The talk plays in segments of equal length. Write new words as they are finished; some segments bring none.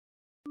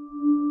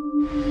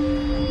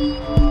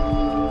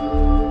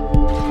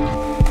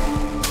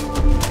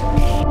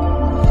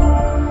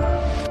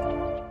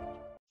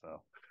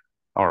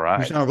All right.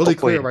 You sound really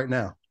clear right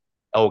now.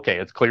 Okay,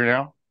 it's clear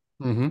now?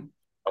 Mm-hmm.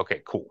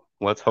 Okay, cool.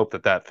 Let's hope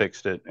that that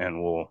fixed it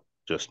and we'll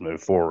just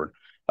move forward.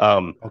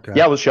 Okay.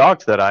 Yeah, I was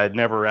shocked that I had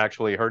never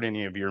actually heard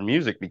any of your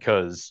music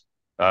because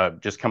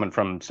just coming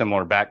from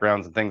similar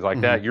backgrounds and things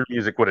like that, Mm-hmm. your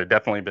music would have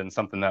definitely been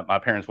something that my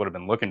parents would have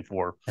been looking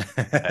for,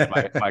 and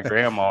my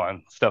grandma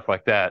and stuff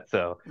like that.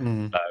 So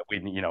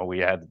Mm-hmm. we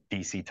had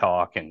DC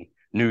Talk and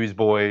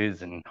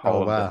Newsboys and Oh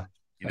all of the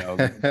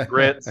wow.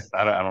 grits.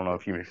 I don't know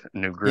if you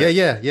knew Yeah, grits.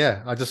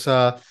 yeah,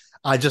 yeah.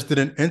 I just did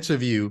an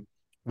interview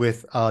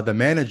with the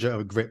manager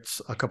of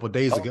Grits a couple of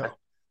days Okay. ago.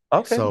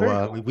 Okay, So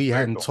very we very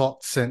hadn't cool.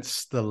 talked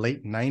since the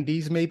late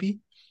 90s, maybe.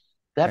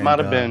 That might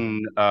And have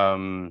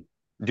been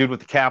dude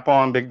with the cap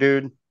on, big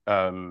dude.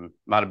 Might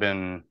have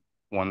been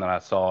one that I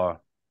saw.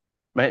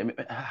 Maybe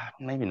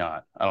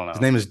not. I don't his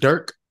know. name is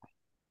Dirk. Dirk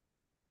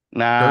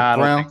Nah, I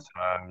don't think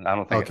Brown. so. I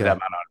don't think that Okay.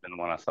 might not have been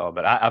the one I saw,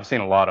 but I've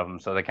seen a lot of them,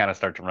 so they kind of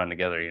start to run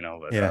together,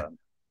 Yeah.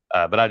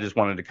 But I just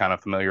wanted to kind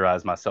of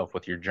familiarize myself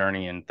with your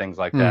journey and things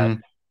like that.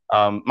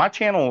 Mm-hmm. My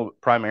channel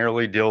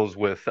primarily deals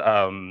with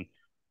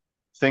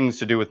things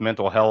to do with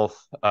mental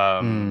health.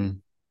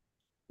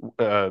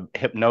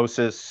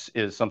 Hypnosis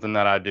is something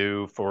that I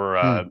do for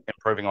Mm-hmm.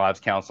 improving lives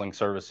counseling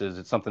services.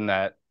 It's something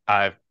that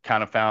I've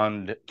kind of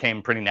found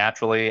came pretty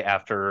naturally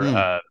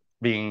after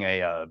being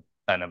a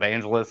an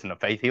evangelist and a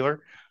faith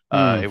healer.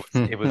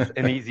 It was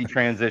an Mm-hmm. easy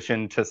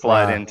transition to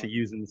slide Wow. into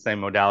using the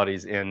same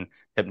modalities in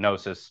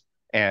hypnosis,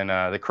 and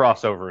the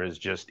crossover is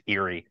just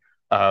eerie.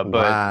 But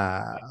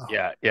Wow.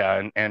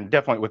 yeah, and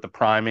definitely with the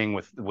priming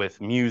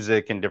with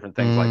music and different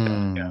things like that,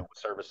 Mm. with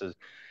services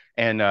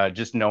and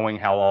just knowing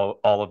how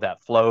all of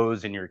that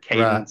flows and your Right.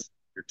 cadence,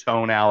 your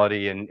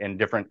tonality, and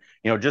different,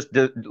 just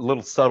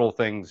little subtle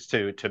things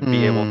to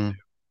be able to Mm.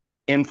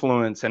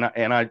 influence.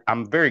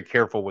 I'm very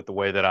careful with the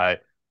way that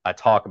I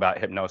talk about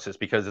hypnosis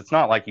because it's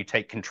not like you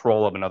take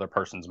control of another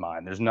person's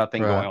mind. There's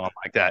nothing going Right. on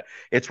like that.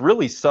 It's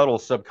really subtle,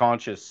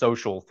 subconscious,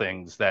 social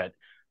things that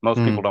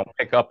most people Mm. don't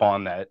pick up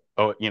on. That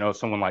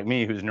someone like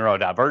me who's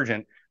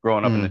neurodivergent,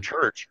 growing up in the Mm.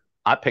 church,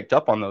 I picked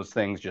up on those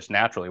things just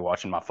naturally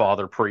watching my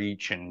father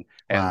preach and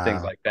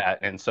things Wow. like that.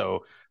 And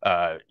so,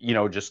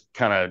 just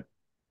kind of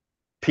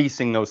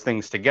piecing those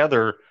things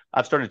together,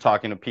 I've started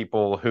talking to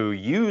people who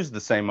use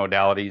the same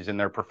modalities in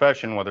their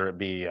profession, whether it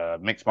be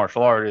mixed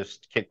martial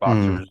artists, Mm.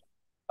 kickboxers,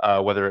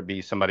 whether it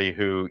be somebody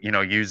who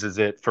uses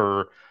it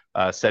for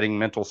setting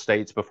mental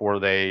states before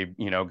they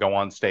go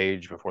on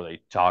stage, before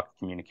they talk,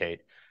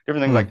 communicate,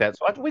 different things like Mm. that.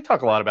 So we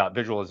talk a lot about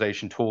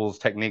visualization tools,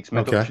 techniques,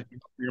 Okay.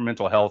 your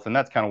mental health, and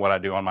that's kind of what I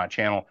do on my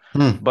channel.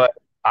 Mm. But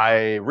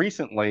I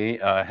recently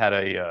had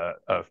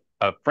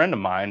a friend of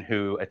mine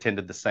who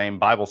attended the same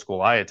Bible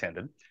school I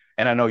attended,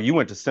 and I know you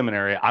went to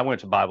seminary. I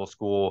went to Bible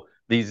school.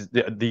 These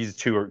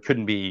two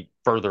couldn't be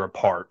further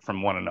apart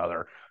from one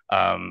another.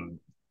 Um,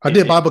 I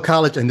did Bible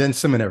college and then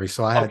seminary,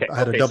 so okay, I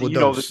had a okay. So double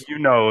dose. you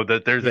know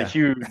that there's a Yeah.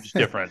 huge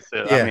difference. I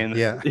Yeah, mean,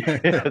 yeah.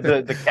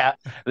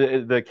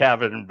 the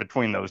cabin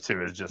between those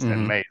two is just Hmm.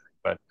 amazing.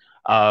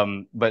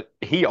 But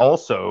he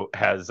also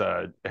has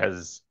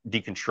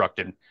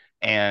deconstructed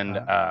and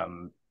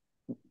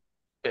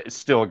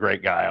still a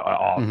great guy,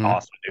 Hmm.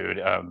 awesome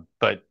dude.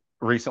 But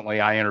recently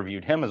I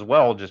interviewed him as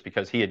well, just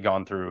because he had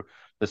gone through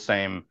the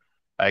same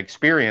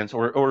experience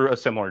or a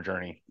similar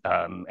journey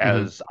Hmm.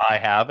 as I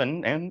have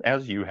and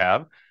as you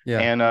have. Yeah.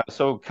 And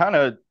so kind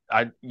of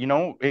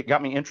it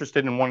got me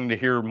interested in wanting to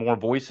hear more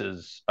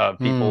voices of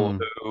people Mm.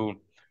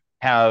 who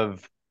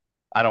have,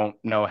 I don't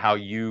know how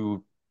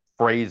you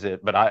phrase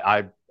it, but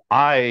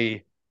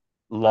I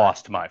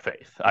lost my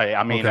faith.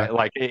 I mean, Okay.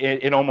 like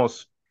it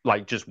almost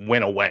like just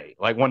went away.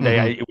 Like one day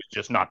Hmm. it was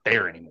just not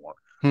there anymore.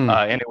 Hmm.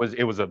 And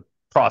it was a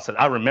process.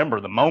 I remember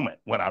the moment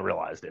when I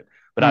realized it,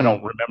 but I don't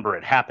Hmm. remember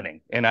it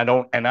happening. And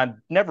I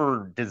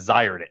never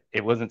desired it.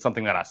 It wasn't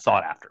something that I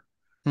sought after.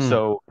 Hmm.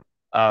 So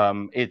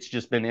it's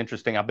just been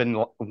interesting. I've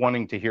been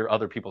wanting to hear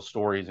other people's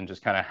stories and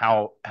just kind of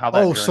how that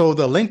Oh, journey. so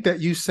the link that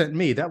you sent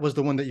me, that was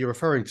the one that you're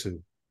referring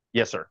to.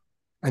 Yes, sir.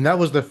 And that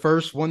was the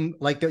first one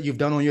like that you've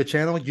done on your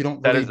channel. You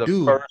don't That really is the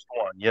do. first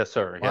one. Yes,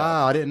 sir. Yeah.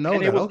 Wow, I didn't know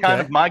And it that. was kind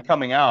Okay. of my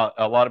coming out.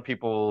 A lot of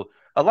people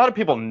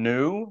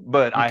knew,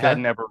 but I had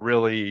Okay. never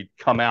really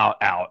come out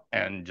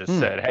and just Hmm.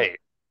 said, "Hey,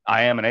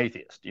 I am an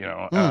atheist,"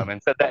 Hmm.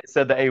 and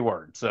said the A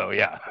word. So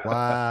yeah.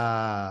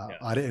 Wow. Yeah.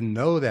 I didn't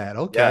know that.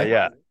 Yeah, Okay.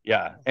 yeah,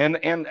 yeah. And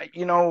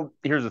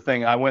here's the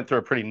thing. I went through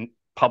a pretty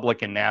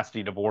public and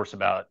nasty divorce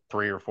about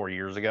 3 or 4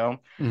 years ago,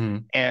 Hmm.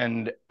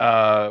 and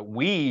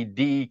we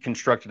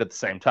deconstructed at the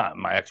same time.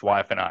 My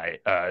ex-wife and I,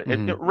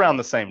 Hmm. around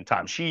the same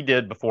time. She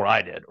did before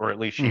I did, or at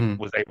least she Hmm.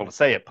 was able to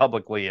say it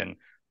publicly, and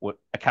what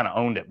I kind of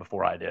owned it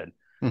before I did.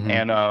 Hmm.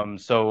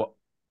 And so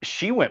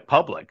she went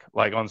public,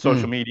 like on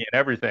social Hmm. media and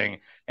everything.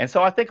 And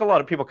so I think a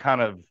lot of people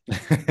kind of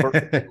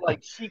like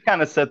she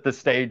kind of set the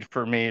stage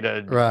for me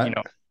Right.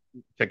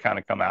 to kind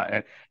of come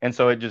out, and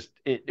so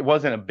it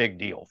wasn't a big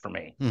deal for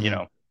me.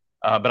 Hmm.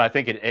 But I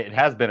think it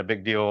has been a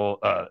big deal,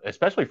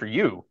 especially for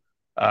you,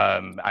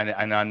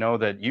 And I know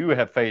that you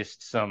have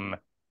faced some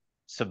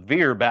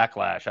severe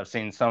backlash. I've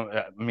seen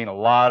a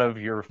lot of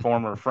your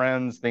former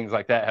friends, things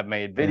like that, have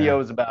made Yeah.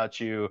 videos about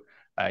you,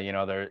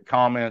 their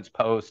comments,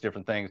 posts,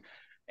 different things.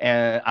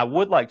 And I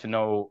would like to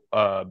know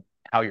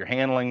how you're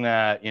handling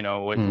that,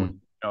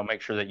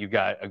 make sure that you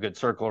got a good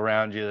circle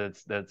around you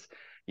that's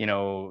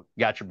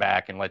got your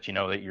back and let you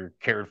know that you're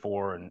cared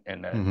for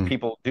and that Hmm.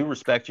 people do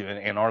respect you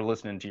and are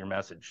listening to your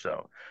message.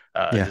 So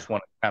I Yeah. just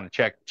want to kind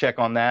of check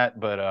on that,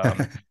 but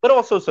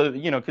also so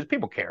because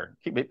people care,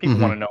 people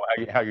want to Hmm.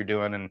 know how you're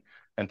doing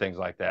and things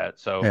like that.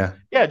 So Yeah.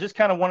 yeah, just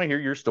kind of want to hear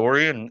your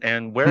story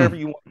and wherever Hmm.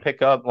 you want to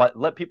pick up,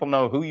 let people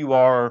know who you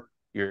are,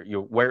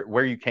 your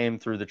where you came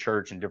through the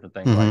church and different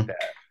things like Hmm.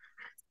 that.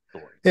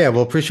 Story. Yeah,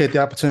 well, appreciate the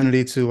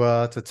opportunity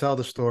to tell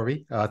the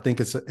story. I think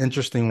it's an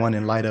interesting one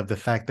in light of the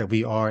fact that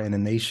we are in a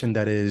nation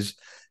that is,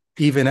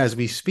 even as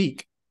we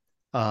speak,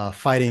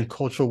 fighting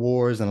culture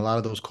wars, and a lot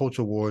of those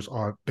culture wars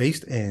are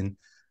based in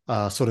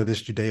sort of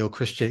this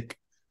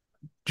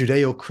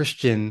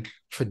Judeo-Christian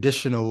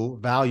traditional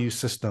value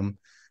system,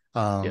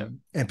 Yeah,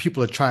 and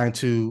people are trying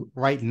to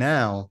right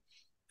now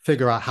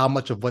figure out how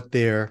much of what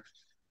they're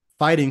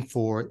fighting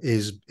for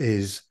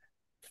is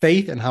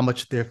faith, and how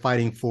much they're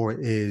fighting for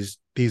is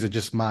these are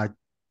just my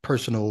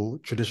personal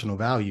traditional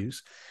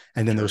values,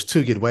 and then sure. those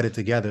two get wedded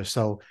together.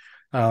 So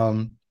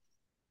um,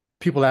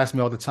 people ask me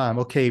all the time,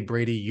 okay,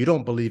 Brady, you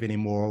don't believe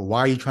anymore.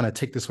 Why are you trying to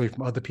take this away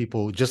from other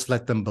people? Just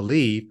let them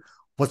believe.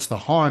 What's the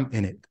harm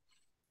in it?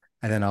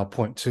 And then I'll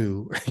point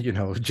to,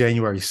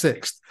 January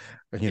 6th,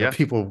 Yeah,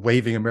 people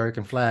waving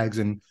American flags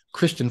and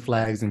Christian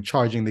flags and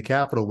charging the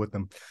Capitol with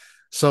them.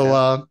 So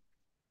yeah.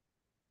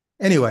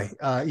 anyway,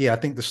 yeah, I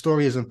think the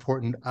story is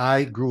important.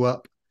 I grew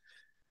up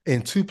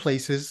in two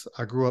places.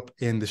 I grew up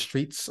in the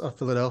streets of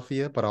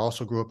Philadelphia, but I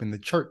also grew up in the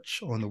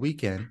church on the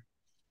weekend.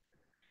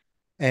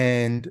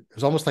 And it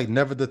was almost like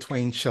never the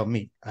twain shall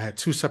meet. I had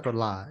two separate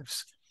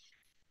lives.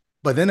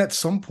 But then at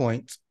some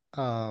point,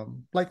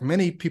 like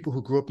many people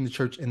who grew up in the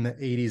church in the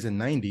 80s and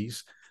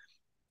 90s,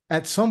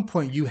 at some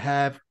point you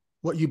have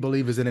what you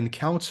believe is an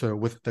encounter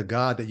with the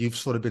God that you've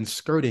sort of been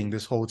skirting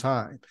this whole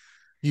time.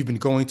 You've been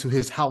going to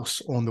his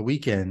house on the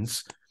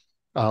weekends,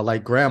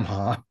 like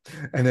grandma.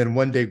 And then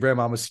one day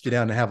grandma will sit you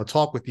down and have a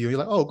talk with you. And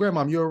you're like, oh,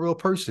 grandma, you're a real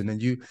person.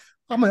 And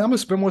I'm gonna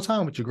spend more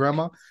time with you,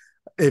 grandma.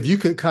 If you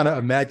could kind of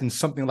imagine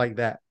something like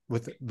that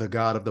with the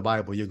God of the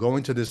Bible, you're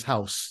going to this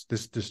house,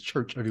 this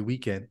church every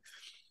weekend.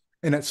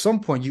 And at some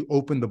point you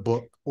open the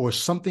book or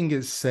something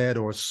is said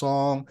or a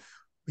song,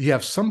 you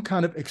have some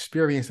kind of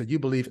experience that you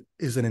believe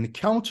is an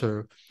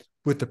encounter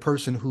with the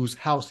person whose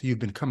house you've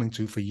been coming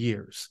to for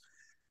years.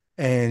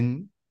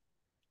 And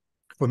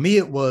for me,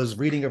 it was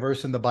reading a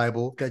verse in the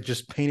Bible that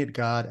just painted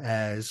God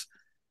as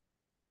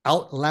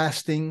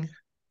outlasting,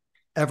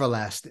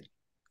 everlasting,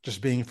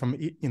 just being from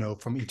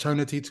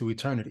eternity to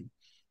eternity.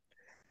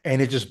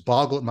 And it just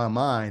boggled my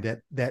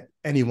mind that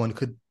anyone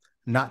could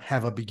not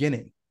have a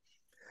beginning.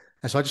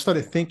 And so I just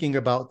started thinking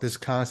about this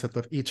concept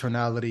of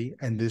eternality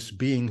and this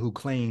being who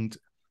claimed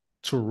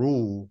to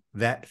rule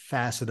that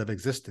facet of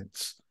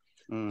existence,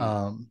 Mm.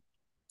 um,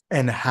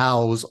 and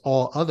house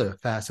all other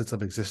facets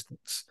of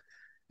existence.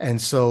 And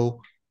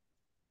so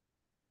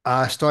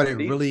I started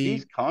These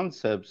really.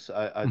 concepts,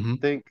 I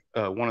Mhm. think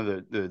one of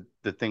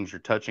the things you're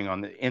touching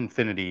on, the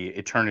infinity,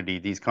 eternity,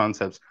 these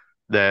concepts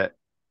that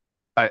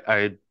I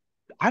I,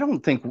 I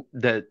don't think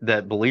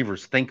that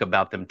believers think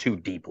about them too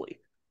deeply.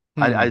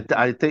 Hmm.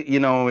 I think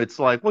it's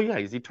like, well, yeah,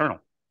 he's eternal.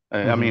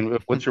 I Hmm. mean,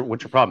 what's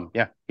your problem?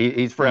 Yeah,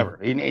 he's Hmm. forever.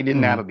 He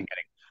didn't have Hmm. a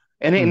beginning,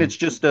 and Hmm. it's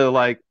just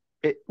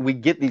we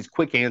get these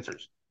quick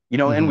answers,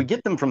 and we Hmm.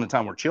 get them from the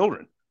time we're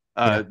children.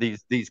 Yeah.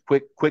 These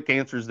quick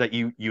answers that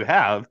you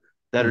have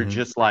that are Hmm.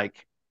 just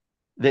like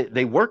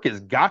they work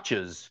as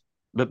gotchas,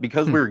 but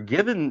because Hmm. we're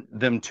given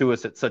them to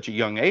us at such a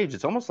young age,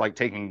 it's almost like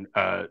taking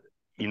a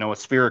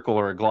spherical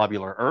or a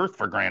globular Earth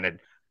for granted.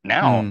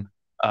 Now, Hmm.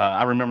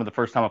 I remember the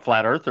first time a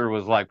flat earther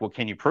was like, "Well,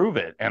 can you prove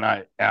it?" And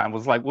I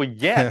was like, "Well,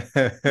 yes,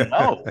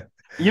 no."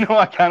 Hmm.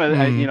 I kind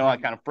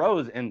of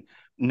froze, and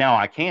now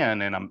I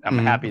can, and I'm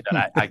happy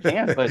that I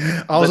can. But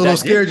I was but a little that did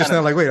scared just kind now.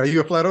 of Like, wait, are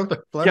you a flat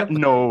earther? Flat yeah, earther?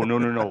 no, no,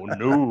 no, no,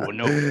 no,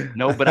 no,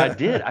 no. But I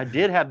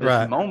did have this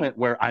Right. moment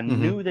where I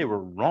Hmm. knew they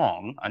were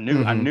wrong. I Hmm.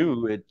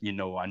 knew it,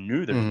 I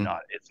knew Hmm.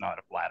 it's not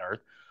a flat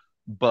Earth,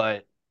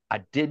 but I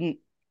didn't,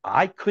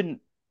 I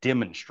couldn't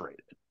demonstrate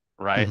it,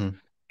 right? Hmm.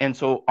 And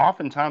so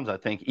oftentimes I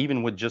think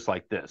even with just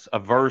like this, a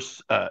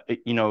verse,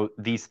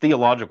 these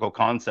theological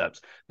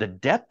concepts, the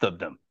depth of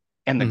them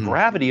and the Hmm.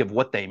 gravity of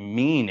what they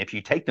mean, if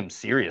you take them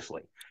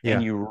seriously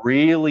and Yeah. you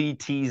really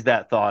tease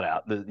that thought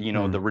out, the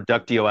Hmm.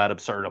 reductio ad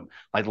absurdum,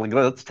 like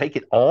let's take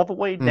it all the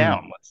way Hmm.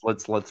 down.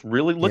 Let's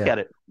really look Yeah. at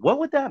it. What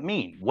would that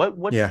mean? What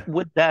Yeah.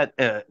 would that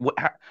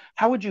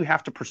how would you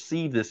have to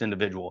perceive this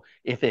individual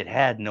if it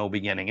had no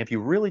beginning, if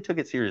you really took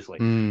it seriously?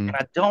 Hmm. And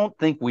I don't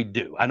think we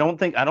do. I don't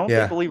think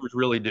Yeah. believers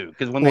really do.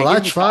 Because when they Well, hear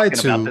I you tried talking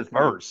about this to.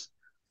 verse,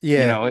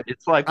 Yeah.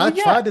 it's like, I well,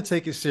 yeah, tried to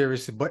take it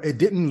seriously, but it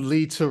didn't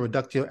lead to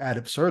reductio ad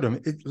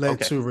absurdum. It led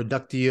okay. to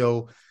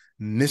reductio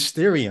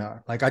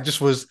mysterion. Like I just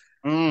was,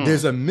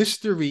 there's Mm, a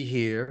mystery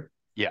here,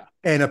 Yeah.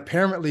 And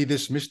apparently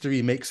this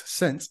mystery makes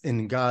sense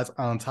in God's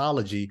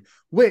ontology,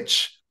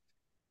 which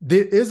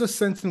there is a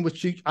sense in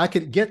which I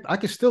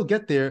could still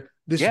get there.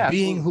 This Yeah,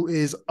 being absolutely. who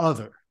is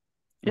other,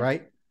 Yeah.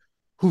 right?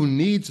 Who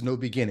needs no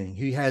beginning.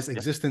 He has Yeah.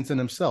 existence in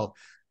himself.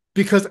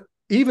 Because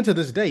even to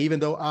this day, even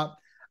though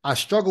I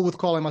struggle with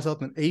calling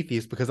myself an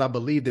atheist because I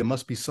believe there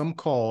must be some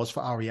cause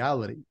for our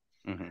reality.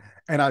 Mm-hmm.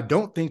 And I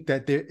don't think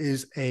that there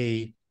is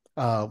a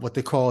what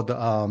they call the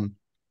um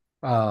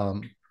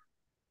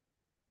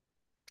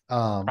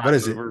what Prime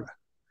is it? mover.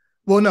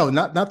 Well, no,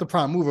 not the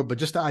prime mover, but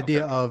just the Okay.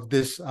 idea of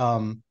this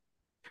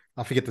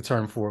I forget the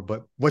term for it,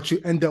 but what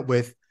you end up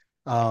with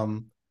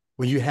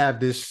when you have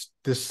this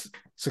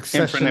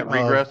succession Infinite of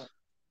regress.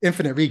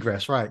 infinite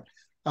regress, right?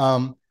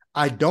 Um,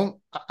 I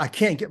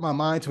can't get my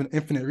mind to an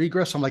infinite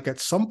regress. I'm like, at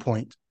some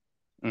point,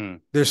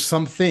 Mm. there's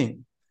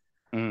something.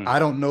 Mm. I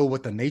don't know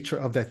what the nature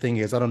of that thing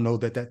is. I don't know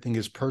that that thing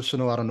is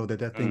personal. I don't know that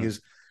that thing Mm.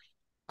 is.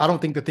 I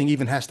don't think the thing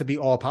even has to be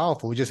all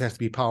powerful. It just has to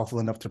be powerful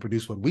enough to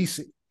produce what we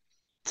see.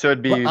 So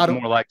it'd But be I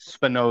don't more like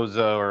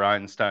Spinoza or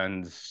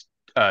Einstein's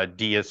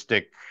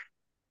deistic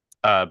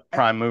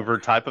prime mover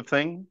type of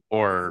thing,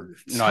 or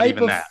not type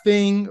even of that.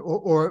 thing,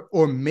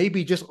 or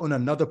maybe just on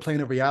another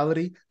plane of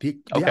reality.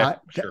 Okay,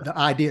 sure. The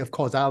idea of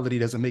causality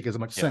doesn't make as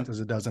much Yeah. sense as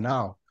it does in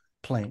our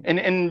plane.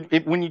 And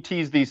when you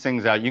tease these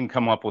things out, you can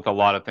come up with a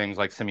lot of things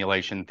like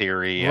simulation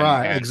theory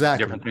Right, and exactly.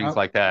 different things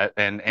like that.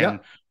 And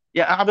Yep.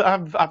 yeah,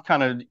 I've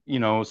kind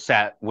of,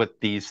 sat with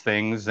these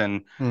things,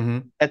 and Mm-hmm.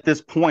 at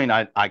this point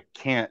I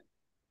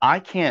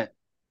can't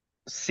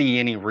see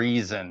any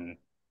reason.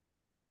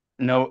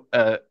 No,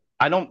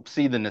 I don't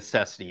see the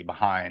necessity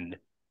behind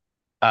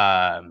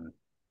um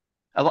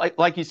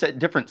like you said,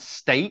 different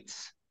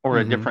states or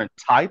a Mm-hmm. different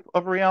type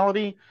of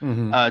reality.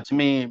 Mm-hmm. To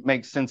me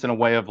makes sense in a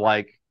way of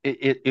like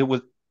it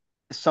was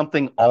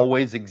something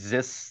always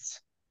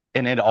exists,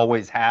 and it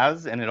always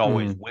has, and it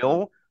always Mm-hmm.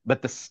 will,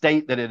 but the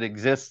state that it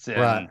exists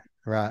Right. in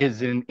Right.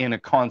 is in a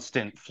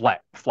constant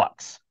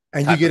flux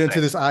And you type get of into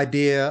thing. this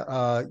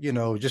idea,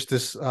 just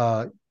this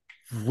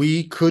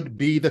we could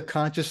be the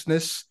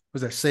consciousness.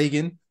 Was that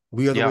Sagan?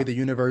 We are the way Yeah. the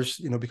universe,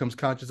 becomes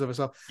conscious of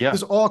itself. Yeah.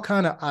 There's all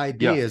kind of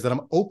Yeah. ideas that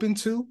I'm open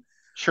to,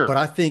 but Sure.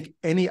 I think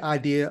any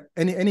idea,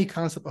 any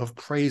concept of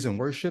praise and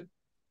worship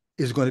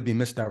is going to be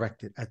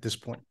misdirected at this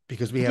point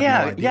because we have no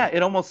Yeah, yeah. idea.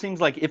 It almost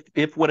seems like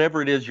if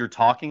whatever it is you're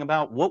talking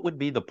about, what would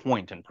be the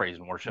point in praise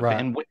and worship,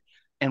 Right.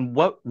 and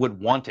what would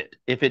want it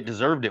if it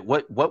deserved it?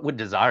 What would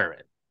desire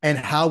it? And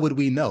how would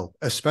we know,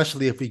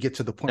 especially if we get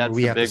to the point where That's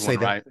we the have to big say one,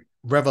 that right?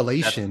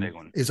 That's the revelation big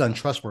one. is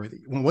untrustworthy?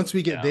 Once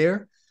we get Yeah,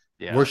 there,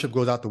 yeah, worship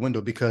goes out the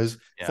window because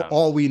for yeah.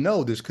 all we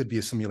know, this could be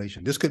a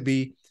simulation. This could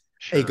be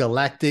a Sure,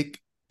 galactic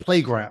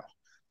playground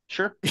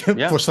sure.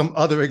 Yeah, for some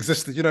other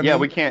existence. You know what I yeah.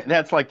 We mean? can't.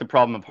 That's like the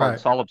problem of hard Right,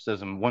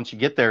 solipsism. Once you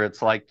get there,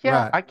 it's like,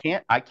 yeah, right,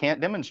 I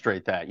can't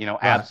demonstrate that.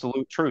 right,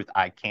 Absolute truth,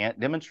 I can't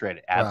demonstrate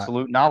it. right.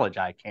 Absolute knowledge,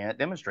 I can't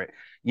demonstrate.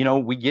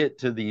 We get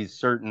to these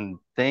certain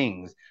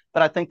things,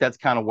 but I think that's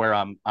kind of where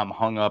I'm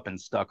hung up and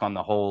stuck on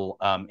the whole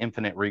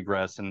infinite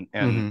regress and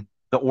Mm-hmm,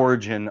 the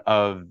origin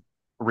of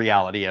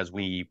reality as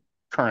we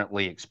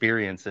currently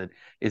experience it.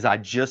 Is I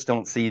just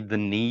don't see the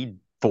need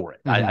for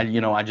it. I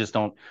mm-hmm, I just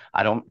don't.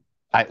 I don't.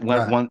 I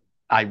right.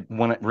 I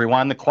want to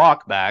rewind the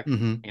clock back,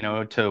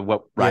 Mm-hmm. to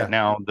what right Yeah,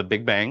 now the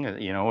Big Bang,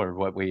 or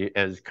what we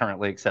as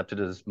currently accepted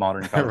as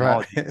modern right.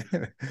 cosmology.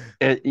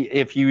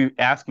 If you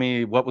ask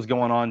me what was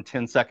going on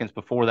 10 seconds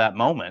before that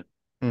moment,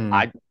 Mm,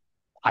 I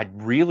I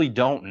really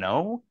don't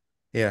know,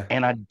 yeah,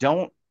 and I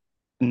don't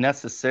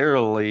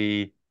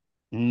necessarily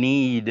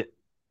need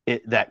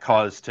that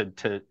cause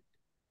to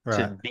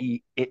right.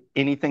 be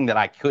anything that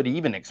I could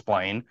even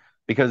explain,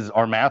 because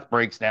our math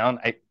breaks down,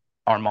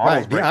 our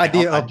models Right. The break down.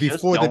 idea I of just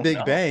before the don't Big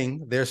know.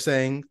 Bang, they're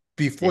saying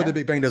before the Yeah.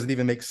 Big Bang doesn't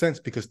even make sense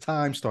because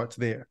time starts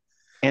there.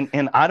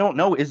 And I don't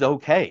know is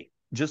okay.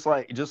 Just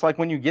like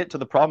when you get to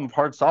the problem of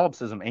hard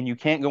solipsism and you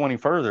can't go any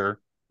further,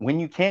 when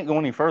you can't go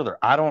any further,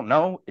 I don't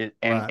know it,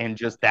 and Right. and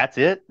just that's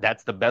it.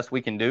 That's the best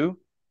we can do.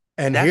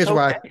 And That's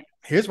okay.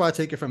 here's why I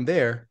take it from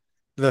there.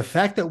 The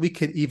fact that we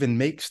could even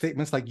make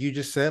statements like you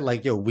just said,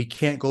 like, yo, we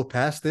can't go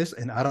past this.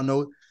 And I don't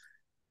know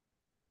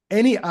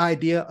any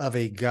idea of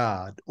a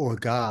god or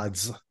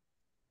gods,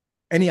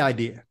 any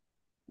idea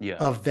Yeah,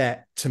 of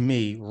that to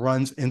me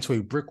runs into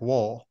a brick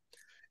wall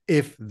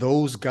if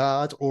those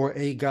gods or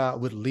a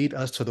god would lead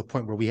us to the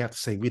point where we have to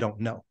say we don't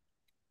know.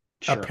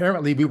 sure,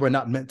 Apparently, we were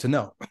not meant to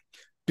know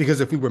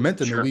because if we were meant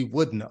to know, sure. we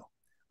would know.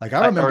 Like I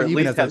Or remember at even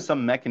least as have a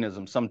some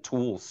mechanism, some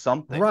tool,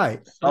 something,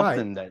 right, right.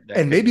 something that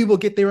And could. maybe we'll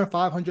get there in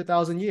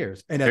 500,000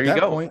 years. And There at you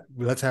that go. point,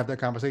 let's have that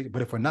conversation.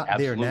 But if we're not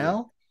there Absolutely,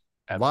 now,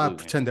 why absolutely.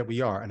 pretend that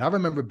we are? And I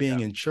remember being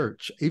Yeah. in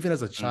church, even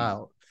as a Mm,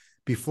 child,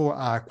 before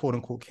I quote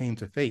unquote came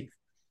to faith.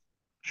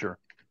 sure.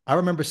 I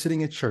remember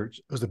sitting in church.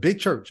 It was a big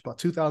church, about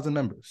 2,000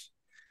 members.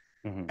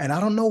 Hmm. And I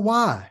don't know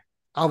why.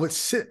 I would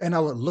sit and I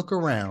would look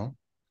around.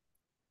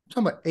 I'm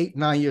talking about 8,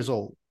 9 years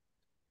old.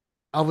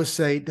 I would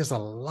say, there's a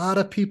lot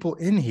of people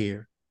in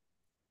here.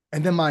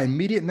 And then my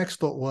immediate next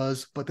thought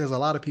was, but there's a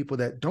lot of people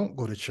that don't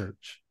go to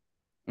church.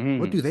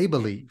 What do Mm, they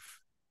believe?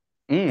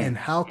 And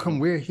how come mm,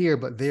 we're here,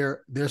 but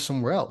they're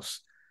somewhere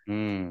else?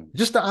 mm.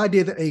 Just the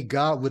idea that a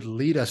God would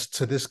lead us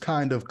to this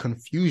kind of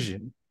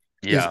confusion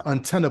is Yeah.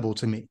 untenable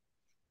to me.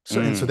 So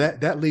Mm.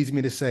 that leads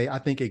me to say, I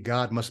think a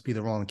God must be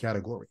the wrong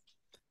category.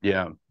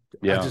 Yeah.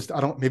 I Yeah. just,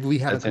 I don't, maybe we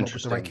haven't That's come up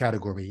with the right interesting.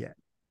 category yet.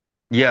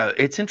 Yeah,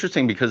 it's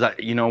interesting because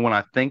when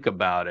I think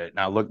about it and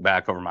I look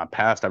back over my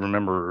past, I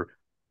remember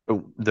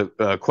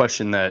the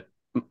question that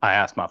I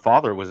asked my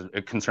father was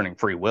concerning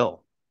free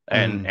will,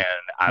 and Mm,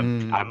 and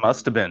I mm,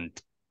 must have been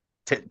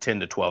 10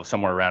 to 12,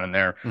 somewhere around in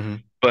there,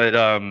 mm, but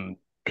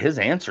his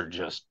answer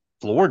just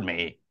floored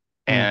me,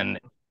 mm, and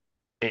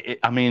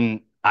I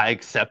mean, I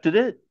accepted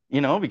it,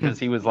 because mm,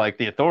 he was like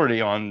the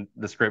authority on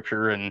the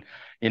scripture and,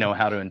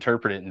 how to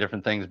interpret it and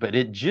different things, but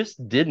it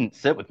just didn't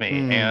sit with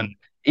me. And mm.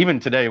 even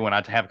today, when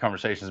I have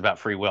conversations about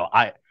free will,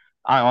 I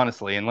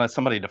honestly, unless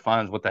somebody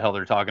defines what the hell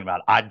they're talking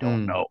about, I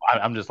don't Mm. know.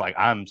 I'm just like,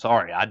 I'm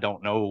sorry. I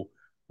don't know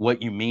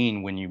what you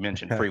mean when you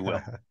mention free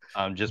will.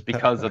 Just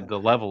because of the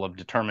level of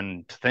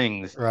determined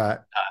things, Right.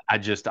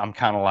 I'm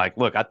kind of like,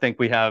 look, I think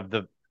we have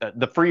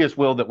the freest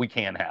will that we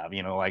can have,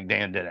 like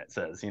Dan Dennett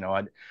says,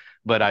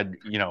 but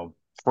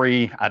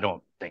free, I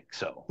don't think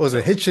so. Was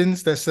it So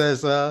Hitchens that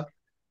says,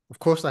 of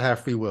course I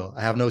have free will.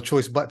 I have no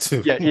choice but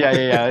to. yeah, yeah,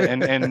 yeah, yeah.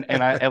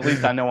 And I at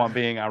least I know I'm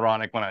being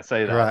ironic when I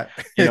say that. Right.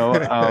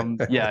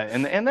 Yeah,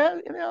 and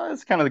that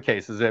that's kind of the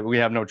case is that we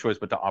have no choice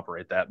but to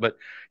operate that. But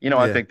I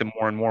Yeah. think the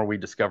more and more we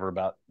discover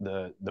about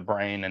the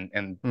brain and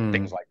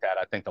things Mm. like that,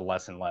 I think the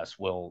less and less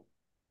we'll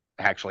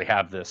actually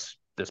have this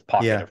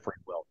pocket Yeah. of free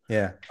will.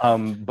 Yeah.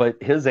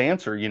 But his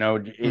answer, it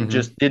Hmm.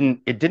 just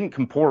didn't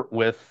comport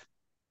with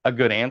a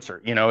good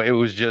answer. It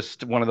was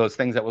just one of those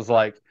things that was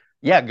like,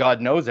 yeah, God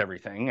knows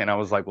everything. And I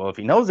was like, well, if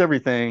he knows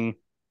everything,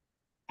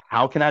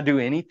 how can I do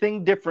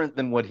anything different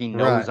than what he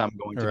knows Right. I'm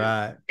going to do?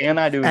 Right. Can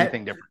I do At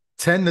anything different?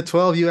 10 to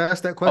 12, you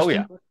asked that Oh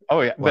yeah. question?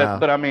 Oh yeah.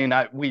 But Wow. I mean,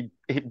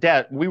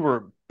 Dad, we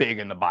were big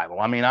in the Bible.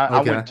 I mean,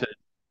 Okay.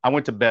 I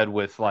went to bed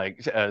with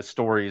like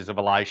stories of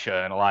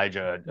Elisha and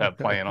Elijah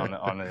playing on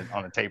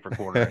a tape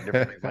recorder and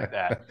different things like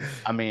that.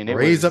 I mean, it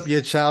Raise up was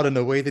your child in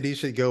the way that he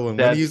should go. And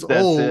when he's that's it.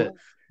 old,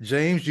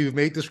 James, you've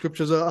made the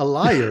scriptures a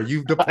liar.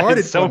 You've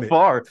departed So from it.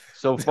 far,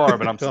 so far,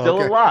 but I'm still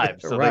Okay.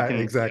 alive, so they Right. can,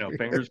 Exactly.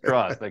 fingers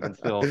crossed, they can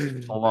still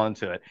hold on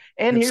to it.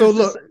 And So here's the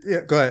look,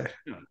 yeah, go ahead.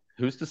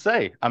 who's to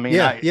say? I mean,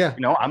 Yeah. Yeah.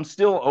 I'm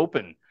still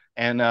open.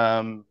 And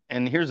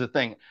here's the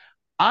thing.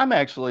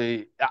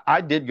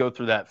 I did go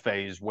through that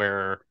phase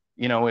where,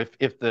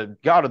 if the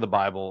God of the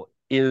Bible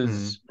Mm-hmm.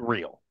 is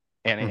real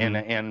and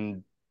Mm-hmm.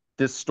 and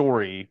this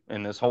story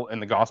and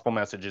the gospel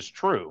message is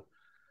true,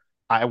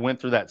 I went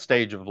through that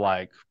stage of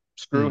like,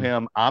 screw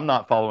him, I'm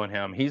not following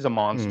him. He's a Mm-hmm.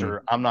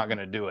 monster. I'm not going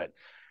to do it.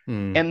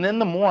 Mm-hmm. And then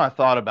the more I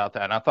thought about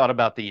that, and I thought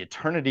about the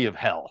eternity of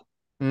hell,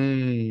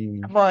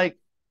 Mm-hmm. I'm like,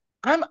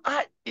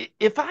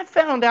 if I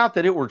found out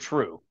that it were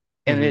true,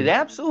 and it Mm-hmm.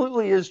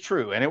 absolutely is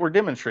true, and it were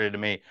demonstrated to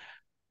me,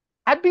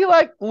 I'd be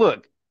like,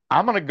 look,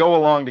 I'm gonna go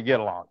along to get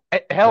along.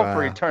 Hell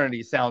for Wow.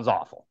 eternity sounds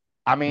awful.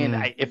 I mean,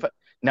 Mm-hmm.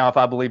 if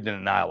I believed in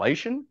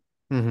annihilation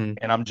Mm-hmm.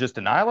 and I'm just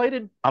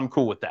annihilated, I'm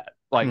cool with that.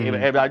 Like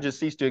if I just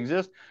cease to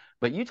exist.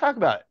 But you talk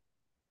about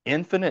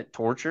infinite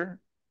torture,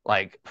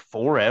 like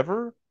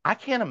forever. I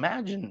can't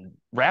imagine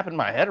wrapping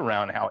my head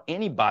around how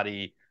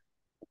anybody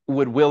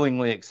would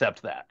willingly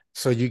accept that.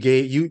 So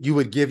you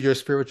would give your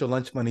spiritual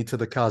lunch money to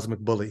the cosmic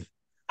bully.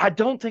 I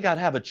don't think I'd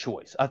have a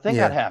choice. I think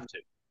I'd Yeah. have to.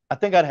 I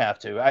think I'd have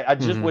to. I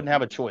just Mm-hmm. wouldn't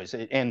have a choice.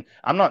 And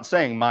I'm not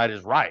saying might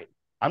is right.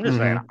 I'm just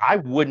saying Mm-hmm. I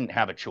wouldn't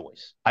have a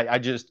choice. I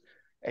just,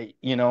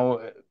 you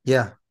know,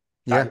 Yeah.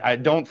 Yeah. I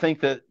don't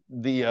think that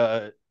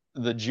the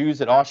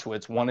Jews at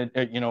Auschwitz wanted,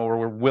 or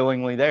were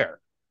willingly there.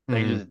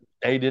 Mm-hmm.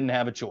 They didn't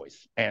have a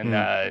choice, and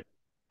Mm.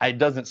 it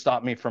doesn't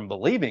stop me from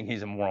believing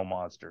he's a moral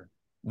monster.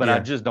 But I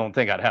Yeah. just don't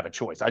think I'd have a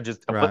choice.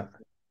 Right.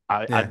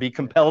 I'd Yeah. be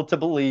compelled to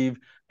believe,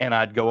 and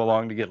I'd go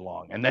along to get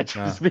along, and that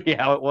just Wow. be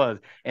how it was.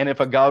 And if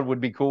a God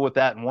would be cool with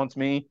that and wants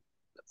me,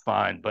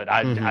 fine. But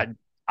Mm-hmm.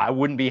 I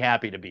wouldn't be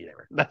happy to be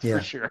there. That's for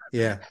Yeah. sure.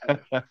 Yeah.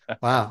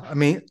 Wow. I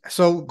mean,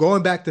 so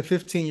going back to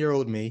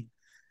 15-year-old me,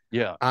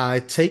 Yeah, I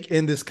take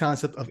in this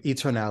concept of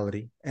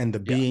eternality and the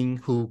yeah, being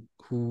who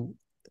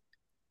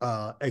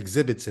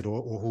exhibits it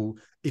or who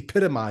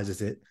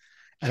epitomizes it,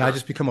 and I sure.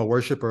 just become a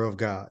worshiper of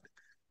God.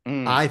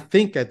 I Mm,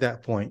 think at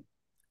that point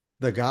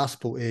the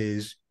gospel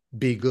is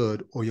be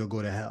good or you'll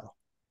go to hell.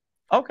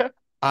 okay,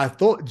 I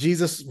thought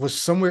Jesus was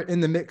somewhere in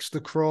the mix,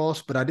 the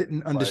cross, but I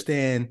didn't right,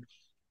 understand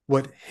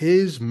what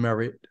his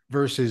merit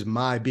versus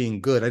my being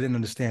good. I didn't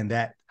understand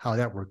that, how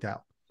that worked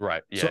out.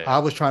 right, So yeah, I yeah.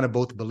 was trying to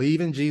both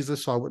believe in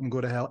Jesus so I wouldn't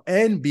go to hell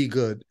and be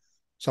good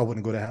so I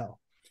wouldn't go to hell.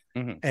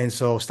 Hmm. And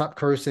so stop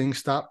cursing,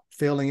 stop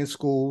failing in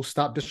school,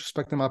 stop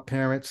disrespecting my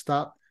parents,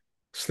 stop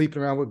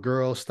sleeping around with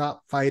girls,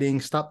 stop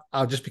fighting, stop.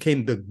 I just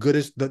became the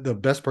goodest, the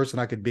best person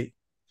I could be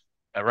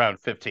Around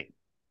 15.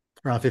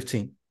 around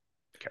 15.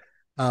 Okay.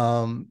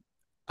 Um,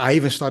 I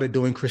even started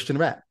doing Christian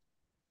rap.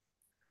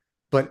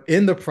 But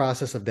in the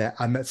process of that,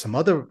 I met some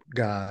other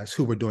guys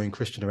who were doing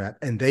Christian rap,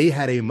 and they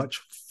had a much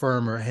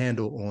firmer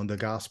handle on the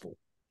gospel.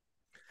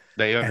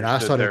 They And I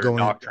understood started their going,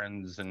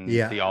 doctrines and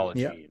yeah, yeah,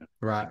 theology and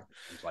right.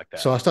 things like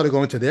So that. I started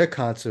going to their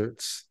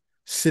concerts,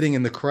 sitting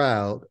in the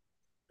crowd,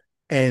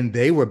 and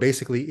they were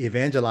basically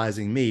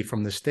evangelizing me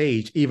from the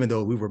stage, even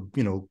though we were,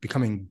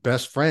 becoming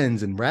best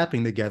friends and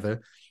rapping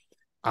together.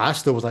 I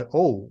still was like,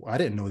 oh, I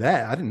didn't know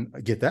that. I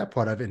didn't get that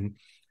part of it. And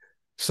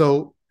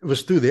so it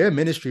was through their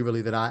ministry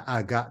really that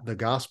I got the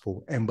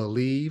gospel and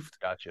believed.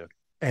 Gotcha.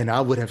 And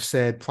I would have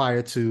said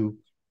prior to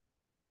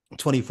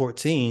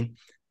 2014,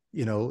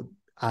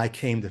 I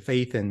came to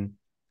faith, and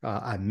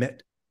I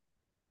met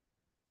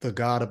the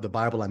God of the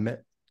Bible. I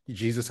met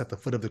Jesus at the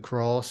foot of the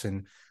cross,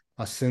 and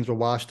my sins were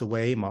washed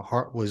away. My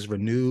heart was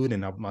renewed,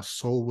 and my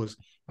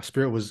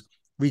spirit was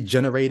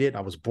regenerated.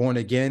 I was born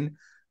again,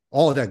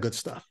 all of that good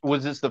stuff.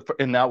 Was this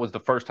and that was the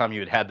first time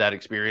you had that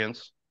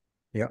experience?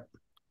 Yep.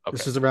 Okay.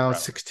 This is around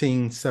Right.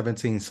 16,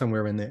 17,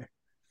 somewhere in there.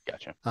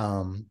 Gotcha.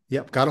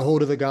 Yep. Got a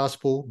hold of the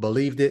gospel,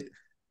 believed it,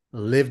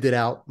 lived it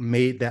out,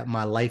 made that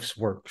my life's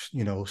work.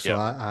 So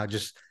Yeah. I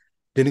just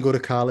didn't go to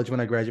college when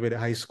I graduated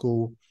high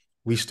school.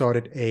 We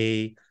started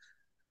a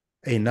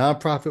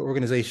nonprofit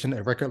organization,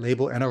 a record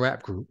label, and a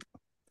rap group.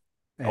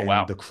 Oh, And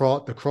wow. the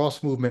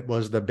cross movement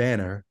was the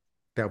banner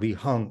that we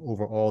hung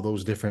over all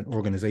those different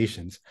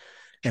organizations.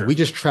 And Sure. we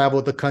just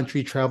traveled the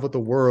country, traveled the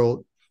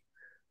world,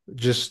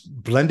 just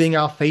blending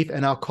our faith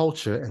and our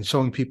culture and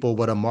showing people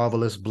what a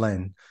marvelous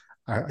blend.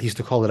 I used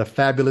to call it a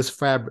fabulous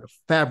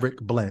fabric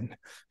blend,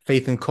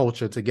 faith and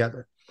culture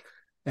together.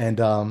 And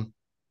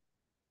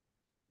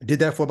did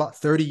that for about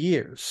 30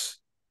 years.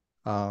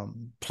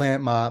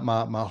 Planned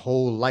my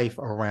whole life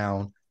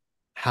around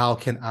how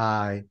can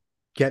I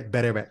get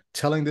better at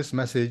telling this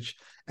message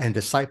and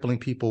discipling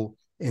people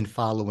in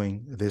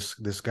following this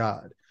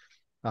God.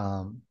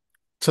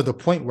 To the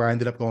point where I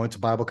ended up going to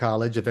Bible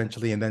college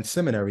eventually and then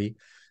seminary,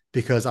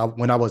 because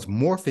when I was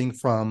morphing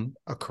from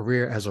a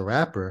career as a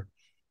rapper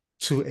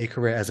to a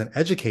career as an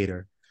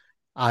educator,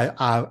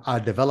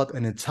 I developed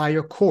an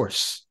entire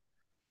course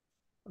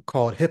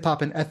called Hip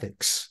Hop and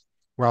Ethics,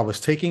 where I was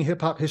taking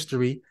hip hop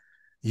history,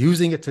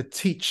 using it to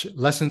teach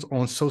lessons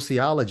on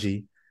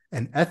sociology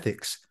and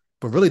ethics.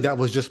 But really, that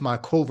was just my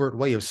covert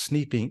way of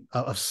sneaking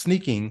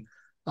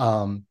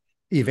um,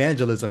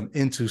 evangelism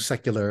into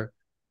secular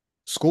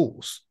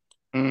schools.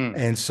 Mm,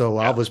 And so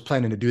I yeah. was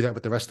planning to do that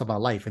with the rest of my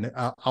life, and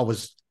I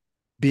was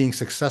being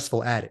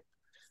successful at it.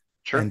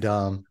 Sure.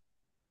 And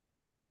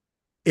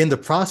in the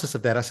process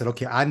of that, I said,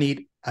 okay, I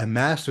need a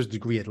master's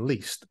degree at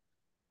least.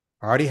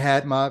 I already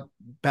had my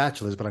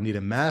bachelor's, but I need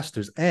a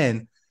master's,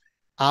 and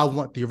I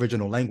want the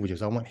original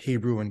languages. I want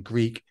Hebrew and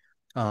Greek,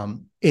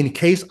 in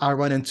case I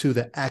run into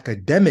the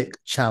academic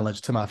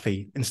challenge to my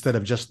faith instead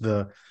of just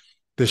the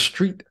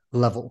street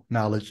level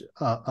knowledge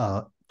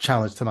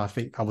challenge to my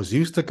faith. I was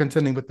used to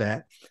contending with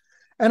that,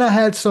 and I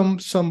had some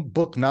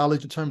book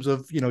knowledge in terms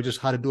of just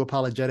how to do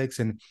apologetics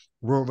and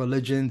world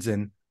religions,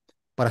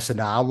 but I said,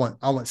 nah, I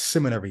want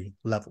seminary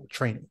level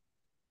training.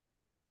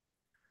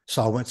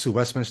 So I went to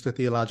Westminster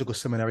Theological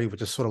Seminary,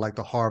 which is sort of like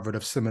the Harvard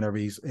of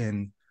seminaries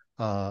in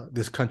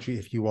this country,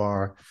 if you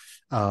are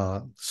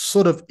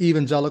sort of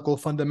evangelical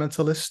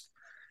fundamentalist.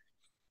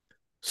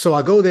 So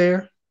I go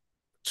there,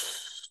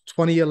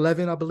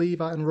 2011, I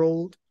believe I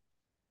enrolled.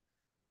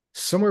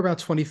 Somewhere around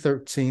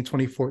 2013,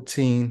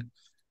 2014,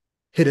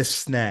 hit a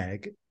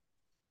snag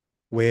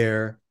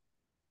where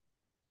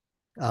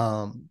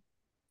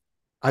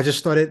I just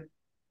started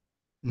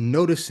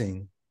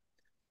noticing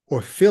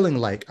or feeling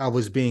like I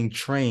was being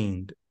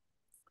trained.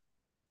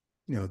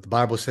 The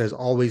Bible says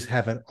always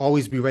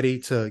be ready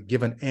to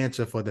give an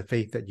answer for the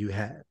faith that you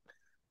have,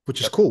 which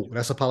is Yep. cool.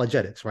 That's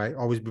apologetics, right?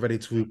 Always be ready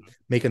to Mhm.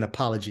 make an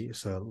apology.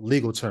 It's a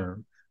legal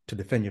term to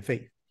defend your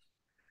faith.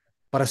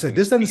 But I said, Being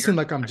this doesn't seem fierce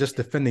like I'm behind just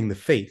defending the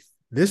faith.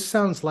 This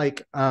sounds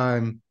like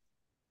I'm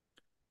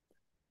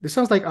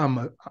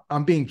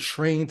being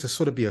trained to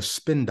sort of be a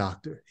spin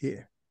doctor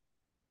here.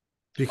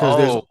 Because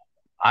there's Oh,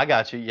 I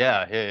got you.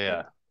 Yeah, yeah,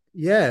 yeah.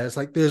 yeah, it's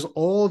like there's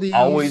all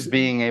Always these,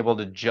 being able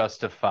to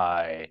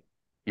justify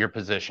your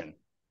position.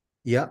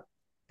 yeah.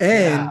 Yeah,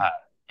 And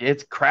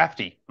it's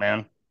crafty,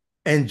 man.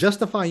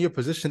 justifying your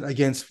position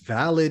against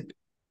valid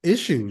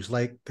issues.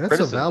 Like that's a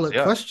Criticisms. valid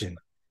Yeah, question.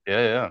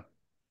 yeah, yeah,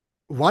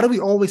 Why do we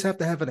always have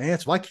to have an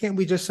answer? Why can't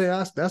we just say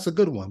us? That's a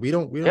good one. We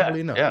don't yeah,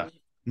 really know. yeah,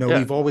 No, yeah.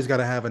 we've always got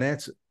to have an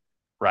answer.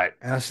 Right.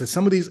 And I said,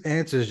 some of these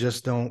answers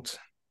just they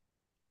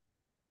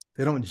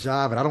don't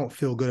jive, and I don't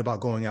feel good about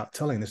going out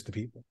telling this to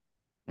people.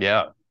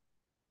 Yeah,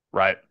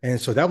 right.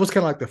 And so that was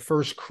kind of like the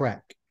first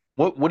crack.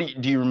 What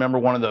do you remember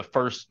one of the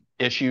first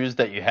issues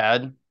that you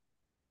had?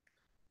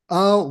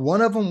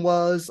 One of them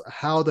was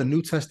how the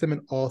New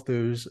Testament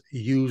authors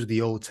use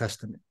the Old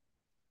Testament.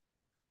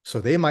 So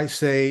they might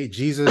say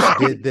Jesus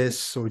did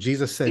this or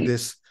Jesus said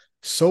this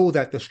so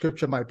that the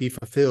scripture might be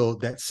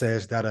fulfilled that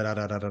says da da da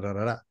da da da da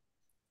da.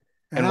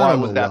 And And I why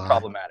don't know was that why.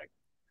 problematic?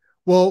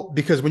 Well,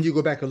 because when you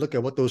go back and look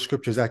at what those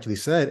scriptures actually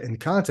said in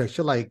context,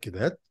 you're like,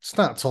 that's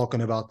not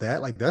talking about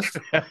that. Like that's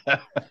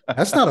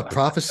not a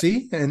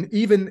prophecy. And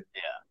even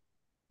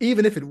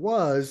if it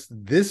was,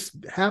 this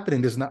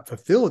happening does not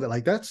fulfill that.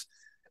 Like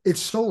it's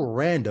so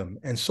random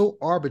and so Sure.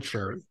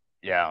 arbitrary.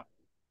 Yeah.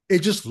 It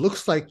just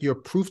looks like you're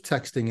proof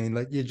texting and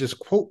like you're just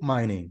quote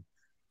mining.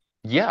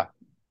 Yeah.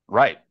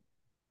 Right.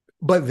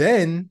 But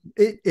then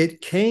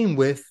it came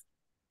with,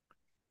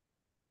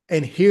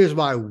 and here's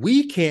why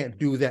we can't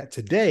do that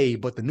today,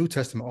 but the New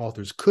Testament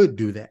authors could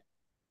do that.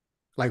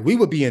 Like we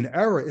would be in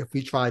error if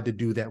we tried to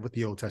do that with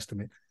the Old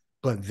Testament,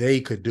 but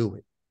they could do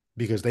it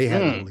because they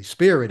had the Mm, Holy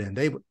Spirit and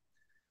they would.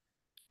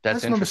 I that's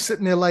just remember interesting.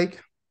 sitting there like,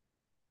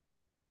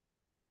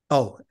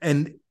 oh,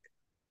 and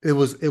it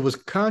was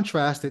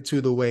contrasted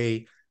to the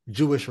way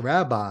Jewish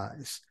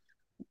rabbis,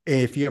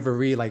 if you ever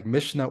read like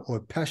Mishnah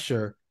or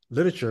Pesher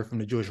literature from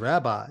the Jewish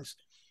rabbis,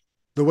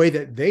 the way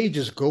that they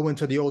just go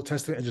into the Old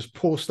Testament and just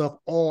pull stuff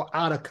all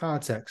out of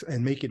context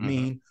and make it Hmm.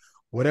 mean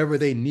whatever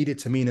they need it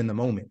to mean in the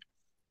moment.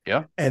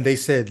 Yeah. And they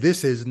said,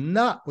 this is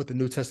not what the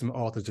New Testament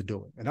authors are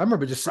doing. And I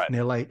remember just Right. sitting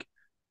there like,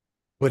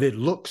 but it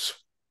looks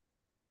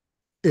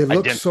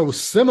Identical. so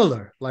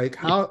similar. Like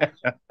how,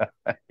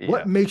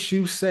 what Yeah. makes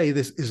you say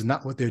this is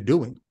not what they're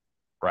doing?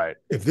 Right.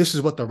 If this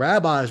is what the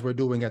rabbis were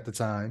doing at the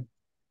time,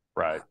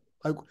 Right.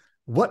 like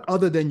what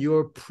other than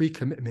your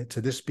pre-commitment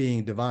to this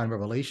being divine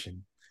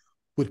revelation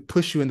would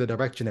push you in the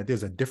direction that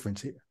there's a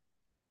difference here?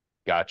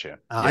 Gotcha.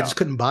 I Yeah. just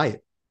couldn't buy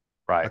it.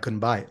 I Right. couldn't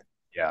buy it.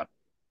 Yeah.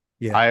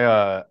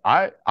 Yeah.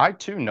 I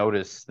too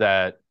notice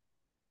that,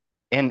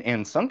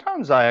 and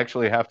sometimes I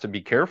actually have to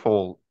be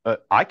careful. If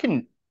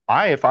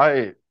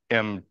I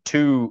am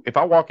too, if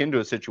I walk into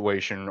a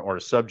situation or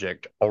a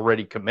subject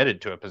already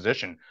committed to a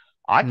position,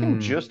 I can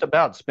Mm, just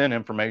about spin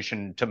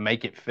information to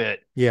make it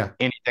fit yeah.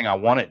 anything I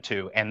want it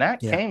to. And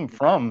that Yeah. came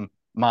from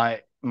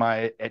my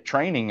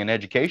training and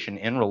education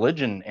in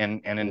religion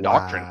and in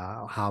doctrine.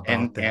 Wow. How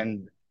and about that?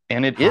 and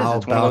and How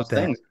it's one of about those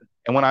that? things.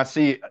 And when I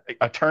see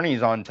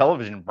attorneys on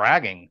television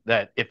bragging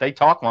that if they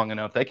talk long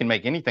enough they can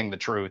make anything the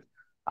truth,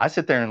 I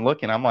sit there and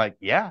look and I'm like,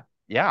 yeah,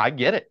 yeah, I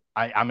get it.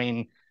 I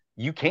mean,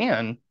 you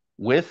can,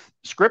 with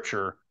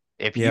scripture,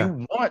 if Yeah.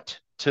 you want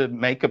to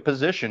make a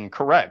position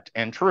correct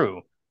and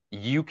true,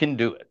 you can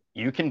do it.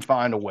 You can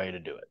find a way to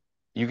do it.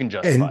 You can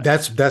And justify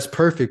it. that's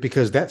perfect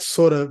because that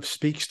sort of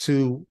speaks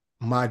to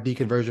my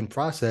deconversion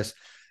process.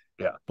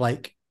 Yeah.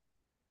 Like,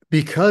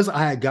 because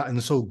I had gotten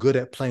so good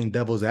at playing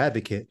devil's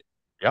advocate, it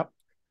Yep.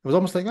 was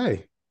almost like,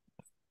 hey,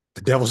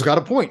 the devil's got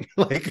a point.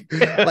 like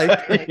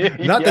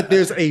not that Yeah.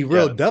 there's a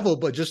real Yeah. devil,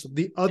 but just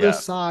the other Yeah.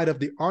 side of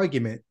the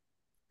argument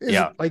is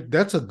Yeah. like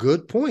that's a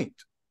good point.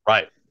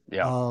 Right.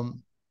 Yeah.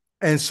 Um,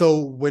 and so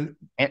And when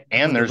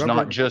the there's not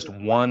rubber just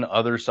one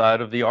other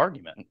side of the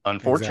argument, exactly,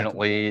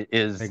 unfortunately,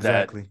 is that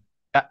exactly.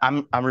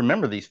 I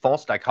remember these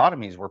false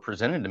dichotomies were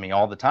presented to me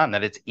all the time,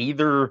 that it's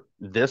either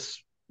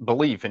this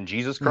belief in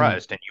Jesus Mm,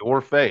 Christ and your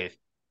faith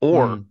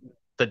or mm.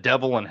 the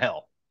devil and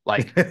hell.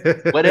 Like,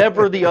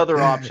 whatever the other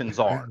options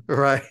are,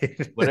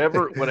 Right.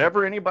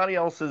 whatever anybody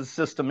else's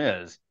system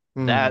is,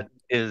 Mm, that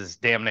is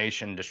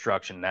damnation,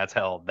 destruction, that's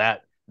hell.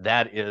 That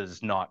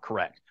is not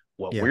correct.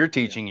 What yeah. we're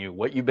teaching you,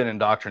 what you've been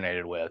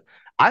indoctrinated with.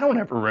 I don't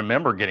ever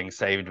remember getting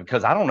saved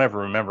because I don't ever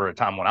remember a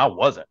time when I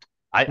wasn't.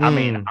 I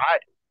mean, Mm,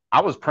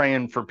 I was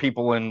praying for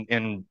people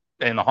in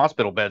the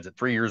hospital beds at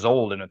 3 years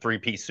old in a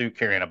three-piece suit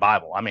carrying a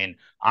Bible. I mean,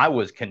 I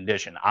was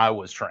conditioned, I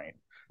was trained.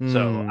 So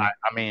mm.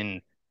 I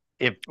mean,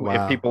 if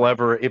Wow. people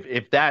ever,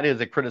 if that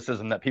is a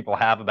criticism that people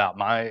have about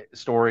my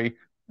story,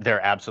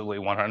 they're absolutely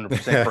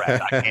 100%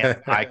 correct.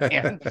 I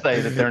can't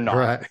say that they're not.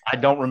 Right. I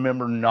don't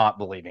remember not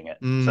believing it.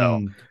 So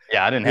Mm,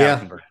 yeah, I didn't have yeah,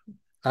 conversion.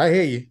 I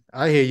hear you.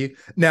 I hear you.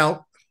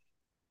 Now,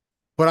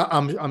 but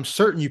I'm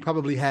certain you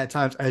probably had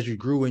times as you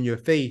grew in your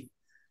faith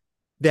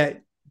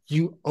that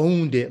you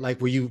owned it, like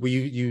where you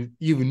knew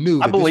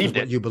I that this was believed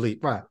what it. you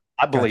believed. Right.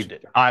 I Gotcha. believed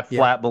it. I Yeah.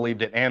 flat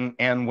believed it.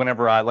 And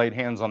whenever I laid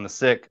hands on the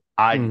sick,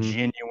 I Mm,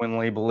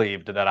 genuinely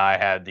believed that I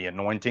had the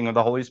anointing of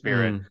the Holy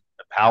Spirit, mm,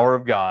 the power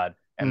of God,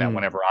 and that mm,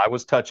 whenever I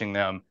was touching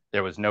them,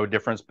 there was no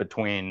difference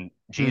between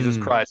Jesus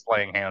mm, Christ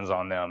laying hands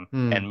on them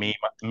and mm.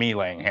 me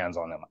laying hands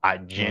on them. I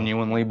Wow.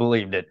 genuinely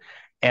believed it.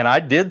 And I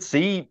did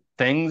see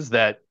things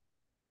that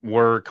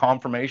were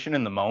confirmation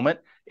in the moment.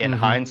 In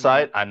Mm-hmm.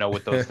 hindsight, I know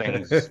what those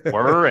things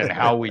were and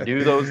how we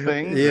do those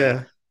things, and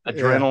Yeah. Yeah.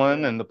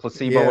 adrenaline and the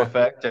placebo Yeah.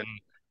 effect,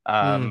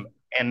 um Mm.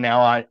 and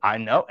now I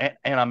know,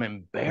 and I'm Wow.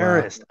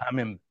 embarrassed. I'm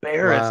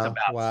embarrassed Wow.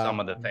 about some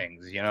Wow. of the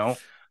things.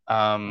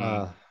 Um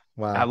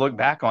I Wow. look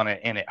back on it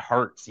and it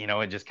hurts.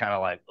 It just kind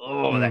of like,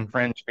 oh, that Mm,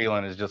 cringe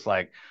feeling is just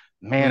like,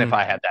 man, if mm.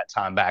 I had that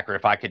time back, or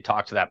if I could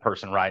talk to that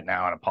person right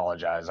now and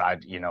apologize, I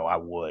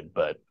would.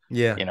 But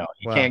Yeah. you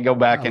Wow. can't go I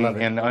back love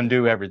it. and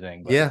undo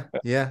everything. But Yeah.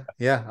 Yeah.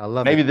 Yeah. I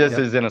love maybe it. this Yep.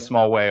 is in a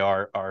small way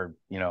our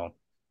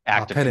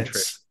act of contrition.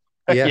 Penance.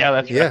 Yeah. Yeah,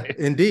 that's Yeah. right.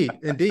 Indeed.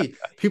 Indeed.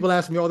 People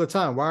ask me all the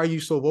time, why are you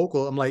so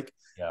vocal? I'm like,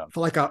 Yeah, I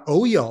feel like I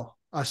owe y'all.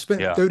 I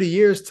spent yeah, 30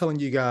 years telling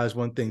you guys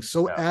one thing,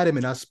 so yeah.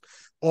 adamant.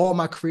 All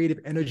my creative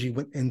energy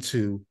went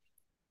into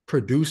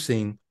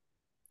producing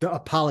the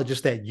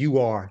apologist that you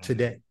are Mhm.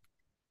 today.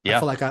 I Yeah.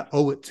 feel like I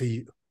owe it to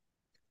you.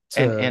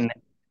 And To and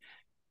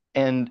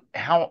and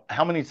how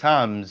many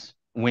times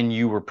when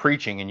you were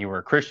preaching and you were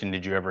a Christian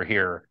did you ever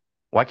hear,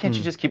 why can't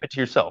you mm. just keep it to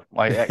yourself?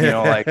 Like,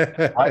 like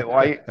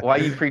why are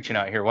you preaching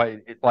out here?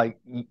 Why, like,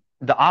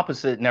 the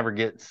opposite never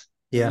gets,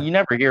 Yeah. you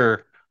never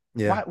hear,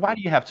 Yeah. why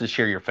do you have to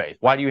share your faith?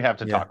 Why do you have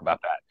to Yeah. talk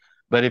about that?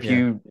 But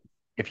Yeah.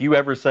 if you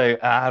ever say,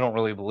 I don't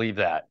really believe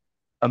that,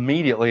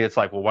 immediately it's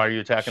like, well, why are you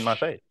attacking my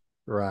faith?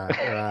 Right.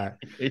 Right.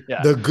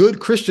 Yeah. The good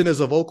Christian is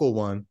a vocal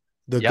one.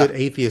 The good Yeah.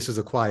 atheist is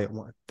a quiet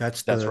one.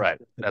 That's That's the, right.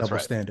 the That's double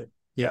right. standard.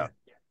 Yeah.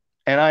 Yeah.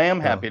 And I am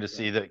So, happy to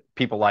see that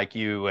people like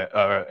you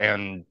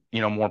and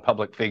more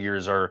public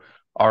figures are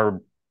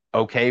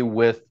okay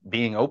with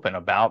being open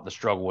about the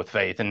struggle with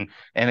faith and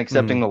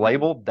accepting mm, the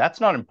label. That's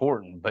not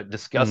important, but mm,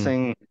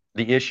 discussing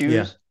the yeah.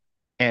 issues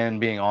and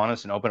being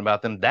honest and open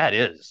about them, that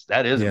is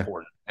Yeah.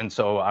 important. And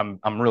so I'm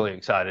really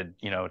excited,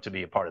 to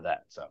be a part of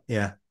that. So Yeah.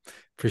 yeah.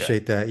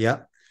 Appreciate that. Yeah.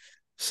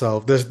 So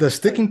the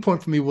sticking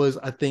point for me was,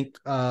 I think,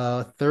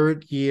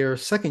 third year,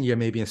 second year,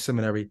 maybe in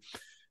seminary,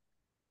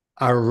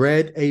 I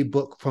read a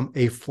book from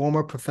a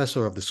former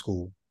professor of the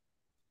school.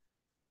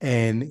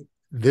 And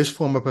this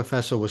former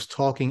professor was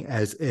talking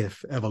as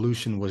if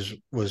evolution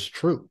was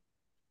true.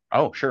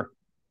 Oh, sure.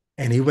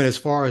 And he went as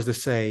far as to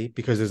say,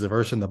 because there's a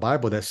verse in the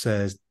Bible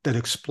that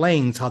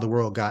explains how the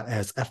world got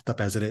as effed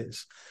up as it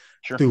is.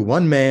 Sure. Through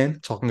one man,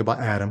 talking about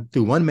Adam,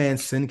 through one man,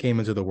 sin came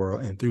into the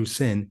world, and through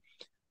sin,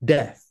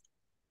 death,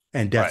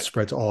 and death Right.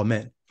 spread to all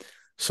men.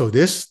 So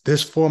this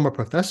former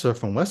professor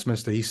from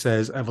Westminster, he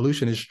says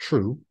evolution is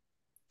true,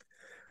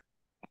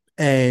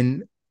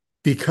 and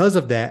because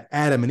of that,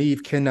 Adam and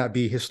Eve cannot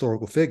be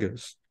historical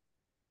figures.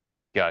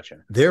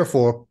 Gotcha.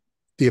 Therefore,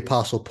 the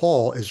Apostle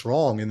Paul is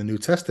wrong in the New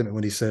Testament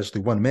when he says,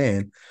 through one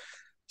man,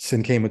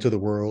 sin came into the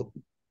world,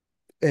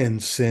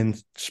 and sin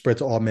spread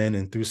to all men,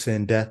 and through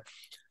sin, death.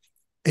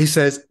 He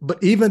says,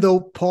 but even though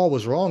Paul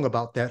was wrong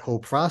about that whole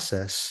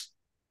process,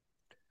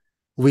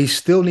 we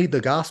still need the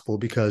gospel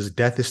because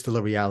death is still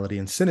a reality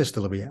and sin is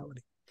still a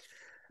reality.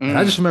 And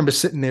I just Mm, remember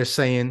sitting there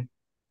saying,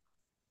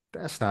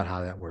 that's not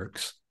how that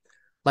works.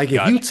 Like,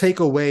 if you gotcha. take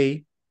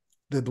away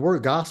the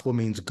word gospel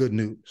means good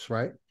news,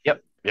 right?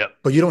 Yep. Yep.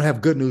 But you don't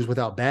have good news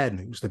without bad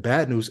news. The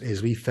bad news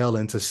is we fell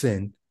into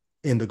sin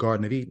in the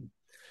Garden of Eden.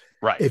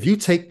 Right. If you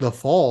take the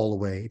fall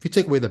away, if you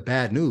take away the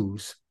bad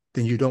news,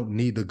 then you don't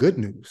need the good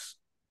news.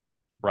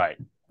 Right.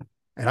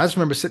 And I just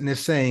remember sitting there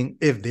saying,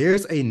 if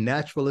there's a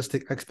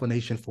naturalistic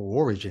explanation for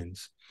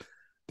origins,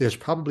 there's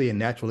probably a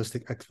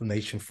naturalistic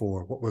explanation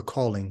for what we're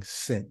calling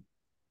sin.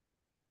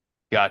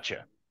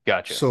 Gotcha.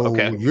 Gotcha. So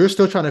Okay. you're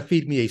still trying to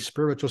feed me a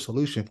spiritual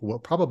solution for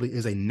what probably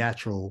is a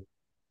natural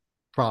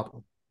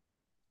problem.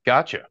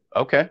 Gotcha.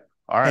 Okay.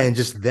 All right. And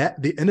just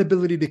that, the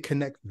inability to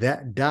connect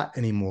that dot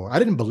anymore. I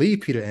didn't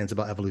believe Peter Enns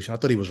about evolution. I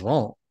thought he was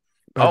wrong,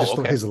 but I Oh, just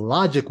thought okay. his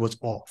logic was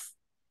off.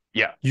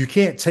 Yeah. You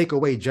can't take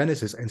away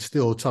Genesis and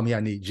still tell me I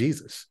need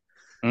Jesus.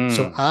 So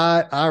Mm,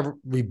 I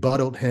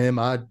rebutted him.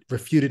 I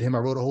refuted him. I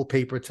wrote a whole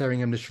paper tearing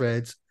him to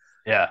shreds.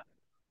 yeah.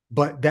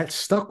 But that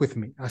stuck with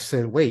me. I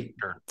said, wait,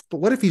 Sure. but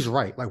what if he's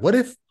right? Like, what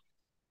if,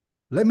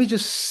 let me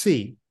just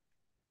see,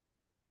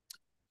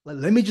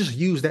 let me just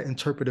use that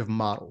interpretive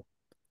model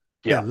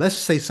Yeah. that, let's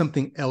say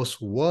something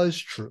else was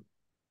true.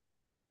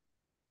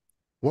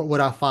 What would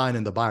I find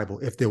in the Bible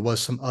if there was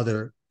some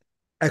other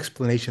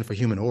explanation for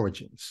human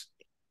origins?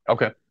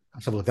 Okay. I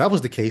said, well, if that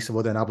was the case,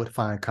 well, then I would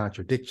find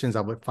contradictions.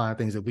 I would find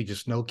things that we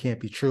just know can't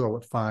be true. I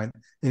would find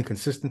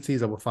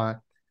inconsistencies.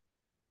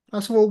 I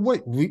said, well,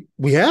 wait,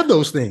 we have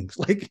those things.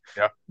 Like,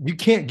 Yeah. you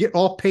can't get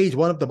off page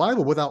one of the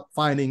Bible without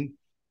finding,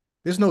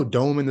 there's no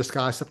dome in the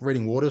sky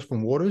separating waters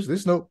from waters.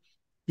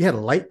 You had a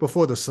light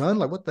before the sun.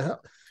 Like, what the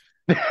hell?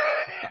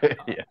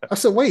 Yeah. I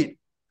said, wait,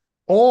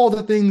 all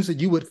the things that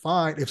you would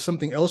find if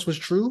something else was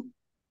true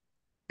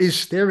is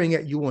staring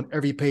at you on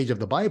every page of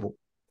the Bible.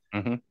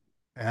 Hmm.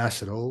 And I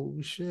said, oh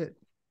shit,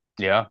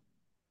 Yeah.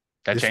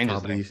 That this changes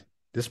probably things.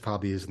 this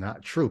probably is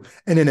not true.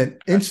 And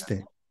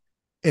Gotcha.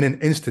 in an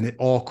instant, it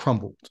all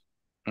crumbled.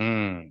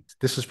 Mm,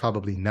 This is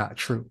probably not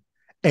true.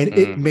 And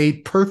it mm,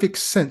 made perfect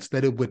sense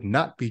that it would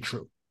not be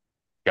true.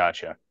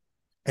 gotcha.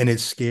 And it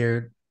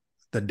scared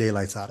the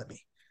daylights out of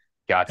me.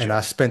 And Gotcha.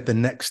 I spent the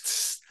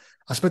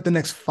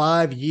next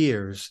 5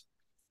 years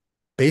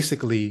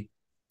basically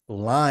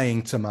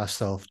lying to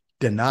myself,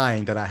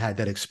 denying that I had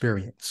that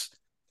experience.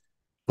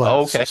 But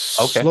Oh, okay. Okay.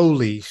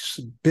 slowly,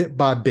 bit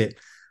by bit,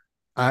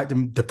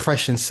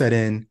 depression set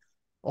in,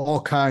 all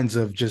kinds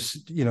of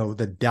just,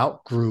 the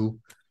doubt grew.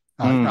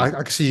 I Mm.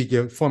 can see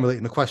you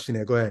formulating the question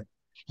there. Go ahead.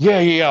 Yeah. Yeah.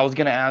 Yeah. I was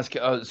going to ask.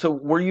 So,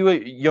 were you a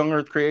young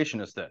Earth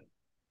creationist then?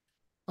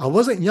 I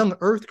wasn't young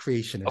Earth Okay.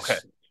 creationist.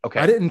 I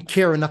Okay. didn't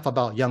care enough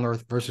about young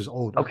Earth versus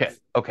old Okay. Earth.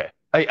 Okay.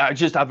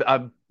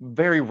 I've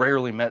very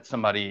rarely met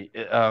somebody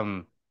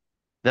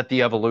that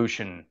the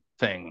evolution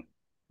thing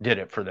did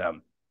it for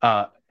them.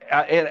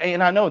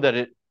 And I know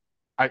that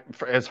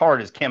as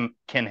hard as Ken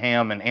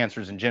Ham and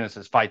Answers in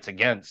Genesis fights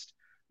against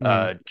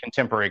Mm,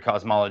 contemporary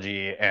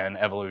cosmology and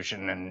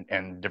evolution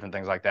and different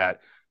things like that.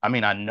 I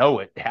mean, I know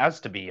it has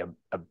to be a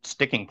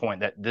sticking point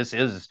that this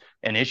is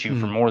an issue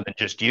for mm, more than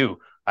just you.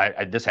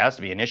 This has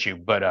to be an issue,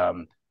 but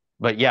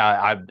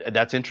yeah,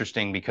 that's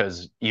interesting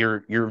because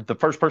you're the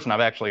first person I've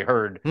actually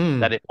heard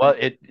mm.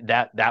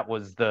 that that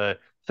was the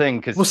thing.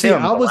 Because Well, see,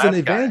 Tim, I the was an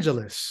last guy,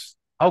 evangelist.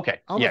 Okay.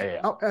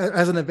 Yeah.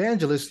 As an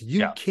evangelist,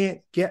 you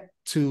can't get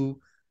to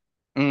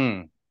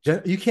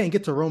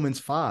Romans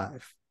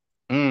 5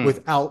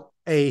 without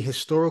a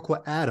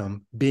historical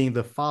Adam being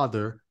the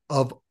father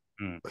of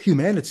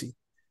humanity.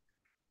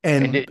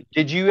 And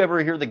did you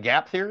ever hear the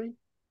gap theory?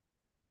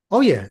 Oh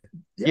yeah,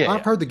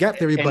 I've heard the gap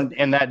theory, but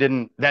that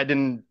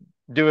didn't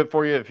do it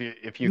for you.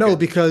 If you no,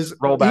 because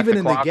roll back even the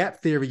in clock. the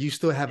gap theory, you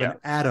still have an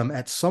Adam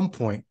at some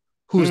point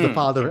who's the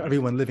father of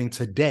everyone living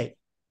today.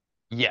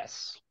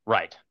 Yes,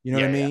 right. You know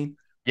what I mean?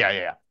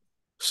 Yeah.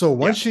 So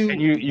once you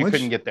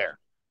couldn't get there.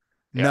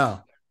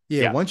 No,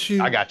 once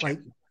you I got you. like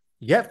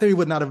gap theory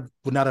would not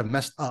have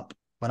messed up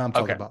what I'm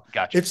talking about.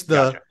 Gotcha.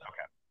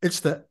 It's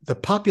the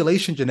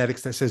population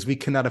genetics that says we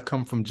cannot have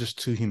come from just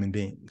two human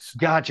beings.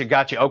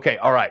 Gotcha. Okay,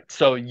 all right.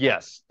 So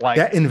yes, like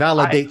that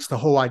invalidates the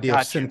whole idea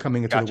of sin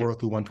coming into the world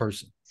through one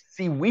person.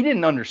 See, we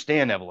didn't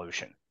understand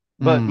evolution,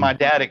 but my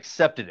dad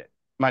accepted it.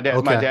 My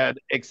dad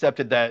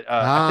accepted that.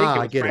 I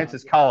think it was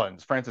Francis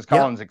Collins. Francis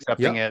Collins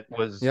accepting it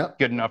was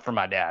good enough for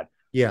my dad.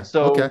 Yeah.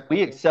 So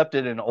we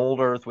accepted an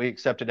old Earth. We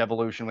accepted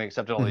evolution. We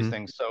accepted all these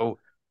things. So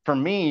for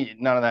me,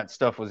 none of that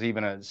stuff was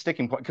even a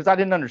sticking point because I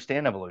didn't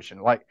understand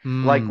evolution. Like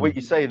what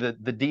you say, the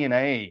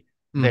DNA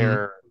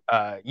there,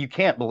 you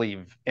can't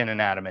believe in an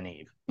Adam and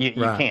Eve. You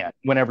can't.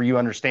 Whenever you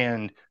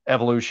understand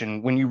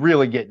evolution, when you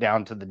really get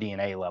down to the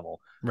DNA level,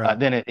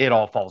 then it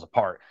all falls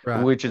apart.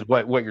 Which is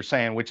what you're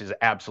saying, which is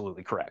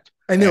absolutely correct.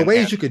 And there are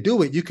ways you could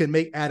do it. You can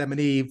make Adam and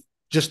Eve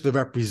just the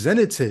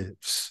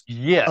representatives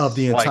of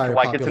the entire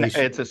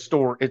population.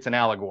 It's an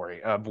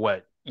allegory of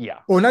what,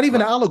 or not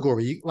even an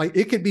allegory. Like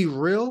it could be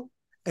real,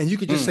 and you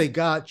could just say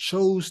God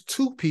chose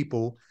two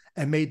people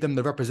and made them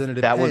the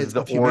representative heads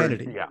of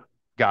humanity.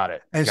 Got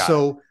it. And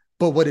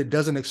but what it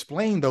doesn't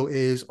explain though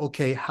is,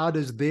 okay, how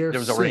does there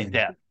was already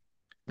death.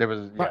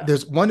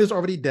 There's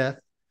already death.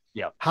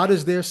 Yeah. How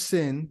does their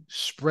sin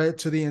spread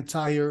to the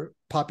entire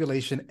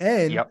population?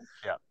 And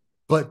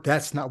but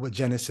that's not what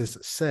Genesis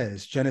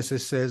says.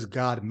 Genesis says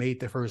God made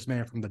the first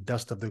man from the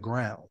dust of the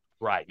ground.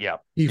 Right. Yeah.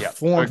 He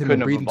formed him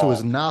and breathed into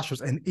his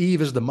nostrils, and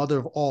Eve is the mother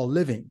of all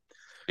living.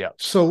 Yeah.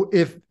 So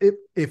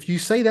if you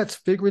say that's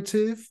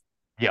figurative,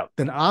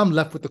 then I'm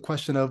left with the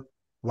question of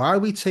why are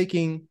we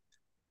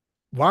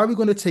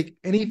going to take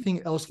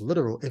anything else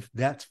literal if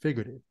that's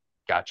figurative?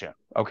 Gotcha.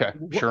 Okay.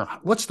 Sure.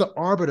 What's the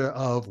arbiter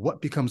of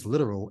what becomes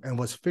literal and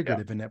what's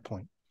figurative in that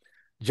point?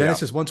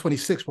 Genesis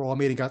 1:26, we're all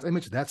made in God's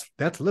image.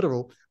 That's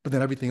literal, but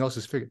then everything else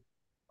is figurative.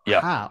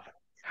 How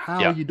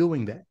are you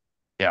doing that?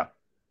 Yeah.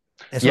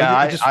 And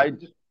so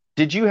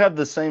did you have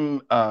the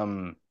same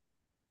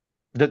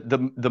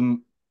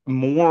the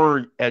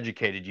more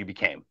educated you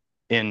became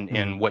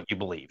in what you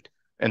believed,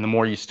 and the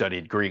more you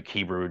studied Greek,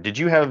 Hebrew, did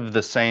you have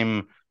the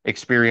same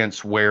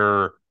experience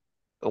where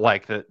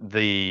like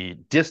the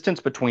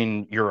distance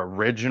between your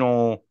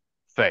original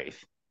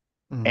faith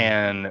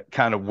and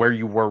kind of where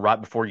you were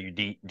right before you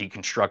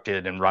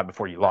deconstructed and right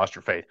before you lost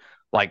your faith,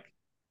 like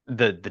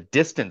the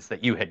distance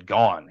that you had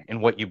gone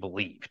in what you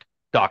believed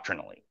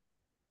doctrinally,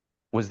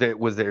 was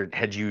there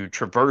had you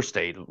traversed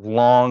a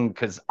long,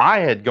 because I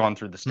had gone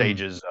through the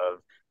stages of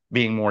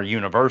being more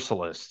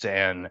universalist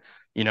and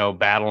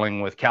battling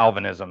with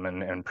Calvinism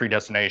and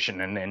predestination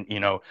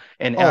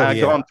and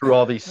I've gone through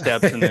all these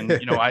steps, and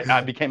then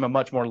I became a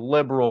much more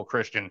liberal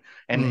Christian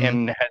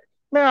and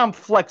now I'm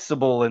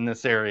flexible in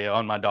this area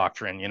on my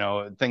doctrine,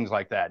 things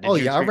like that.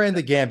 I ran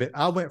the gambit.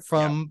 I went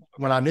from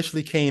when I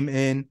initially came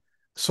in,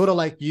 sort of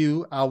like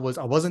you, I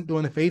wasn't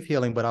doing the faith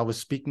healing, but I was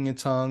speaking in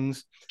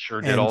tongues,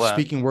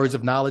 speaking words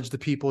of knowledge to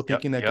people,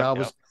 thinking that God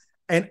was,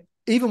 and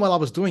even while I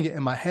was doing it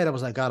in my head, I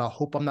was like, God, I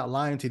hope I'm not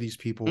lying to these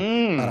people.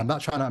 God, I'm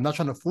not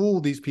trying to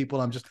fool these people.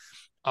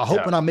 I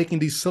hope when I'm making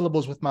these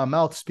syllables with my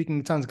mouth, speaking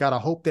in tongues, God, I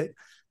hope that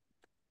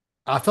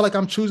I feel like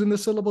I'm choosing the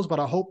syllables, but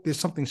I hope there's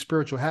something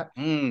spiritual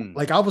happening.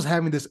 Like I was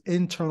having this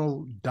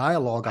internal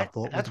dialogue. I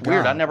thought that's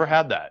weird. I never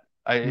had that.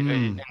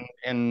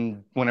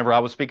 And whenever I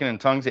was speaking in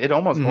tongues, it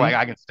almost like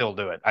I can still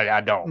do it.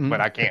 I don't, but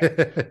I can't.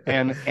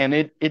 and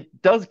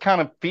it does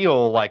kind of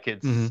feel like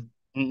it's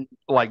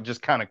like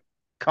just kind of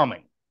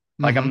coming.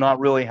 Like I'm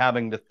not really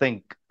having to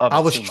think of it. I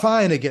was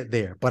trying to get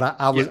there, but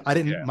I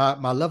didn't.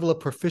 My level of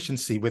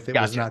proficiency with it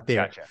was not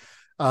there.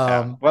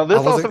 Well, this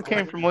also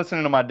came from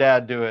listening to my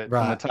dad do it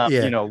from the time,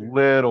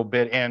 little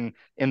bit. And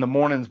in the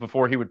mornings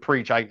before he would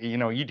preach,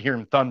 you'd hear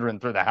him thundering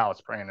through the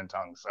house praying in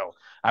tongues. So,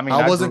 I mean,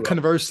 I wasn't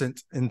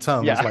conversant in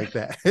tongues like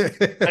that.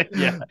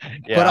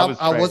 But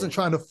I wasn't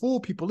trying to fool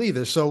people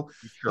either. So,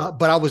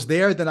 but I was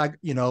there. Then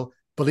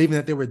believing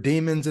that there were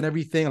demons and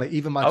everything. Like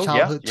even my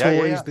childhood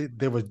toys,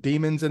 there were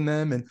demons in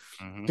them. And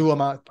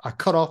I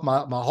cut off my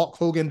Hulk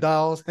Hogan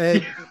doll's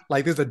head.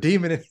 Like there's a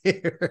demon in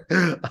here.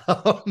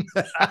 I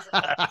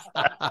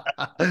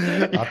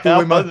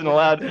wasn't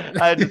allowed.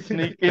 I had to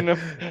sneak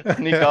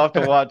off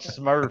to watch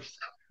Smurfs.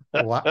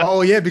 Wow.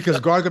 Oh yeah, because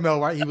Gargamel,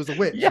 right? He was a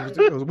witch. He was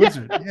a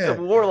wizard. Yeah,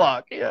 a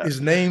warlock. Yeah.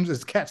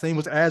 His cat's name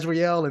was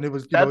Azrael, and it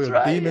was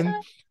a demon.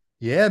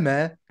 Yeah,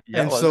 man.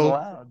 Yeah, and so.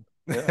 Allowed.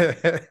 Yeah.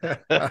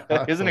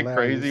 That's Isn't it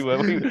crazy hilarious.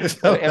 what we It's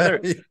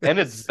and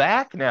it's hilarious.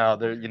 back now.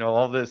 They're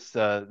all this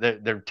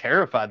they're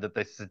terrified that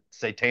the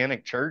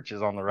satanic church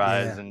is on the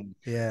rise, Yeah,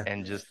 yeah,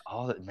 and just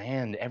all that,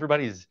 man,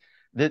 everybody's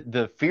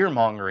the fear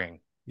mongering.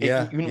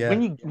 yeah,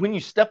 When yeah. you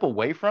step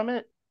away from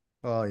it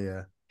Oh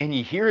yeah, and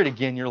you hear it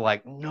again, you're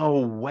like, no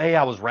way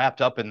I was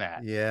wrapped up in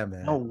that. yeah,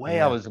 No man. way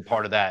I Yeah, was a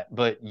part of that.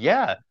 But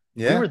yeah,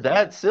 we yeah, were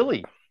that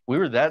silly. We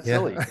were that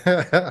silly.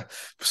 yeah.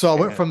 So I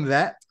went And from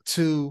that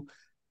to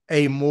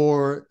a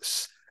more.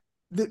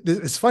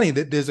 It's funny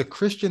that there's a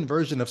Christian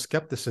version of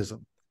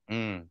skepticism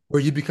mm,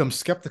 where you become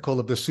skeptical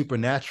of the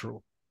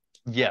supernatural,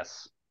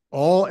 yes.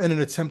 all in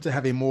an attempt to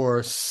have a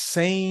more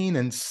sane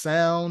and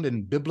sound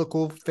and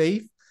biblical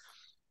faith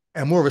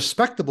and more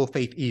respectable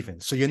faith,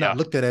 even. So you're not Yeah.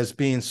 looked at as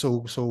being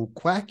so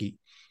quacky.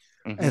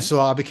 And Hmm.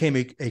 so I became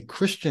a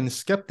Christian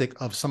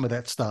skeptic of some of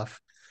that stuff,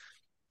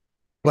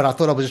 but I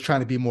thought I was just trying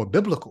to be more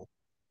biblical,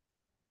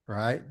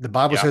 right? The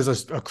Bible Yeah. says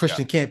a Yeah.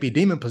 Christian can't be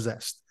demon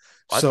possessed.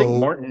 I think So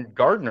Martin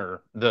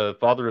Gardner, the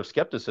father of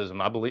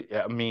skepticism, I believe,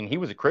 I mean, he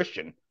was a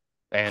Christian,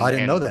 I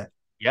didn't know and that.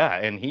 yeah,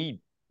 and he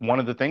one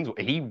of the things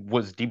he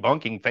was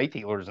debunking faith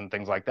healers and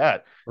things like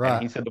that,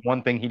 and he Right. said the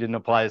one thing he didn't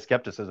apply his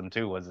skepticism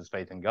to was his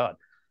faith in God,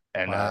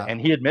 and Wow.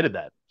 he admitted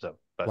that. So,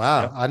 but yeah,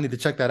 Wow. I need to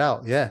check that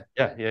out. Yeah.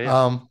 yeah, yeah,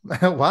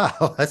 yeah,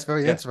 Wow. That's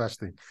very yeah,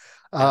 interesting.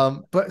 yeah.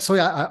 But so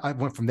yeah, I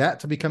went from that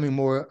to becoming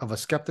more of a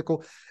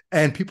skeptical,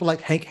 and people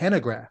like Hank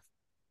Hanegraaff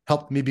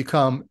helped me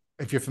become,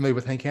 if you're familiar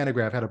with Hank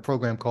Hanegraaff, had a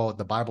program called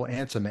the Bible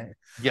Answer Man.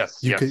 Yes,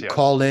 You yes, could yes.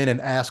 call in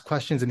and ask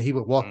questions, and he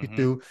would walk you Hmm.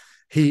 through.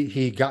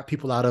 He got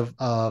people out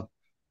of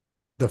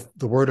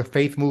the Word of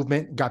Faith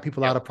movement, got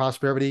people out Yep. of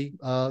prosperity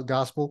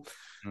gospel.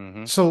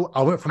 Hmm. So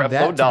I went from Creflo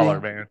that to Dollar,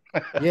 being, man.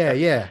 yeah,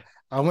 yeah.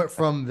 I went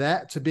from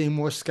that to being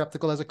more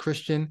skeptical as a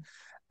Christian.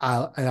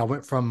 And I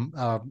went from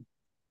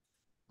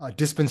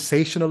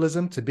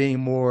dispensationalism to being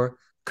more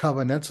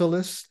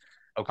covenantalist.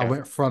 I Okay.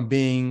 went from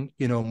being,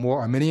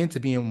 more Arminian to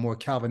being more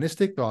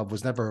Calvinistic, though I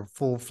was never a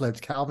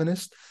full-fledged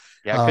Calvinist.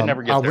 Yeah, I could Um,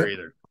 never I get there went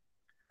either.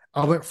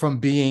 I went from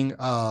believing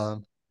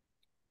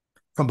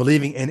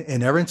in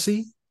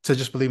inerrancy to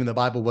just believing the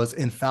Bible was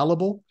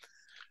infallible.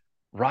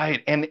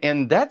 Right.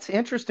 And that's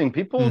interesting.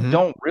 People Mm-hmm.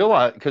 don't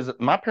realize, because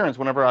my parents,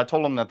 whenever I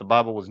told them that the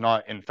Bible was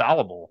not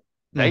infallible,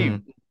 they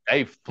Mm-hmm.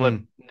 they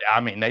flipped.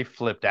 I mean, they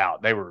flipped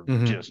out. They were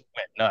Mm-hmm. just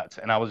went nuts.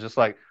 And I was just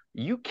like,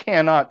 you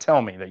cannot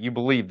tell me that you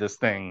believe this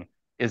thing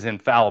is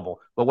infallible.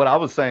 But what I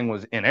was saying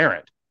was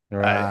inerrant.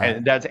 Right.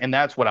 And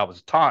that's what I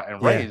was taught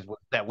and Yeah. raised, was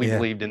that we Yeah.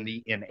 believed in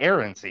the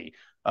inerrancy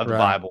of the Right.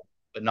 Bible,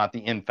 but not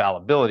the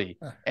infallibility.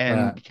 Right.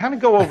 And kind of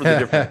go over the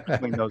difference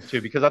between those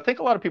two, because I think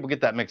a lot of people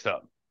get that mixed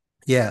up.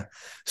 Yeah.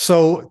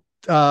 So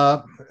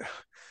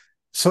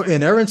so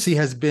inerrancy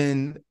has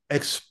been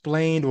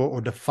explained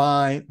or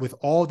defined with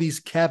all these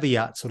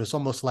caveats. So it's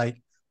almost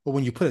like, well,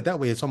 when you put it that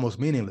way, it's almost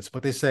meaningless.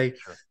 But they say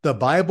Sure. the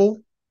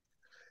Bible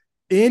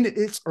in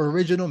its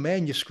original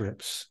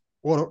manuscripts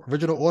or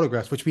original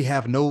autographs, which we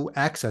have no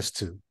access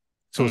to.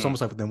 So it's Mm.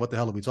 almost like, then what the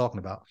hell are we talking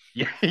about?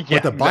 Yeah, But yeah,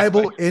 the exactly.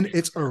 Bible in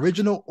its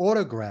original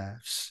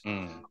autographs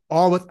Mm,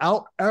 are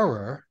without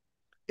error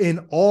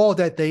in all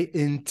that they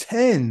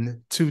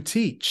intend to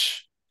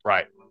teach.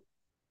 right.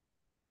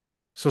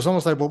 So it's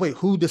almost like, well, wait,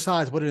 who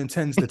decides what it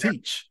intends to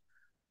teach?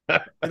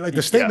 Like the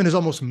Yeah, statement is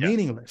almost yeah,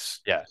 meaningless.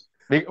 yeah.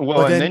 Well,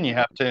 But and then then, you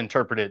have to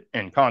interpret it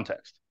in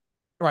context.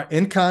 right,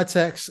 in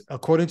context,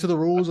 according to the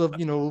rules of,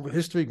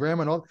 history,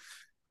 grammar, and all.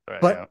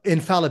 Right, But yeah.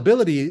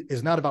 infallibility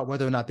is not about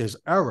whether or not there's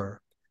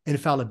error.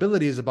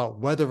 Infallibility is about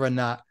whether or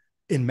not,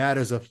 in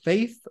matters of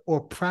faith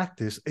or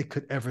practice, it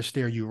could ever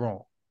steer you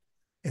wrong.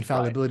 Right.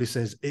 Infallibility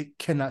says it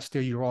cannot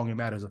steer you wrong in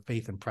matters of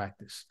faith and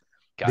practice.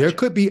 There Gotcha.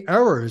 could be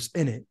errors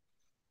in it.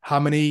 How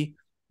many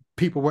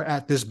people were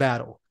at this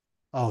battle?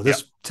 Oh, Yeah.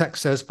 this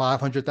text says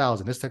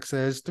 500,000. This text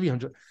says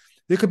 300.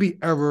 There could be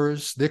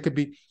errors. There could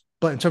be,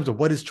 but in terms of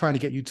what it's trying to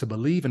get you to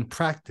believe and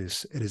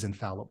practice, it is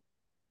infallible.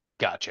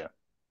 Gotcha.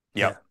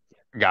 Yeah. Yep.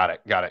 Got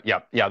it. Got it.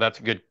 Yep. Yeah,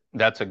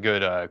 that's a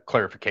good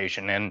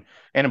clarification, and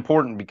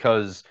important,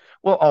 because,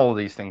 well, all of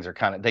these things are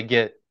kind of, they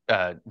get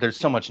there's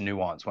so much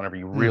nuance whenever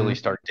you really Mm-hmm.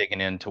 start digging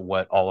into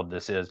what all of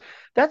this is.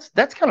 That's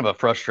kind of a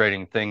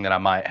frustrating thing that I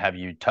might have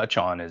you touch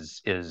on,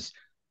 is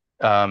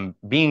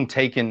being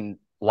taken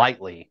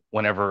lightly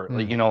whenever,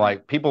 Mm-hmm.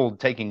 like people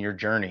taking your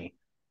journey,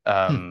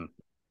 um,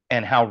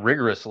 and how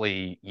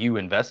rigorously you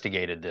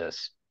investigated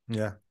this,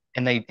 Yeah.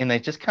 and they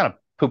just kind of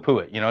poo-poo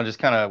it, just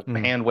kind of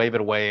Mm. hand wave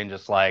it away, and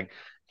just like,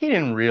 he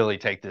didn't really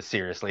take this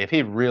seriously if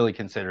he really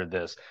considered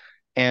this.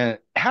 And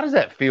how does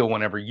that feel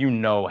whenever you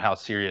know how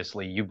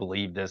seriously you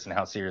believe this and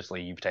how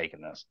seriously you've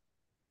taken this?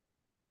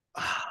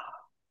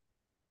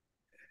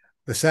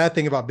 The sad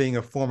thing about being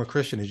a former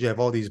Christian is you have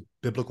all these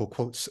biblical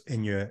quotes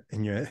in your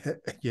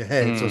your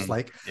head. So it's Mm,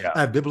 like yeah.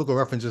 I have biblical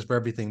references for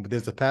everything. But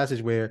there's a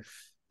passage where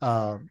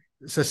it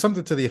says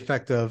something to the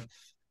effect of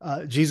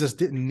Jesus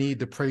didn't need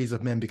the praise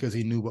of men because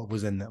he knew what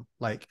was in them.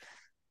 Like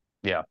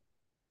Yeah.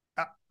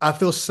 I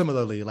feel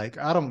similarly. Like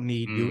I don't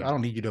need you. I Mm,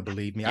 don't need you to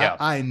believe me. I yeah.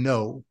 I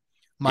know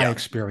my Yeah.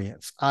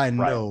 experience. I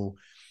Right. know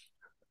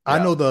I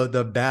know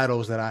the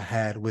battles that I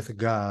had with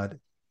God.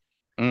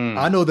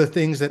 I know the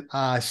things that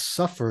I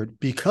suffered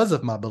because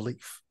of my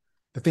belief,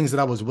 the things that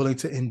I was willing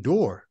to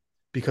endure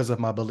because of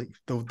my belief,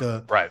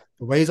 the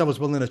ways I was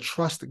willing to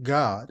trust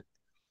God,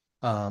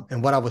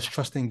 and what I was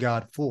trusting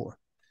God for.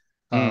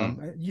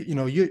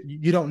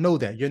 You don't know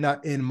that. You're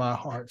not in my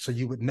heart, so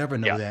you would never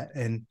know that.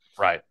 And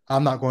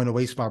I'm not going to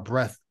waste my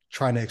breath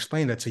trying to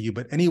explain that to you.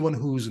 But anyone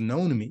who's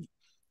known me,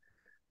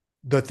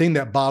 the thing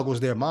that boggles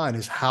their mind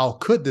is, how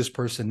could this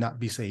person not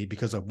be saved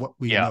because of what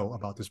we know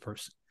about this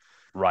person?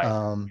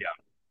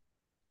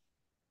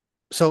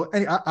 So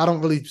I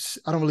don't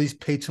really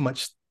pay too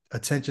much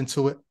attention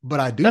to it, but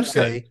I do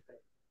say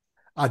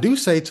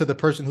to the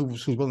person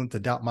who's willing to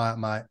doubt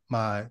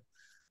my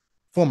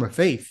former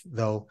faith,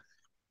 though,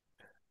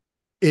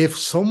 if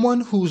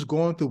someone who's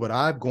going through what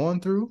I've gone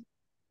through,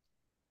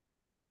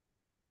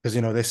 because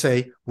they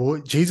say,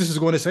 well, Jesus is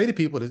going to say to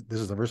people, this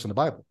is a verse in the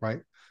Bible,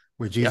 right,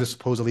 where Jesus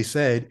supposedly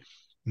said,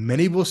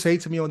 many will say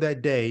to me on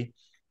that day,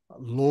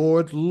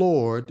 Lord,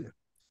 Lord,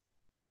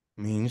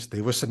 means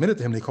they were submitted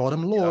to him. They called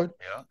him Lord.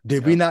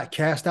 Did we not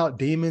cast out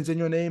demons in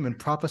your name and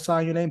prophesy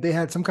in your name? They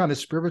had some kind of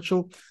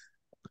spiritual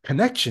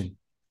connection.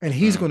 And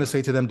he's going to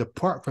say to them,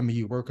 depart from me,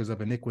 you workers of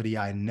iniquity.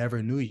 I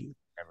never knew you.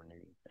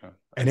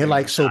 And they're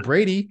like, so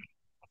Brady,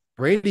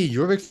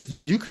 you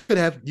could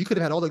have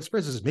had all the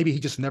experiences. Maybe he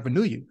just never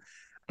knew you.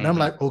 And I'm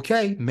like,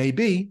 okay,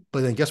 maybe.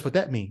 But then guess what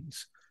that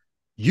means?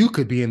 You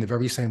could be in the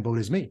very same boat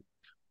as me.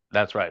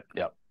 That's right.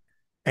 Yep.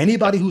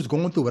 Anybody who's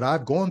going through what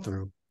I've gone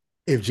through,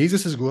 if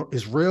Jesus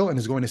is real and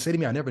is going to say to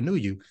me, I never knew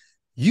you,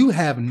 you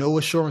have no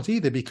assurance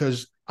either,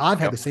 because I've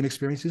had the same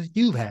experiences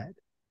you've had.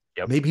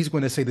 Maybe he's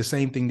going to say the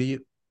same thing to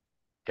you.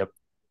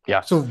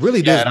 Yeah. So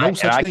really, there's no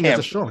such thing as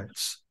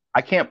assurance.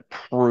 I can't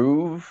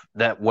prove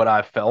that what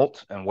I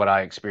felt and what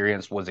I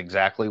experienced was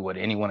exactly what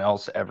anyone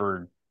else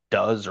ever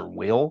does or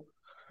will.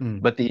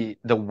 But the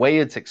way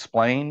it's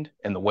explained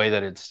and the way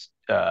that it's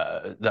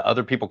the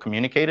other people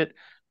communicate it,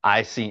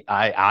 I see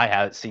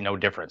no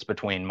difference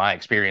between my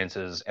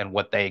experiences and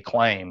what they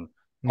claim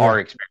are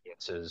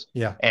experiences.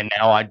 And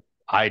now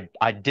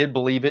I did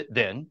believe it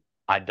then.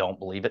 I don't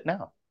believe it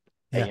now.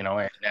 And,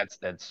 and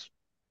that's.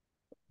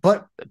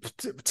 But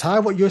to tie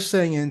what you're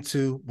saying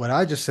into what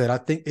I just said, I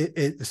think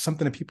it's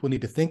something that people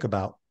need to think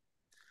about.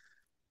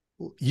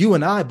 You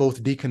and I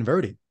both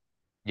deconverted.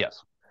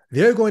 Yes.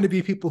 There are going to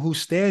be people who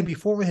stand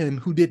before him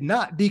who did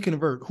not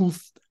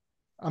deconvert,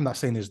 I'm not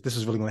saying this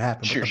is really going to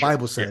happen, but the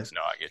Bible says.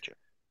 No, I get you.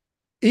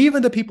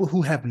 Even the people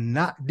who have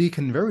not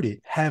deconverted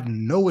have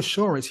no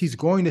assurance. He's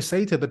going to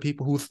say to the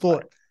people who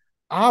thought,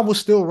 I was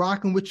still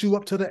rocking with you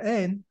up to the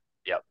end.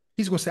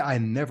 He's going to say, I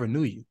never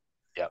knew you.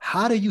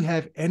 How do you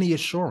have any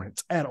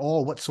assurance at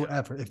all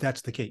whatsoever if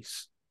that's the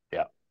case?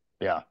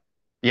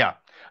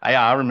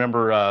 I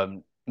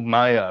remember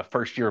my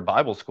first year of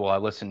Bible school, I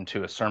listened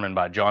to a sermon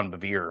by John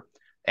Bevere,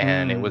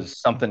 and it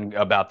was something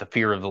about the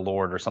fear of the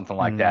Lord or something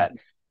like that.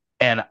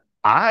 And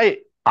I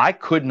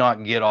could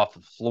not get off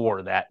the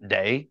floor that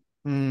day.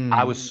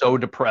 I was so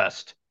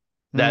depressed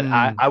that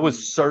I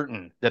was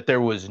certain that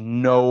there was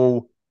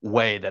no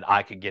way that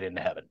I could get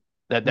into heaven.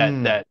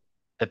 That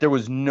there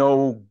was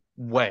no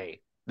way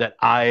that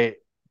I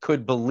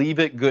could believe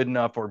it good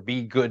enough or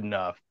be good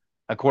enough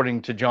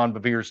according to John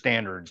Bevere's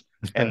standards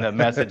and the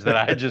message that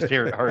I had just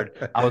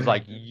heard. I was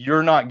like,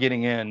 you're not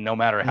getting in no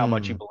matter how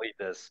much you believe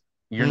this.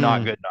 You're not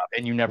good enough,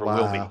 and you never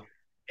will be.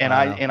 And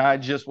I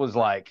just was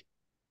like,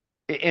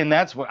 and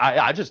that's what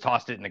I just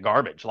tossed it in the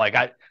garbage. Like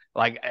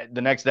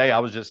the next day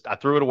I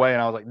threw it away,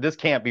 and I was like, this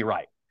can't be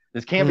right.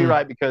 This can't be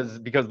right because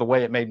the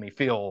way it made me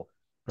feel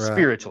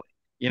spiritually.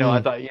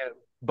 I thought,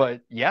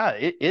 but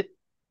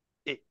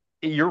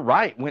you're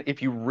right.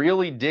 If you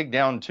really dig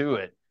down to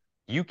it,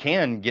 you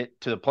can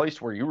get to the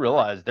place where you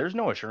realize there's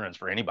no assurance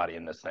for anybody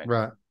in this thing.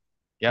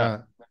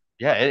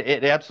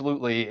 It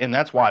absolutely, and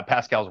that's why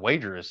Pascal's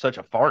wager is such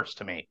a farce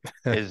to me.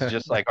 Is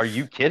just like, are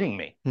you kidding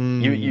me?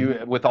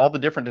 You with all the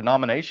different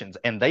denominations,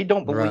 and they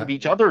don't believe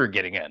each other are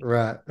getting in.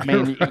 I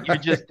mean, you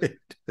just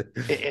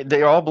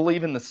they all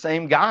believe in the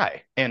same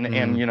guy, and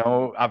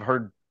I've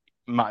heard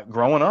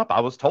growing up,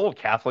 I was told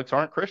Catholics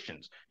aren't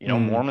Christians.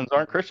 Mormons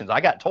aren't Christians. I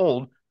got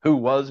told who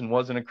was and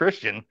wasn't a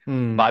Christian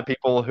by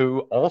people who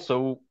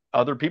also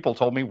other people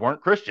told me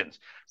weren't Christians.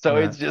 So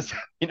it's just,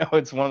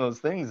 it's one of those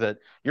things that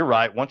you're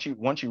right. Once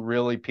you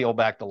really peel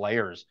back the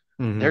layers,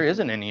 there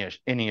isn't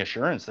any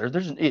assurance there.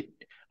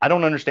 I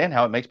don't understand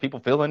how it makes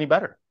people feel any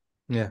better.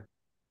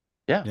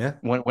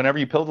 Whenever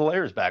you peel the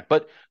layers back.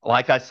 But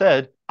like I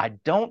said, I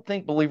don't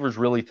think believers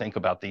really think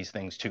about these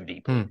things too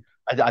deeply.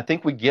 I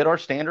think we get our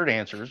standard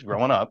answers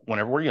growing up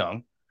whenever we're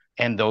young,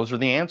 and those are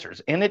the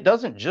answers. And it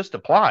doesn't just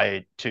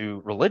apply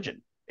to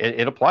religion.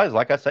 It applies,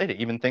 like I say, to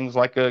even things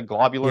like a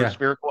globular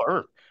spherical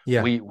earth.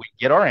 We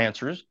get our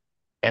answers,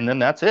 and then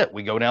that's it.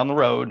 We go down the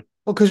road.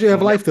 Well, because you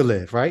have life to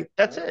live, right?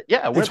 That's it.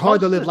 Yeah. It's hard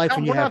to live life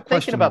when you have question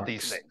marks. Thinking about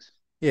these things.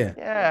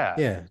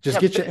 Yeah. Just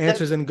get your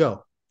answers and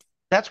go.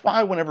 that's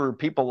why whenever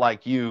people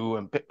like you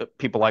and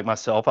people like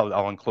myself,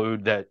 I'll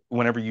include that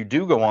whenever you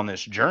do go on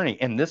this journey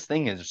and this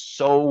thing is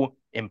so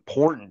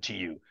important to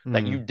you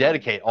that you Mm.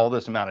 dedicate all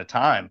this amount of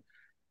time,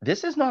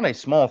 this is not a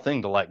small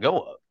thing to let go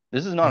of.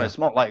 This is not a Yeah.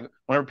 small, like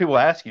whenever people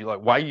ask you, like,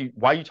 why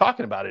are you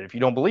talking about it if you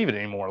don't believe it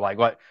anymore? Like,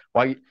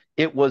 why,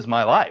 it was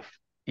my life.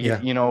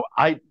 Yeah.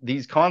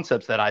 These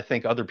concepts that I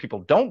think other people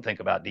don't think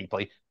about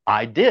deeply,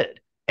 I did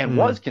and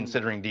was Mm.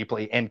 considering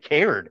deeply and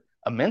cared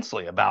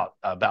immensely about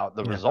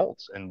the Yeah.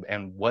 results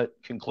and what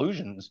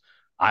conclusions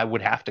I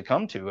would have to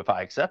come to if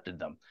I accepted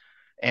them.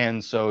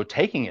 And so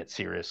taking it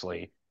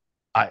seriously,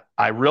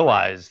 I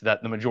realize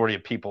that the majority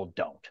of people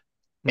don't.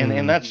 And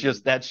Mm.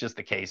 that's just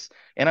the case.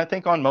 And I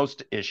think on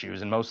most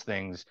issues and most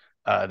things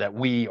that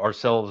we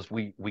ourselves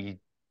we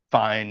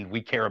find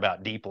we care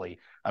about deeply.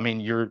 I mean,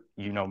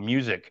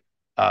 music.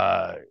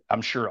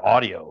 I'm sure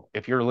audio.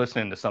 If you're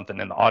listening to something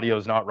and the audio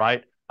is not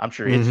right, I'm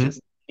sure it's Hmm.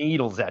 just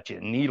needles at you,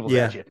 needles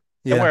at Yeah. you.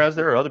 And Yeah. whereas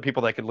there are other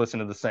people that could listen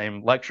to the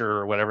same lecture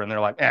or whatever, and they're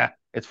like,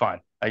 it's fine.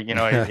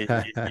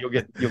 You'll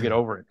get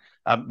over it.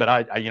 But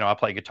I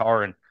play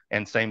guitar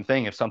and same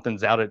thing. If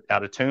something's out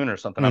of tune or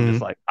something, I'm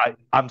just Mm. like,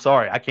 I'm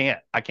sorry, I can't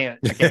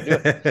do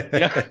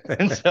it.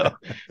 And so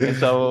it's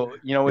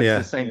the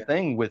Yeah. same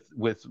thing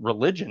with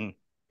religion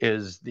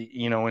is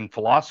in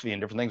philosophy and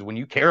different things. When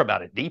you care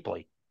about it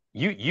deeply,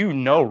 you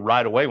know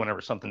right away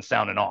whenever something's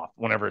sounding off,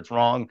 whenever it's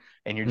wrong,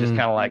 and you're just Mm.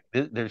 kind of like,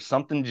 there's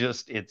something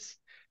just it's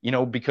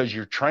because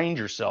you're trained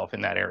yourself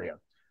in that area.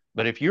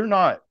 But if you're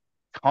not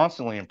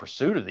constantly in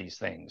pursuit of these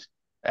things,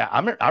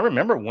 I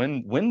remember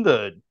when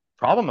the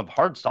problem of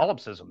hard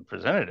solipsism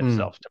presented Mm.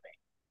 itself to me.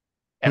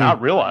 And I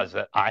Mm. realized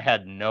that I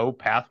had no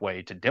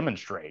pathway to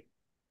demonstrate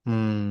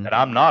Mm. that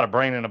I'm not a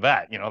brain in a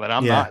vat, that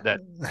I'm Yeah. not that,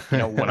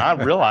 when I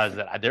realized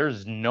that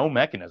there's no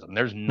mechanism,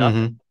 there's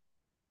nothing. Hmm.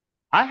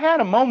 I had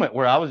a moment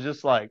where I was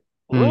just like,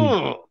 Mm.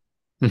 ooh,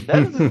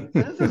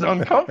 this is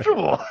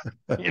uncomfortable,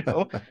 you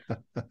know?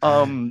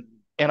 Um,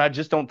 and I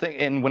just don't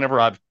think, and whenever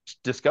I've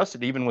discussed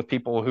it, even with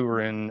people who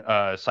are in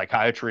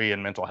psychiatry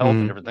and mental health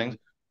and Mm. different things,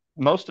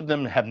 most of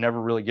them have never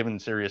really given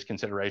serious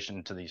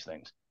consideration to these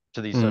things,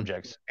 to these Mm.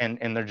 subjects, and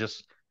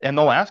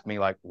they'll ask me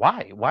like,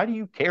 why do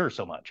you care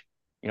so much?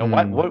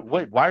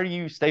 Mm. Why do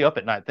you stay up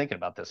at night thinking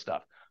about this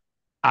stuff?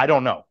 I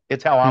don't know.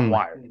 It's how I'm Mm.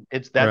 wired.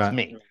 That's Right.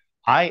 me.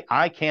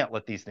 I can't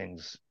let these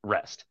things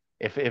rest.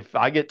 If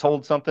I get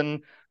told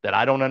something that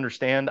I don't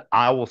understand,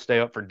 I will stay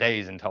up for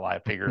days until I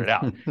figure it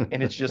out.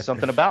 And it's just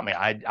something about me.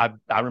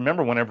 I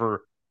remember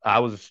whenever I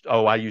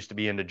used to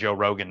be into Joe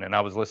Rogan and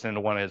I was listening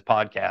to one of his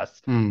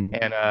podcasts Mm.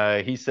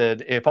 and he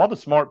said, if all the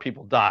smart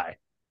people die,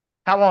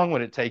 how long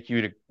would it take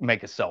you to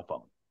make a cell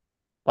phone?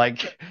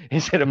 Like he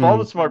said, if all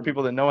the Mm. smart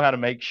people that know how to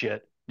make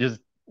shit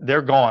just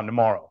they're gone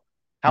tomorrow,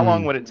 how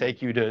long Mm. would it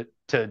take you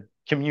to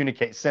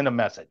communicate, send a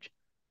message?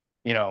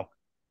 You know?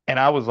 And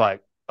I was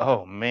like,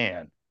 oh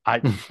man, I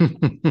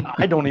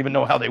don't even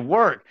know how they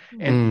work. But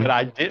Mm.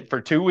 I did for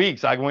 2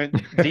 weeks. I went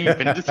deep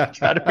and just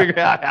tried to figure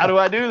out how do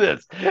I do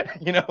this,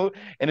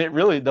 And it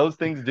really those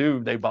things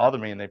they bother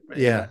me, and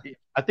Yeah.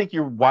 I think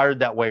you're wired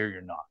that way or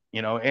you're not,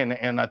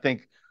 And I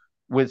think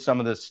with some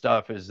of this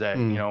stuff is that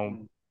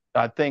Mm.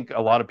 I think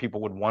a lot of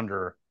people would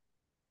wonder,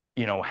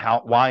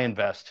 why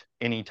invest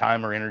any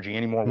time or energy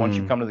anymore once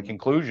you Mm. come to the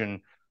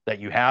conclusion that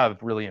you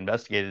have really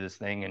investigated this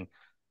thing and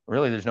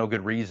really there's no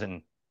good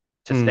reason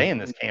to stay Mm. in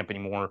this camp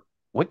anymore.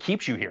 What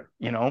keeps you here,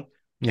 And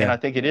Yeah. I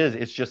think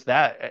it's just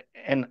that.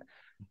 And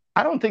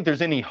I don't think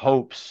there's any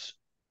hopes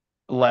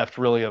left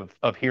really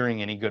of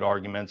hearing any good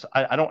arguments.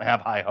 I don't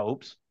have high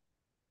hopes,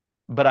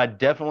 but I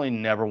definitely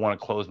never want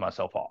to close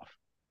myself off.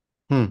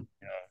 Mm.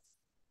 You know?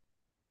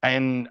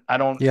 And I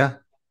don't Yeah.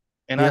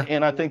 and I Yeah.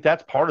 and I think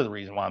that's part of the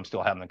reason why I'm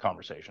still having the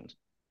conversations.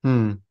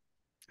 Mm.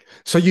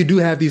 So you do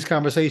have these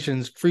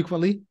conversations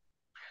frequently,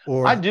 I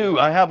or do.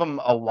 I have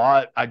them a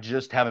lot. I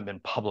just haven't been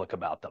public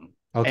about them.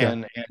 okay.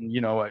 And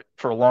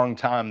for a long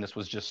time, this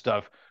was just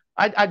stuff.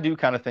 I do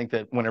kind of think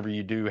that whenever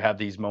you do have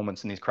these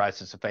moments and these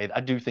crises of faith,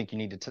 I do think you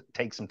need to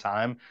take some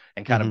time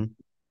and kind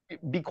Mm-hmm.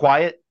 of be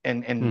quiet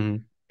and Mm-hmm.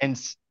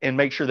 and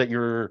make sure that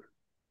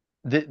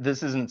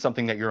this isn't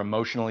something that you're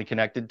emotionally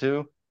connected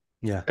to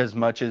Yeah. as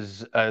much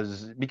as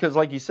because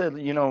like you said,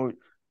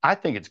 I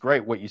think it's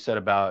great what you said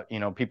about,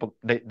 people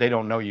they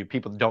don't know you,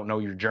 people don't know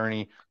your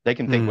journey, they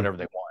can think Mm. whatever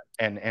they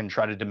want and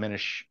try to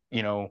diminish,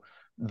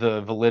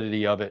 the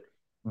validity of it.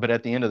 But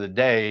at the end of the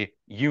day,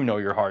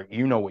 your heart,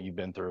 what you've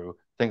been through,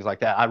 things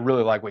like that. I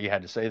really like what you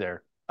had to say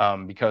there,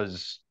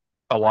 because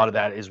a lot of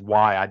that is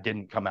why I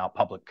didn't come out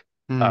public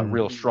Mm.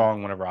 real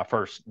strong whenever I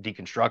first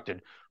deconstructed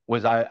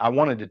was I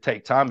wanted to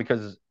take time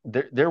because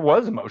there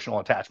was emotional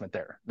attachment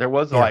there. There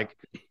was Yeah. like,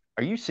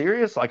 are you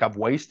serious? Like I've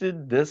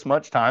wasted this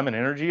much time and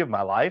energy of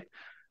my life,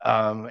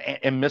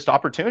 and missed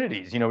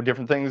opportunities,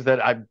 different things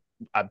that I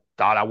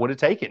thought I would have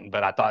taken,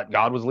 but I thought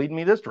God was leading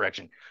me this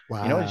direction. It's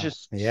Wow.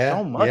 just so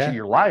Yeah. much of Yeah.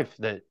 your life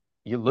that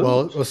you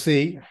Well, lose. we'll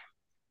see.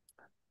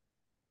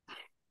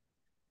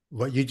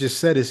 What you just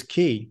said is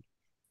key.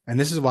 And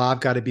this is why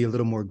I've got to be a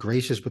little more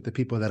gracious with the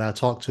people that I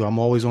talk to. I'm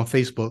always on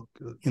Facebook,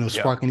 Yeah.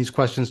 sparking these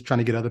questions, trying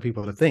to get other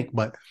people to think.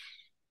 But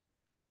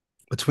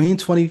between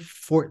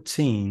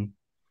 2014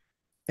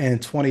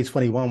 and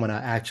 2021, when I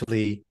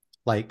actually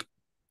like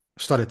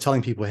started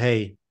telling people,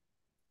 hey,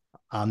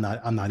 I'm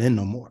not in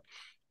no more.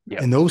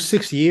 Yep. In those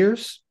 6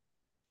 years,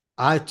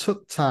 I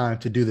took time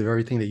to do the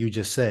very thing that you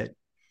just said.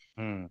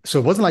 Mm, So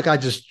it wasn't like I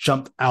just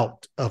jumped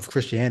out of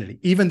Christianity.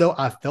 Even though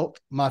I felt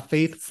my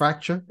faith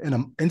fracture in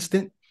an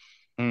instant,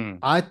 mm,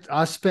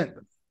 I spent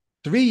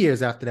 3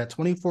 years after that,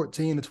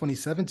 2014 to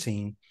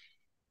 2017,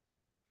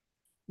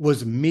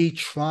 was me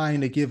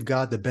trying to give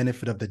God the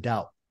benefit of the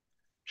doubt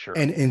sure.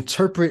 and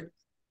interpret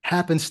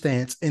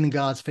happenstance in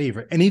God's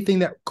favor. Anything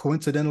that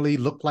coincidentally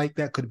looked like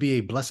that could be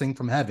a blessing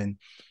from heaven,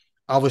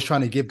 I was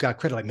trying to give God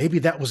credit. Like maybe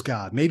that was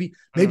God. Maybe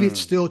it's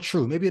Mm, still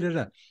true. Maybe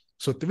da.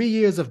 So 3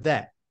 years of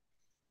that,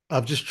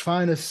 of just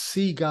trying to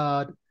see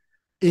God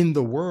in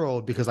the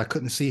world because I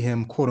couldn't see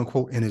him, quote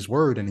unquote, in his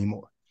word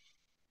anymore.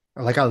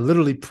 Like I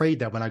literally prayed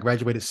that when I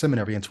graduated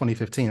seminary in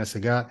 2015. I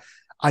said, God,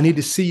 I need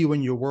to see you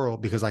in your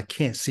world because I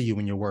can't see you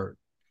in your word.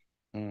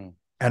 mm.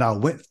 And I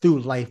went through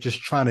life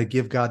just trying to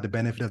give God the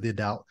benefit of the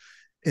doubt,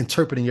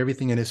 interpreting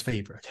everything in his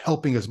favor,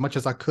 helping as much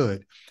as I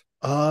could.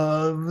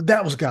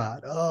 That was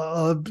God.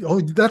 Oh,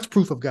 that's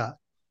proof of God.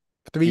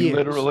 3 You years.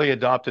 literally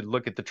adopted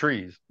look at the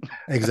trees.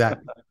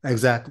 Exactly.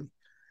 Exactly.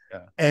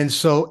 Yeah. And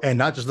so, and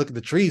not just look at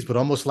the trees, but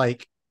almost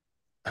like,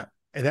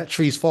 and that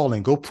tree's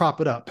falling, go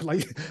prop it up. Like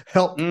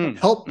Mm,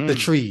 help the mm.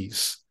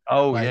 trees.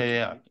 Oh, yeah, Like,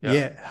 yeah, yeah,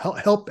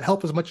 yeah,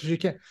 help as much as you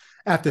can.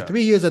 After yeah.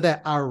 3 years of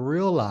that, I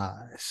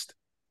realized,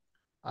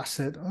 I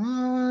said,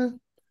 I'm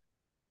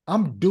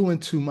doing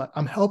too much.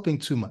 I'm helping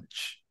too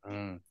much.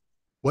 Mm,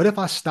 What if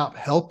I stop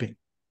helping?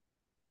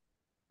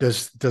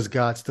 Does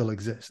God still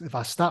exist? If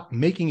I stop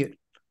making it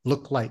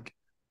look like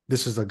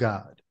this is a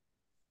God,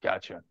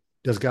 gotcha.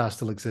 does God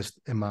still exist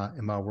in my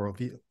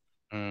worldview?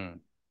 Mm,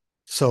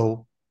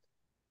 So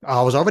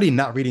I was already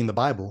not reading the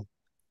Bible.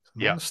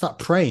 I'm yeah. gonna stop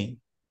praying.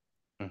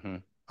 Hmm.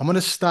 I'm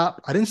gonna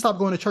stop. I didn't stop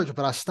going to church,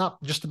 but I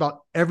stopped just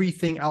about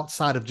everything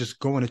outside of just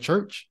going to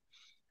church.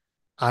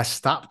 I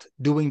stopped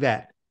doing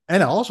that.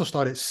 And I also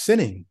started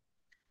sinning,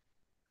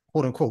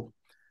 quote unquote.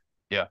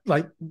 Yeah.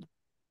 Like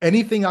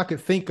anything I could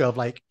think of,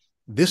 like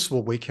this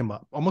will wake him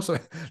up. Almost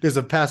like there's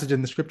a passage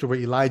in the scripture where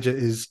Elijah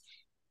is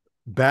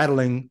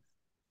battling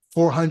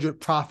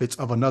 400 prophets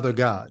of another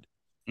God.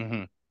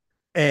 Hmm.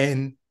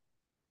 And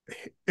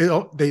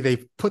they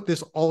put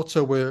this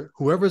altar where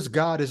whoever's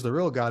God is the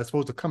real God is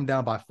supposed to come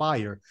down by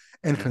fire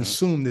and Hmm.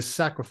 consume this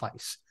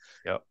sacrifice.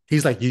 Yep.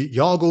 He's like,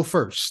 y'all go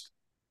first.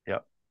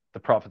 Yep. The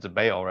prophets of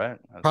Baal, right?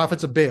 That's what it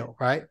Prophets was. of Baal,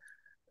 right?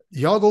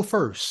 Y'all go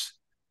first.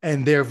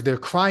 And they're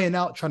crying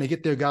out, trying to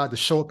get their God to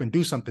show up and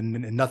do something,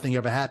 and nothing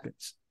ever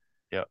happens.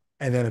 Yep.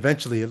 And then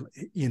eventually,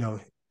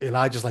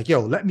 Elijah's like,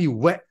 yo, let me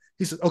wet.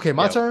 He says, okay,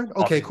 my Yeah. turn.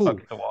 Off Okay, his cool.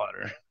 bucket of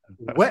water.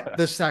 Wet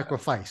the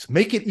sacrifice.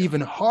 Make it Yeah.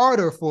 even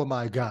harder for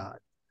my God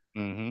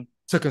Hmm.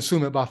 to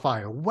consume it by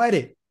fire. Wet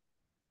it.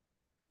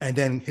 And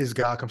then his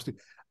God comes through.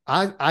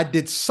 I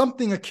did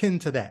something akin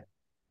to that.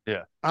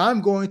 Yeah.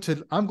 I'm going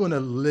to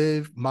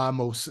live my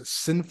most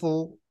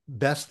sinful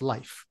best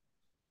life.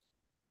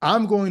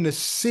 I'm going to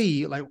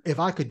see like if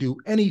I could do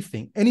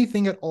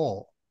anything at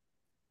all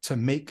to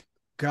make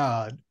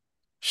God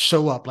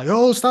show up. Like,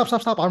 oh,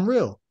 stop. I'm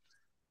real.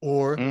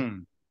 Or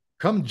Mm.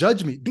 come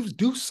judge me.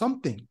 Do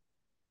something.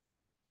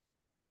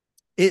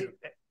 It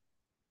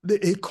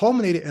it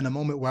culminated in a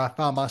moment where I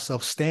found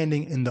myself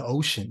standing in the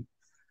ocean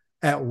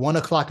at 1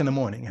 o'clock in the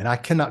morning, and I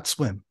cannot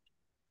swim.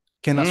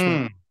 Cannot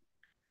swim. Mm.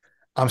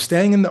 I'm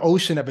standing in the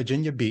ocean at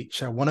Virginia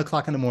Beach at 1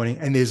 o'clock in the morning,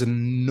 and there's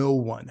no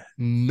one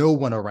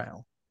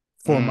around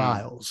for Mm.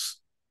 miles.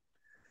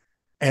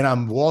 And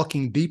I'm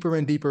walking deeper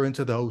and deeper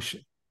into the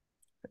ocean.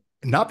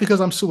 Not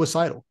because I'm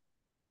suicidal,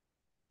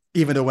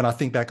 even though when I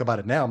think back about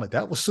it now, I'm like,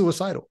 that was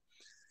suicidal.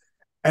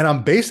 And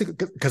I'm basically,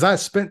 because I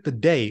spent the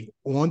day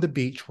on the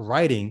beach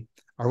writing,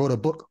 I wrote a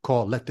book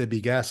called Let There Be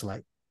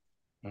Gaslight,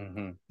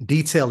 Hmm.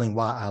 detailing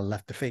why I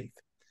left the faith.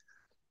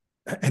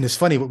 And it's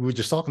funny what we were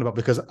just talking about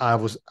because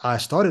I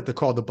started to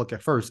call the book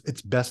at first,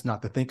 It's Best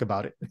Not to Think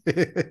About It.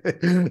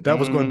 That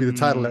was going to be the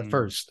title at Mm.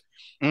 first.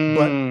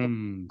 But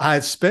Mm. I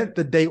had spent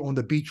the day on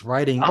the beach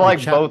writing I a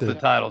like both the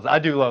chapter. titles. I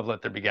do love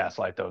Let There Be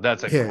Gaslight, though.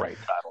 That's a Yeah. great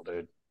title,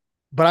 dude.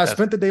 But I That's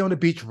spent the day on the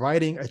beach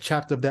writing a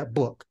chapter of that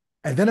book.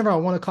 And then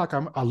around 1 o'clock,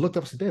 I looked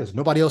up and said, there's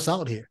nobody else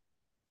out here.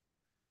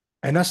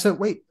 And I said,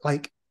 wait,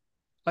 like,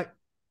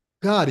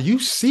 God, you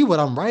see what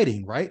I'm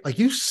writing, right? Like,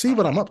 you see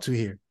what I'm Mhm. up to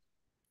here.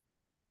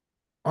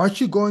 Aren't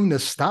you going to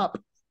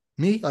stop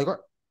me? Like,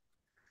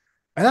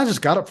 and I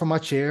just got up from my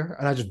chair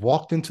and I just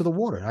walked into the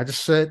water. And I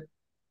just said,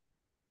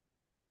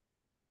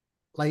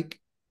 like,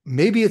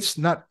 maybe it's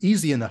not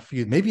easy enough for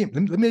you. Maybe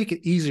let me make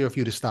it easier for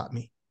you to stop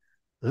me.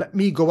 Let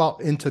me go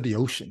out into the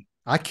ocean.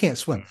 I can't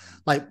swim.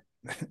 Like,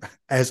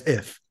 as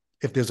if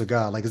there's a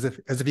God, like as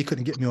if he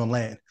couldn't get me on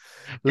land.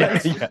 Yeah,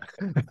 Let yeah.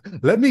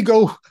 let me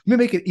go. Let me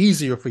make it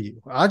easier for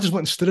you. I just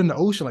went and stood in the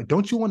ocean. Like,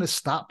 don't you want to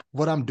stop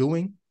what I'm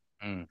doing?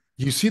 Mm.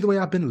 You see the way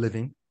I've been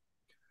living.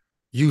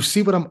 You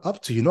see what I'm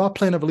up to. You know, I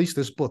plan to release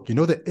this book. You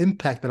know the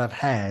impact that I've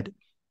had.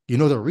 You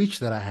know the reach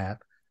that I have.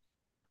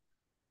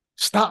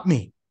 Stop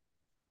me.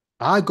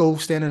 I go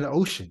stand in the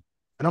ocean.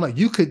 And I'm like,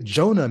 you could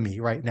Jonah me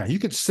right now. You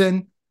could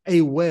send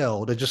a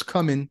whale to just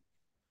come in.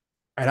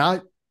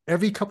 And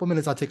every couple of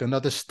minutes, I take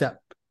another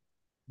step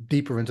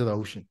deeper into the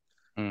ocean.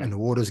 And the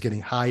water's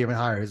getting higher and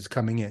higher as it's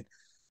coming in.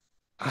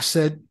 I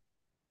said,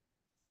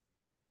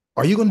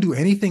 are you going to do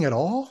anything at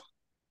all?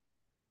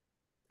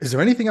 Is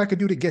there anything I could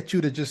do to get you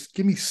to just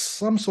give me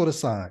some sort of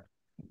sign?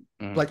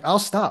 Like, I'll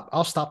stop.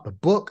 I'll stop the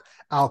book.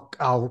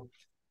 I'll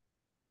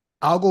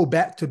go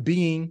back to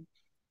being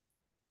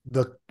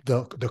the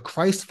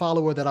Christ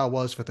follower that I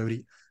was for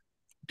 30.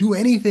 Do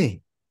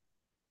anything.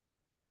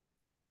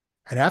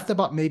 And after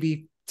about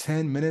maybe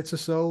 10 minutes or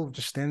so,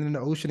 just standing in the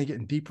ocean and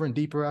getting deeper and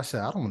deeper, I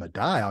said, I don't want to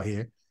die out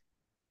here.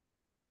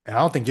 And I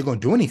don't think you're going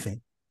to do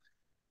anything.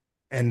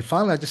 And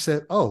finally, I just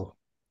said, oh,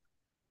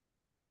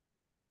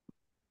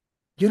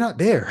 you're not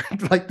there.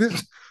 Like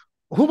this,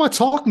 who am I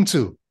talking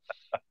to?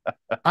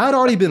 I had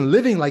already been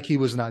living like he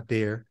was not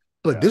there,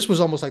 but this was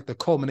almost like the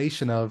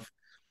culmination of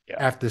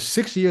after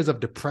 6 years of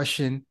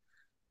depression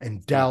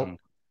and doubt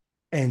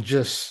and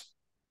just,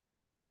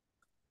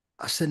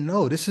 I said,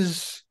 no,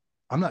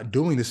 I'm not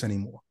doing this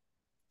anymore.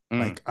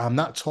 Like, I'm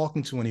not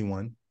talking to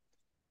anyone.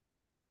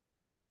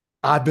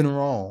 I've been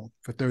wrong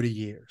for 30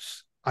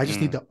 years. I just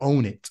need to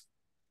own it.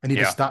 I need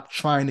to stop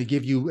trying to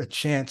give you a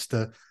chance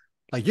to,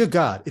 like, you're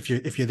God. If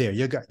you're there,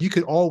 you're God. You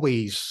could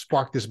always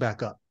spark this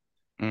back up.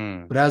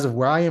 But as of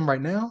where I am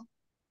right now,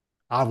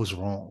 I was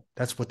wrong.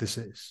 That's what this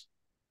is.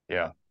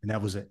 Yeah. And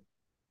that was it.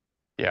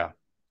 Yeah.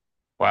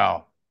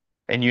 Wow.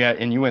 And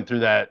you went through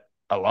that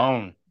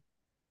alone.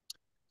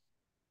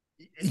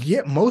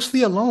 Yeah,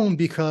 mostly alone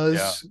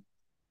because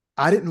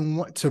I didn't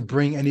want to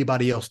bring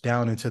anybody else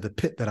down into the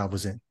pit that I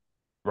was in.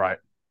 Right.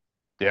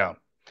 Yeah.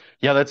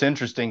 Yeah, that's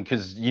interesting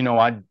because,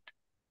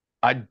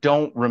 I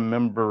don't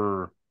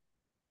remember.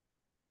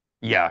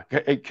 Yeah,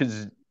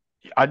 because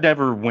I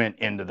never went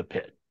into the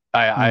pit.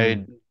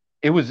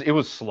 It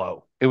was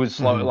slow. It was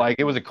slow. Like,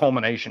 it was a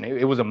culmination.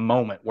 It was a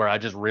moment where I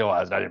just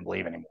realized I didn't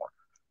believe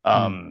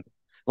anymore.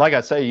 Like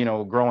I say,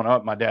 growing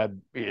up, my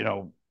dad,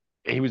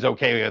 he was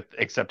okay with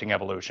accepting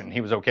evolution.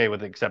 He was okay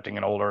with accepting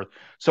an old earth.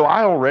 So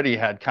I already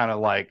had kind of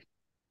like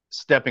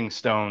stepping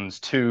stones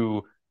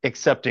to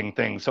accepting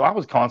things. So I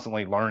was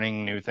constantly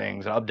learning new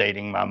things,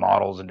 updating my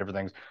models and different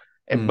things.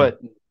 But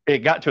it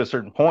got to a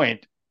certain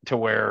point to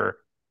where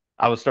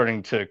I was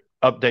starting to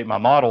update my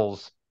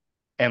models.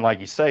 And like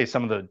you say,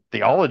 some of the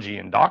theology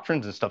and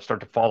doctrines and stuff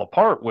start to fall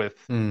apart with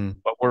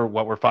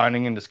what we're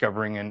finding and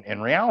discovering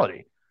in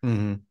reality.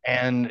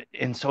 And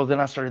so then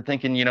I started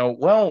thinking,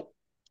 well,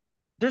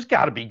 there's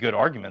got to be good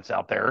arguments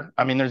out there.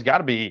 I mean, there's got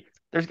to be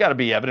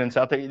evidence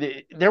out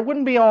there. There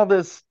wouldn't be all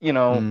this,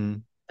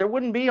 there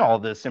wouldn't be all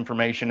this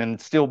information and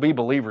still be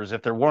believers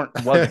if there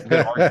wasn't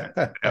good arguments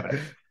and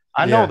evidence.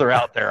 I know they're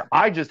out there.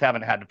 I just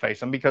haven't had to face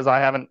them because I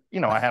haven't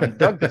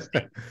dug this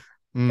deep.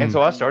 And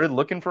so I started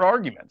looking for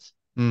arguments.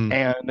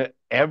 And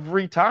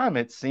every time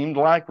it seemed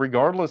like,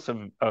 regardless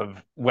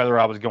of whether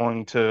I was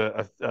going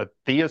to a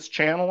theist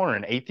channel or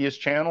an atheist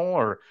channel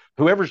or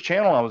whoever's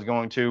channel I was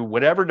going to,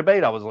 whatever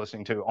debate I was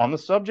listening to on the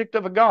subject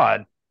of a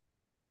God,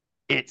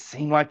 it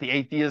seemed like the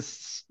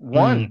atheists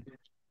won.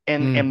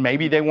 And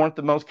maybe they weren't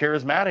the most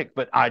charismatic,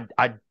 but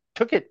I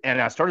took it and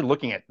I started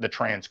looking at the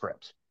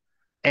transcripts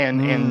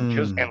and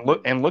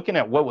looking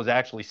at what was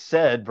actually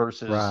said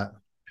versus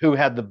who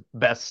had the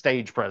best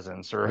stage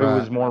presence or who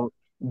was more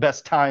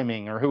best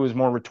timing or who was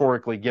more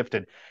rhetorically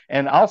gifted.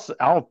 And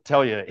I'll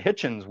tell you,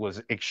 Hitchens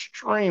was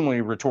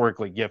extremely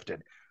rhetorically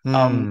gifted.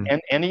 And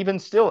even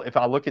still, if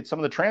I look at some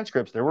of the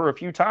transcripts, there were a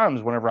few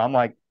times whenever I'm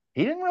like,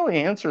 he didn't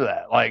really answer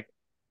that. Like,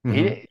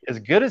 he, as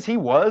good as he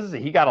was,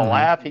 he got a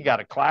laugh, he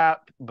got a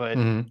clap, but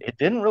it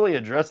didn't really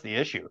address the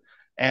issue.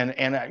 And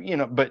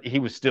but he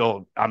was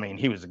still, I mean,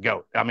 he was a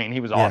goat. I mean, he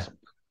was awesome.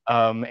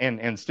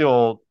 And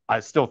still, I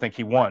still think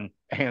he won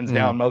hands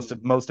down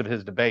most of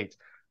his debates.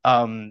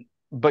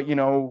 But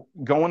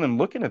going and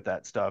looking at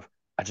that stuff,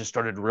 I just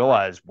started to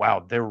realize,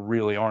 wow, there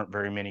really aren't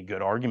very many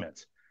good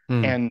arguments.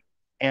 And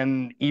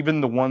even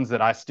the ones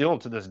that I still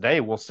to this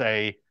day will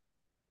say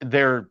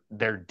they're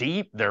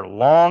deep, they're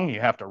long.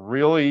 You have to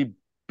really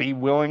be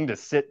willing to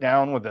sit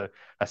down with a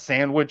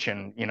sandwich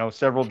and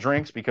several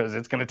drinks because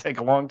it's going to take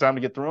a long time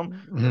to get through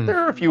them. There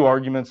are a few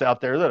arguments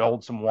out there that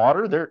hold some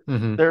water.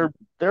 They're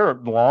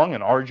long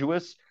and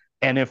arduous.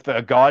 And if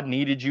God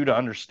needed you to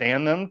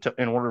understand them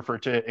in order for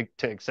it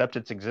to accept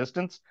its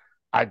existence,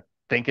 I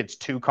think it's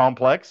too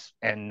complex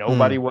and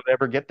nobody will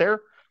ever get there.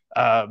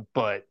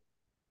 But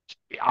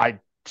I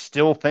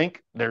still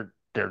think they're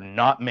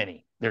not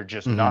many. They're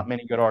just not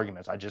many good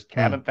arguments. I just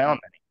haven't found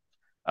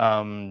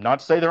many. Not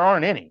to say there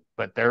aren't any,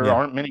 but there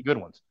aren't many good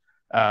ones.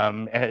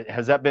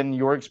 Has that been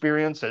your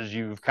experience as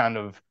you've kind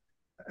of?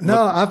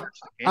 No,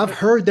 I've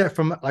heard that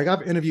from, like,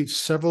 I've interviewed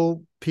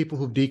several people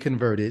who've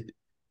deconverted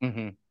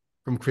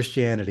from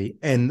Christianity,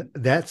 and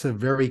that's a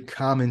very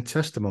common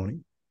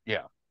testimony.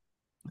 Yeah,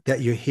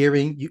 that you're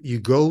hearing. You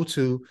go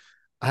to.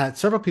 I had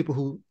several people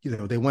who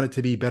they wanted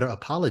to be better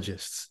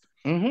apologists.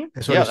 And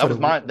so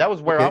that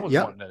was where I was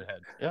wanting to head.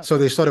 Yeah. So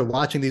they started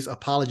watching these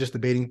apologist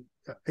debating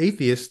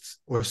atheists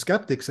or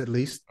skeptics at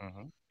least,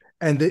 Mm-hmm.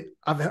 and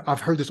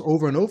I've heard this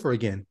over and over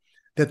again,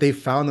 that they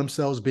found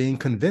themselves being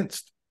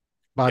convinced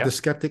by Yeah. the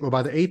skeptic or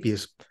by the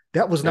atheist.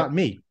 That was Yeah. not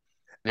me.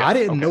 Yeah. I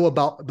didn't Okay. know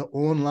about the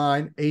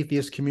online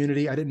atheist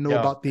community. I didn't know Yeah.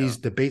 about Yeah. these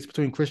debates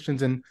between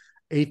Christians and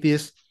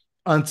atheists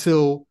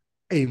until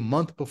a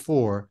month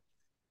before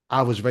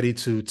I was ready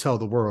to tell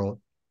the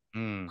world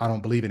Mm. I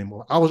don't believe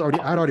anymore. I'd Oh, already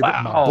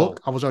written my book.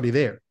 wow. I was already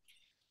there.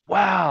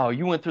 Wow.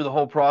 You went through the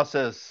whole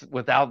process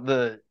without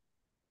the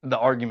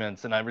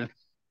arguments and everything.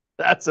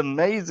 That's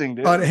amazing,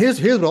 dude. Here's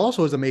what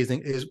also is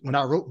amazing is when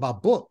I wrote my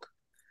book,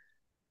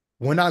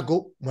 when I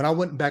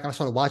went back and I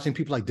started watching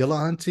people like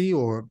Dillahunty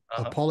or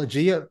Uh-huh.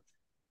 Apologia,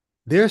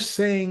 they're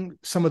saying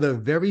some of the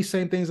very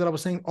same things that I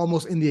was saying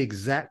almost in the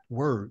exact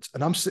words.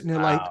 And I'm sitting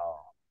there like, Wow.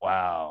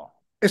 Wow.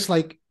 it's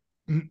like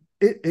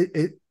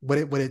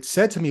what it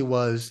said to me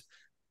was,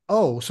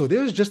 oh, so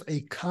there's just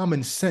a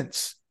common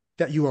sense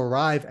that you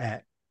arrive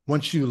at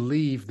once you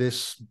leave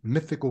this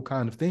mythical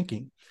kind of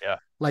thinking. Yeah.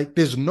 Like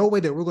there's no way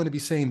that we're going to be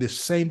saying the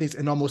same things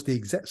in almost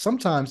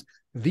sometimes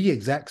the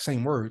exact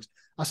same words.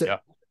 I said, Yeah.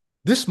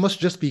 this must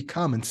just be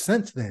common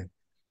sense then,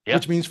 Yeah.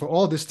 which means for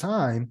all this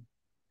time,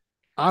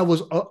 I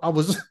was I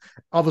was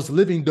I was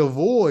living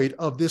devoid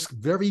of this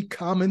very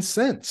common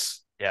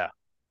sense. Yeah.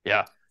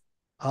 Yeah.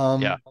 Yeah.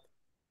 Um,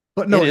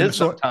 but It no, and is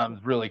so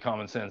sometimes really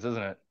common sense,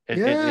 isn't it? It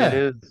yeah,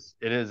 is.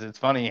 It is. It's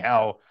funny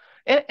how,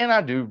 and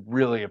I do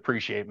really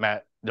appreciate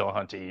Matt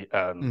Dillahunty.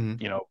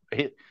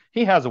 mm-hmm.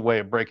 He has a way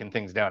of breaking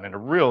things down in a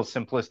real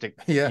simplistic,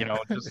 Yeah,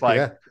 just like,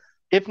 yeah.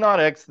 if not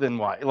X, then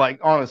Y. Like,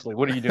 honestly,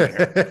 what are you doing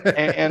here?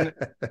 And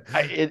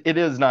it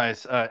is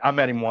nice. I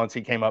met him once.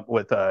 He came up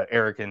with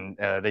Eric, and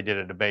they did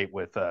a debate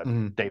with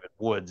Mm-hmm. David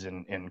Woods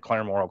in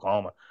Claremore,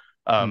 Oklahoma.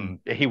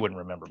 He wouldn't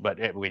remember, but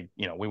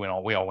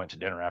we all went to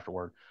dinner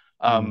afterward.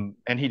 Mm-hmm.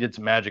 And he did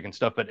some magic and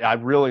stuff. But I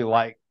really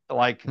like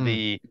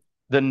Mm-hmm.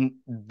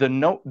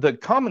 the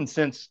common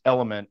sense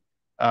element,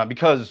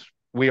 because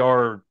we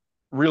are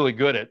really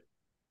good at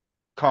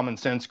common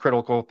sense,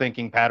 critical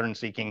thinking, pattern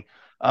seeking.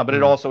 But it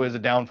Mm-hmm. also is a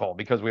downfall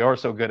because we are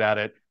so good at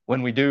it.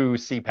 When we do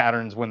see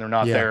patterns when they're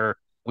not Yeah, there,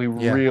 we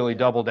yeah, really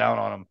double down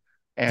on them.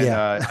 And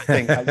yeah. I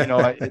think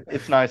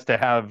it's nice to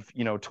have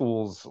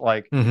tools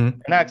like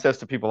Mm-hmm. and access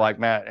to people like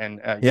Matt,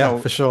 and Yeah,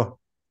 for sure.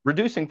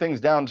 reducing things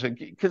down to,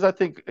 because I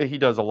think he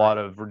does a lot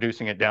of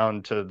reducing it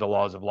down to the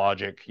laws of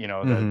logic,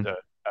 Mm-hmm. the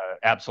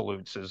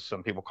absolutes, as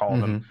some people call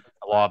them, Mm-hmm.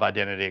 the law of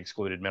identity,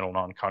 excluded, mental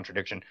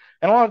non-contradiction,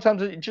 and a lot of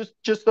times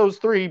just those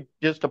three,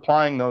 just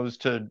applying those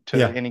to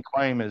Yeah, any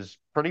claim is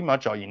pretty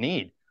much all you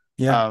need.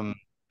 yeah, Um,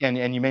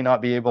 and you may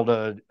not be able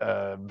to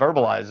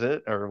verbalize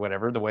it or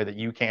whatever the way that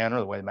you can or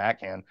the way Matt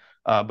can,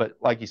 but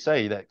like you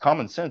say, that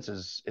common sense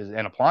is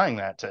and applying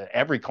that to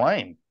every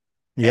claim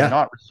and yeah.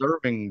 not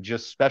reserving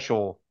just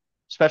special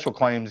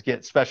claims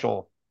get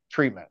special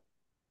treatment.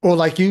 Well,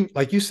 like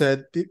you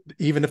said,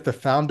 even if the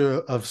founder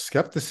of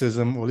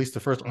skepticism, or at least the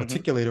first Hmm.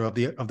 articulator of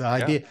the Yeah.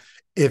 idea,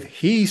 if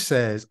he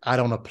says, "I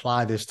don't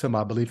apply this to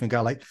my belief in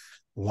God," like,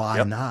 why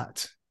Yep.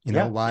 not?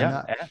 Yeah. Why Yeah.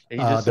 not? Yeah. He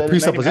just The said it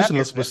made him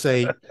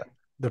happier.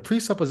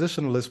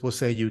 presuppositionalist will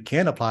say you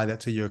can apply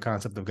that to your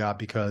concept of God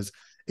because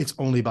it's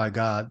only by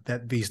God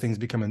that these things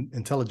become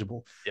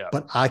intelligible. Yeah.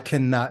 But I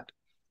cannot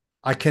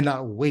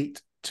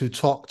wait to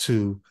talk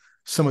to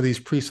some of these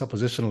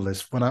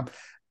presuppositionalists when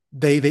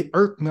they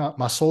irk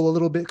my soul a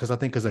little bit because I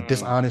think it's a Mm.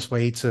 dishonest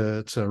way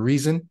to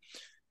reason.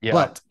 Yeah.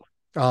 But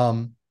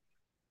um,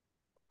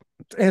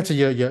 to answer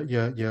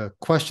your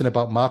question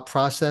about my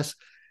process,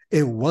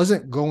 it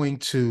wasn't going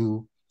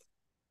to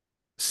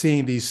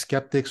seeing these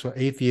skeptics or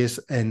atheists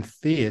and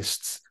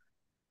theists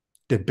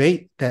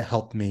debate that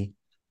helped me.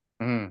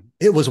 Mm.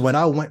 It was when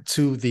I went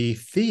to the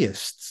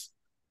theists,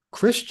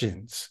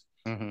 Christians,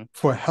 Hmm.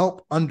 for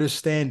help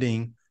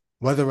understanding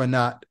whether or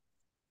not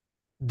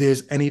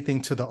there's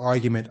anything to the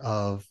argument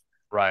of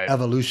Right.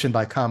 evolution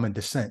by common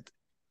descent.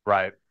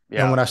 Right. And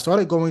Yeah. when I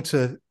started going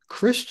to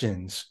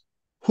Christians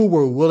who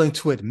were willing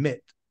to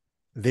admit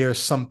there's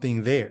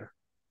something there,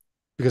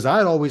 because I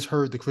had always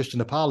heard the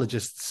Christian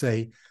apologists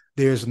say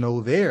there's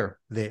no there.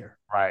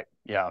 Right.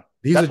 Yeah.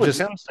 These are That's what just,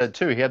 Tim said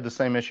too. He had the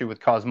same issue with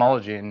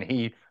cosmology, and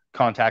he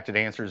contacted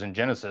Answers in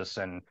Genesis,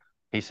 and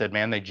he said,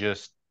 "Man,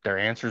 their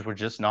answers were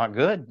just not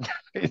good."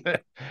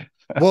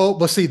 well,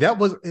 but see,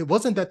 it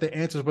wasn't that the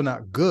answers were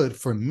not good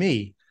for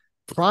me.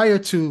 Prior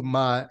to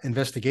my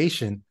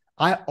investigation,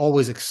 I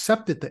always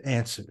accepted the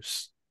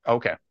answers.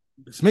 Okay.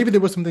 So maybe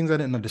there were some things I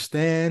didn't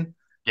understand,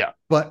 Yeah.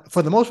 but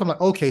for the most part, I'm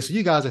like, okay, so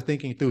you guys are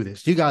thinking through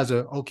this. You guys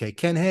are okay.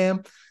 Ken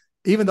Ham,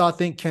 even though I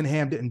think Ken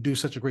Ham didn't do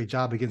such a great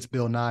job against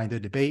Bill Nye in the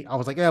debate, I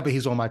was like, yeah, but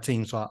he's on my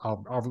team, so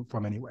I'll root for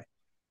him anyway.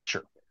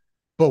 Sure.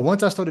 But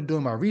once I started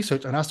doing my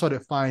research and I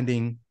started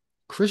finding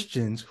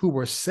Christians who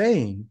were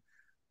saying,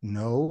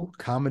 no,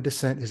 common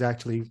descent is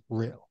actually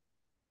real.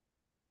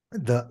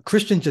 The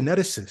Christian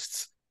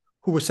geneticists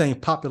who were saying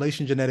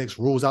population genetics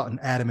rules out in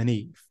Adam and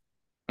Eve.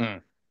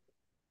 Mm.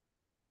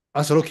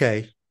 I said,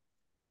 okay,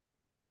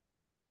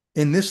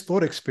 in this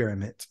thought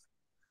experiment,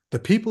 the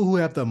people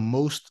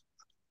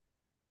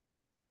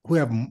who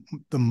have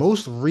the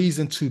most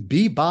reason to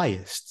be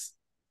biased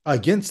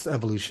against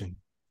evolution,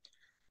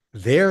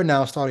 they're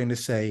now starting to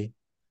say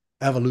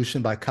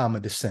evolution by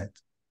common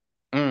descent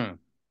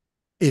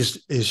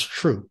is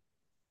true.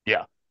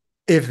 Yeah.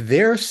 If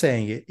they're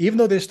saying it, even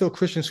though there's still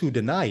Christians who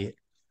deny it,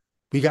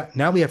 we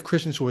have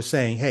Christians who are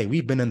saying, hey,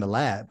 we've been in the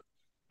lab.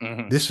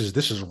 This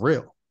is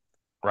real.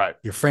 Right.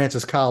 Your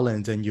Francis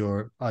Collins and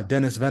your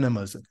Dennis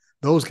Venemas, and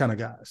those kind of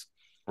guys.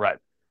 Right.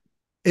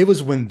 It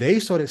was when they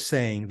started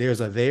saying there's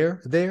a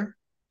there,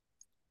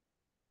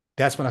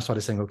 that's when I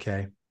started saying,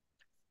 okay,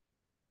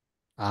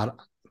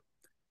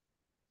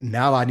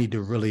 now I need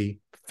to really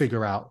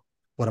figure out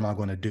what am I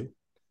going to do.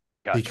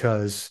 Gotcha.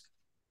 Because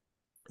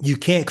you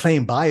can't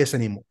claim bias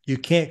anymore. You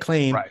can't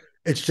claim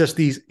it's just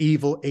these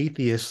evil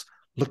atheists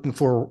looking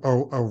for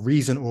a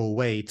reason or a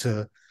way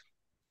to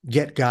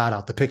get God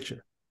out the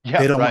picture.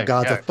 Yeah, they don't want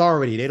God's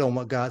authority. They don't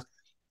want God's.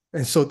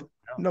 And so,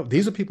 no,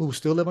 these are people who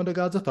still live under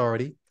God's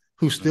authority,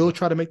 who still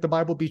try to make the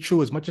Bible be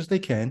true as much as they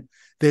can.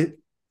 And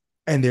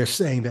they're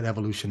saying that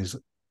evolution is.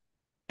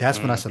 That's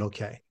when I said,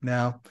 okay,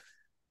 now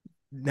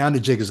the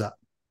jig is up.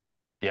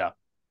 Yeah.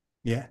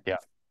 Yeah. Yeah.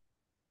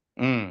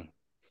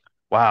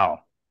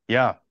 Wow.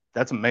 Yeah.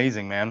 That's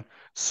amazing, man.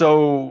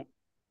 So,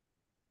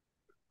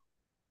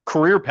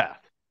 career path.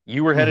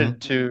 You were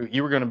headed to,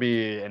 you were going to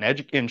be an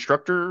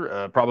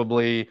instructor,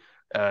 probably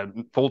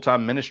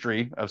full-time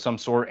ministry of some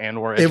sort and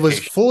or education. It was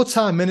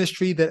full-time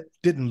ministry that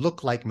didn't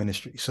look like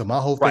ministry. So my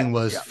whole thing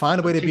was find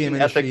a way to be in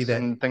ministry that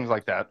and things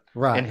like that.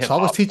 Right. So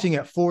I was teaching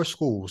at 4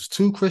 schools,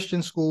 2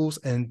 Christian schools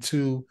and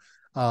 2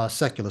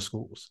 secular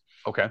schools.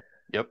 Okay.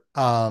 Yep.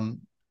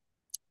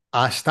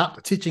 I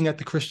stopped teaching at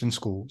the Christian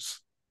schools.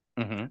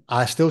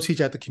 I still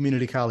teach at the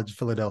Community College of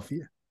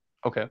Philadelphia.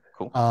 Okay,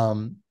 cool.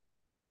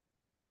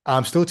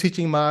 I'm still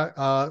teaching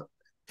my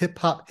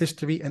hip-hop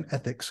history and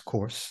ethics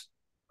course.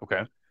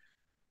 Okay.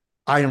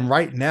 I am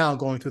right now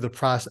going through the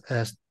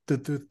process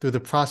through the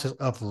process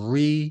of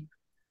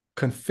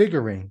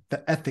reconfiguring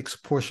the ethics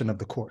portion of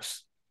the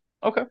course.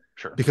 Okay,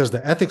 sure. Because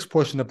the ethics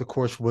portion of the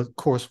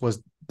course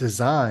was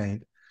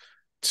designed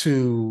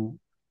to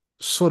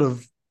sort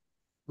of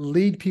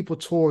lead people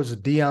towards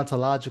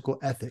deontological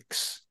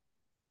ethics,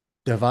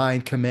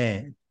 divine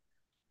command,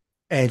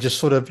 and just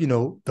sort of,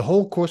 the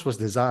whole course was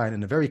designed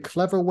in a very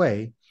clever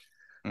way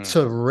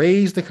to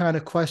raise the kind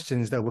of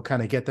questions that would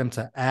kind of get them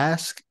to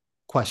ask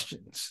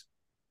questions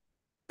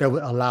that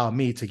would allow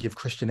me to give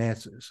Christian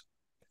answers.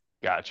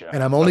 Gotcha.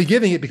 And I'm only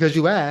giving it because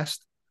you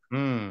asked,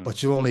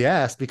 but you only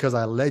asked because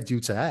I led you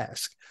to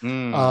ask.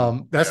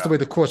 That's the way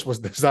the course was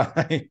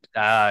designed.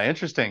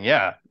 Interesting.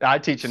 Yeah. I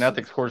teach an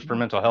ethics course for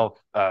mental health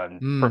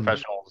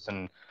professionals.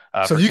 And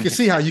so you can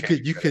see how you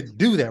could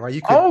do that, right?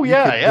 You could,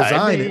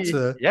 design it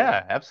to.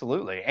 Yeah,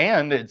 absolutely.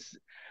 And it's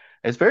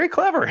very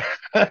clever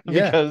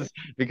because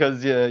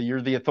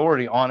you're the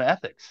authority on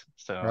ethics.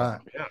 So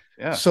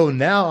yeah. So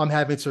now I'm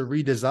having to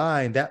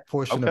redesign that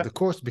portion of the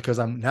course because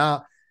I'm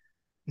now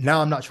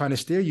I'm not trying to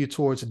steer you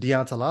towards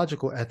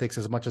deontological ethics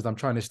as much as I'm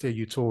trying to steer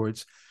you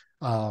towards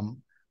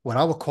what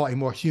I would call a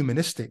more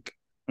humanistic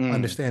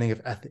understanding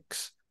of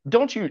ethics.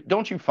 Don't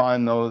you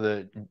find though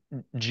that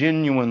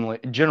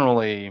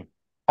generally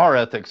our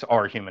ethics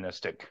are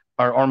humanistic,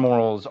 our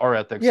morals, our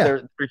ethics,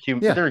 they're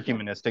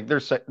humanistic,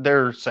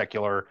 they're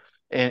secular,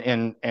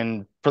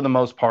 and for the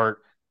most part,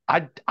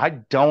 I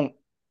don't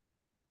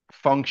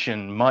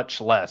function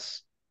much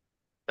less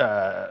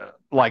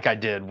like I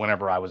did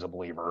whenever I was a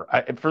believer.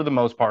 For the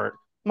most part,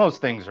 most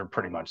things are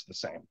pretty much the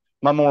same.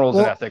 My morals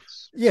and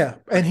ethics. Yeah,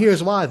 and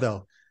here's why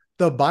though.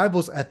 The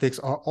Bible's ethics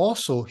are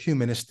also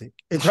humanistic.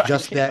 It's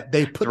just that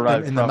they put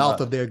them in the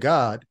mouth of their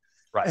God.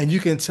 Right. And you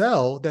can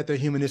tell that they're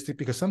humanistic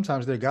because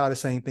sometimes their God is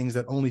saying things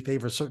that only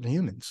favor certain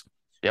humans.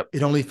 Yep.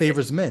 It only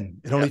favors men.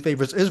 It only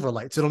favors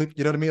Israelites. It only,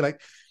 you know what I mean?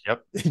 Like,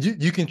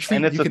 you can treat,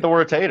 and it's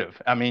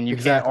authoritative. I mean, you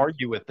can't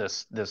argue with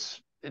this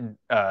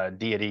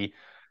deity,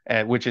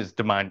 which is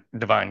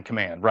divine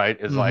command, right?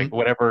 Is like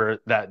whatever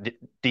that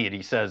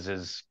deity says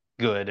is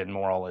good and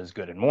moral is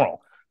good and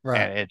moral.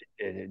 Right.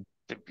 And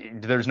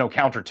there's no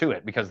counter to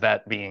it because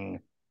that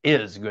being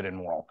is good and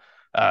moral.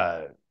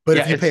 But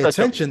if you pay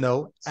attention,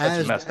 though,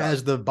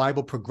 as the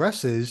Bible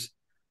progresses,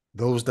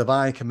 those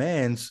divine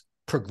commands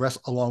progress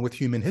along with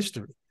human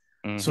history.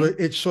 So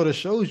it sort of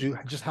shows you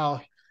just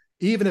how,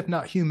 even if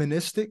not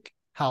humanistic,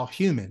 how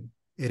human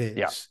it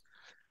is.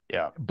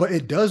 Yeah. But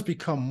it does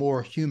become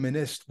more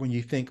humanist when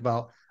you think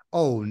about,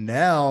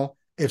 now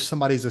if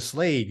somebody's a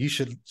slave, you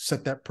should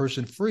set that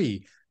person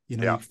free.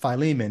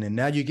 Philemon, and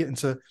now you get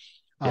into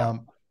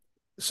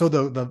so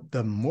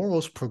the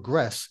morals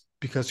progress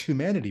because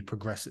humanity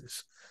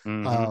progresses.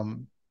 So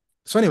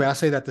anyway, I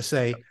say that to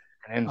say,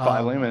 and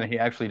Philemon, he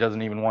actually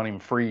doesn't even want him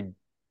freed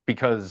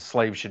because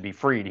slaves should be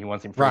freed. He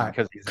wants him freed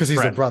because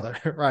he's a brother,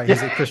 right?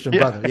 He's a Christian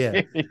brother.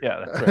 Yeah,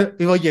 that's right.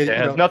 It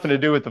has nothing to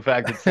do with the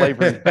fact that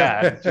slavery is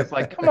bad. It's just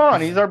like, come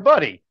on, he's our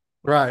buddy,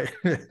 right?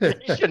 You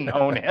shouldn't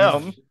own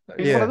him.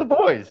 He's one of the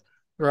boys,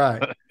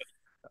 right?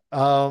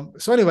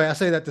 So anyway, I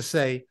say that to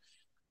say,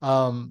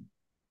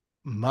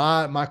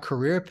 my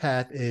career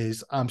path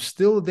is I'm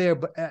still there,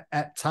 but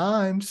at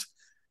times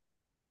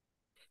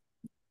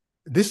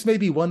this may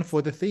be one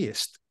for the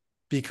theist,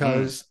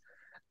 because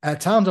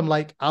at times I'm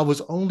like, I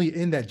was only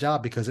in that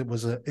job because it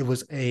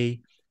was a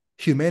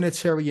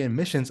humanitarian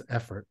missions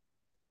effort.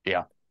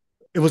 Yeah.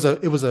 It was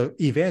a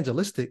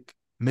evangelistic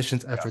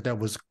missions Yeah. effort that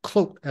was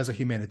cloaked as a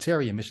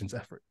humanitarian missions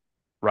effort.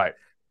 Right.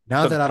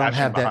 Now So the that I don't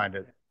passion have that, behind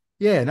it.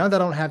 yeah, now that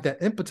I don't have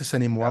that impetus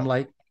anymore, Yeah. I'm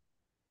like,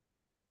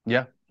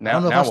 Yeah. I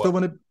don't know if I Now still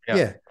what? want to, Yeah.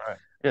 yeah. Right.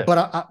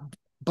 Yeah.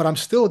 But I'm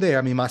still there.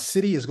 I mean, my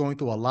city is going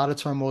through a lot of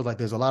turmoil. Like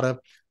there's a lot of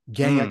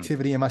gang Mm.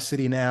 activity in my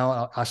city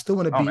now. I still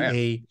want to Oh man.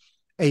 be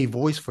a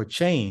voice for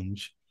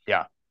change.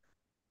 Yeah.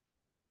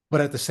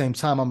 But at the same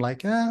time, I'm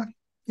like,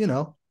 you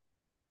know,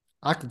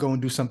 I could go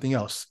and do something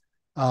else.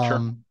 Sure.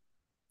 Um,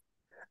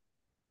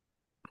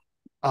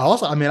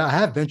 I mean, I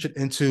have ventured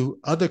into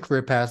other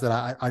career paths that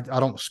I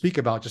don't speak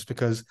about, just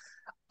because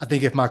I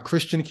think if my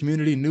Christian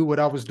community knew what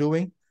I was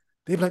doing,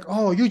 they'd be like,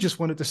 "Oh, you just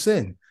wanted to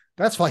sin.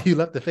 That's why you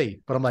left the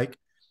faith." But I'm like,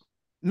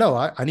 no,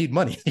 I need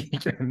money.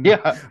 and,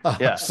 Yeah.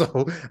 Yeah.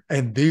 so,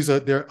 and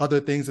there are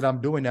other things that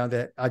I'm doing now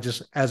that I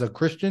just, as a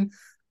Christian,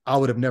 I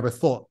would have never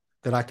thought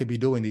that I could be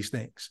doing these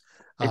things.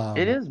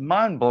 It is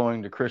mind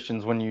blowing to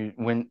Christians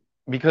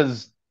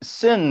because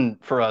sin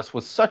for us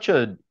was such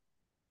a,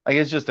 like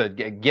it's just a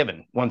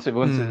given.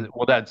 Mm,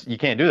 Well, that's, you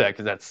can't do that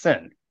because that's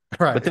sin. But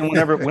right. then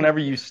whenever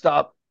you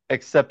stop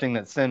accepting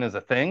that sin is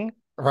a thing,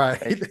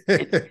 right.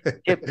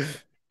 it it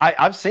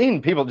I've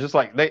seen people just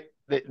like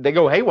they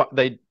go, hey, what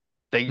they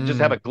just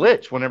have a Mm,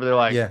 glitch whenever they're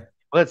like, yeah.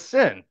 well, it's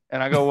sin,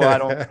 and I go, well,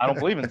 I don't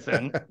believe in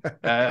sin,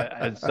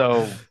 and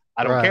so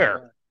I don't right. care,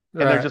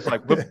 and they're Right. just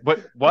like, but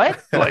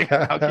what? Like,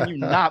 how can you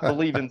not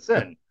believe in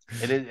sin?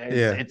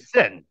 yeah. It's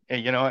sin,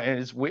 and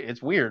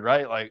it's weird,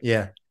 right? Like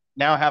Yeah.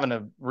 now having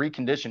to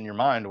recondition your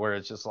mind where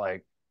it's just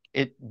like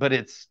but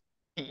it's,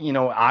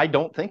 I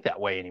don't think that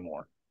way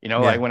anymore. Like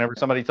Yeah. whenever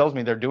somebody tells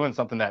me they're doing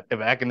something that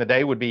back in the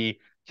day would be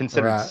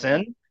considered Right.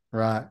 sin,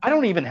 Right. I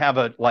don't even have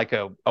a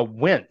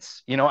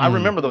wince. I Mm.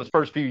 remember those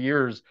first few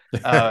years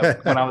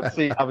when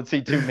I would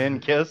see two men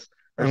kiss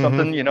or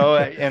something, hmm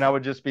and I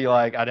would just be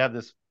like, I'd have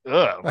this,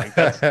 ugh, like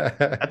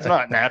that's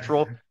not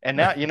natural. And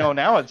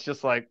now it's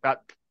just like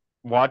that.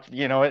 Watch,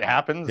 it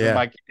happens,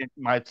 and yeah.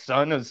 my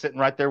son is sitting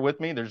right there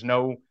with me. There's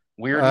no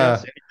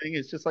weirdness, Uh, anything.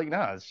 It's just like,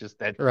 no, it's just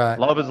that right.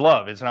 love is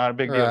love. It's not a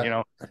big deal,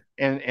 Right.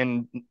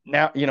 And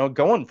now,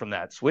 going from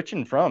that,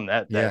 switching from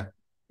that, Yeah.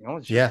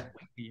 it's just,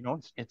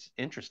 Yeah. it's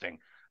interesting.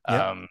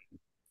 Yep. Um,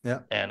 Yeah.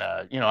 and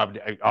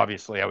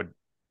obviously I would,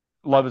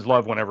 love is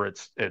love whenever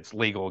it's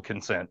legal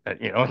consent,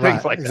 things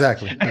Right. like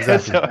Exactly. that.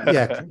 Exactly.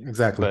 Yeah.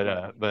 Exactly.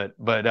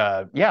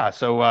 But yeah,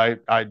 so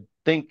I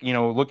think,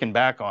 looking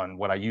back on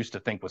what I used to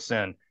think was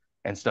sin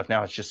and stuff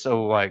now, it's just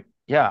so like,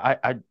 yeah,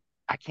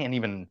 I can't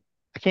even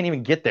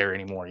get there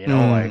anymore,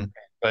 like, Mm.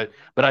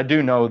 but I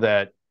do know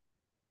that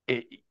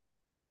it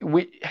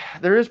we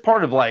there is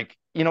part of like,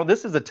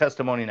 this is a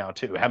testimony now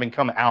too, having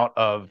come out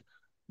of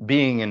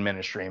being in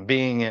ministry and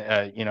being,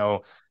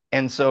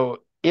 and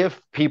so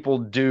if people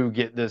do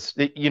get this,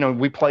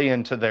 we play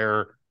into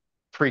their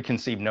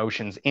preconceived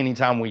notions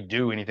anytime we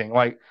do anything.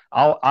 Like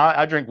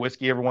I drink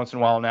whiskey every once in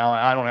a while now.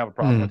 I don't have a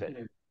problem with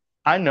Mm. it.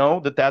 I know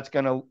that that's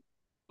going to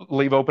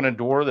leave open a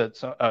door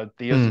that a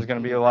theist is Mm.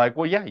 going to be like,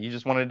 well, yeah, you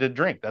just wanted to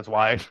drink. That's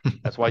why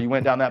you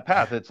went down that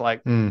path. It's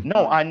like, Mm.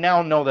 no, I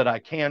now know that I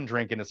can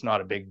drink and it's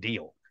not a big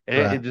deal.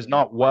 Right. It is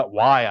not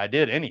why I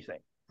did anything.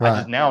 I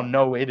just Right. now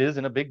know it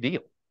isn't a big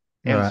deal.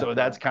 And Right. so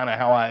that's kind of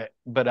how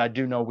but I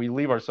do know we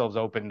leave ourselves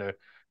open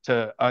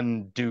to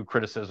undue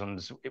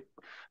criticisms.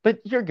 But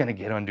you're going to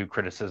get undue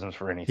criticisms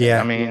for anything. I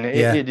Yeah. mean,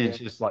 Yeah. it is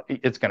just like,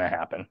 it's going to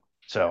happen.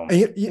 So,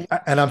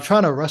 And I'm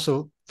trying to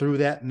wrestle through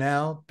that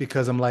now,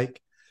 because I'm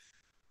like,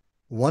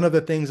 one of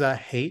the things I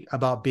hate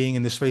about being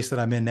in the space that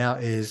I'm in now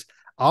is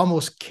I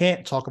almost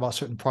can't talk about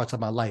certain parts of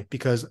my life,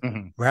 because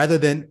mhm, rather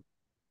than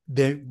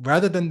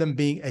them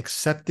being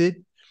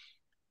accepted,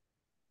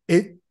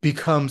 it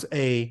becomes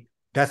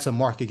that's a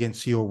mark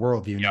against your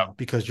worldview yep, now,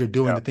 because you're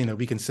doing the yep, thing that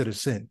we consider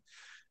sin.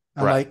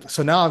 I'm right, like,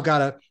 so now I've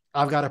got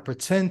to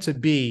pretend to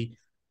be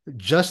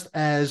just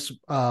as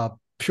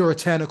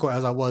puritanical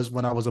as I was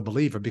when I was a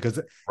believer, because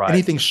right,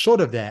 anything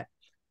short of that,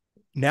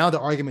 now the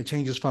argument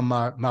changes from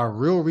my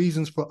real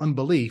reasons for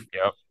unbelief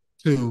yep,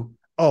 to,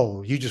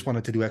 oh, you just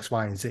wanted to do X,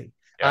 Y, and Z.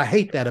 I yep.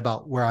 hate that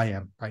about where I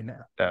am right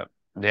now. Yeah,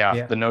 yeah,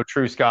 Yeah. the no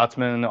true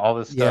Scotsman, all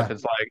this stuff. Yeah.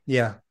 It's like,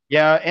 Yeah.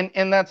 yeah,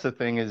 and that's the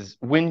thing is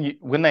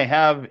when they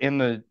have in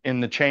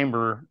the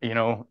chamber,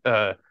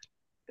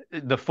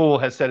 the fool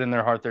has said in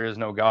their heart there is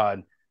no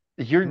God.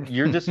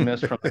 You're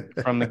dismissed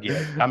from the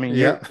get. I mean,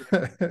 yeah.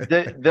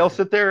 they'll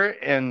sit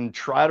there and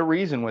try to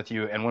reason with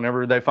you, and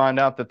whenever they find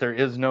out that there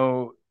is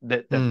no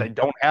that they mm,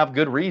 don't have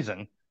good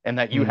reason and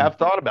that you mm, have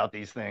thought about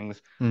these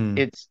things,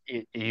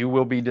 mm, you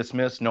will be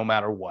dismissed no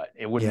matter what.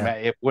 yeah.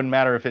 It wouldn't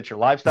matter if it's your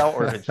lifestyle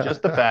or if it's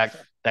just the fact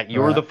that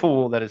you're the right.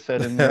 fool that has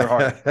said in your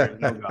heart that there is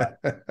no God.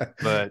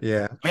 But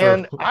yeah. True.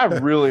 man, I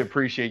really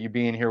appreciate you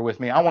being here with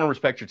me. I want to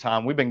respect your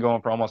time. We've been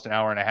going for almost an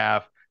hour and a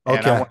half, and I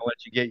okay. want to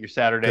let you get your Good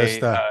Saturday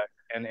stuff.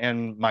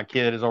 and my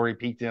kid has already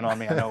peeked in on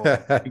me. I know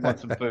he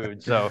wants some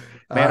food. So,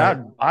 All man, right.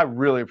 I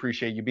really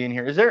appreciate you being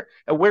here. Is there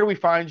where do we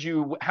find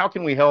you? How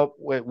can we help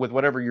with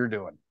whatever you're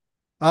doing?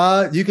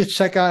 You can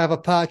check out, I have a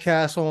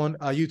podcast on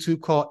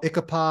YouTube called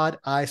Ichapod,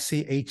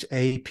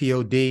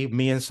 ICHAPOD.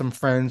 Me and some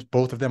friends,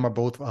 both of them are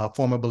both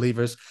former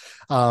believers.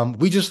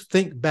 We just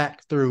think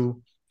back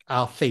through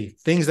our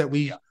faith, things that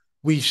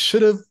we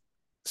should have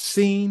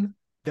seen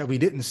that we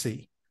didn't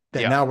see.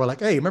 That now we're like,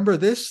 hey, remember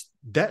this?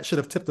 That should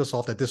have tipped us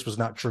off that this was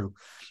not true.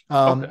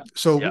 Okay.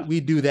 So we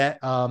do that.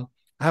 I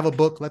have a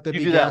book, Let There You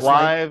Be do that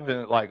Gaslight. live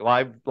and like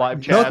live No,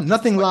 chats and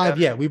nothing stuff like live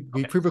that? yet. We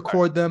Okay.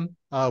 pre-record them.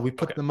 We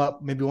put Okay. them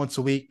up maybe once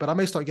a week, but I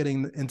may start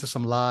getting into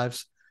some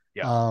lives.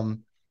 Yeah.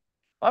 Um,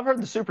 I've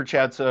heard the super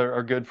chats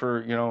are good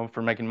for,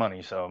 for making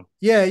money. So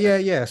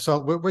yeah. So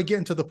we're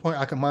getting to the point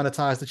I can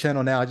monetize the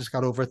channel now. I just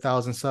got over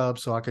 1,000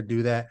 subs, so I could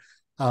do that.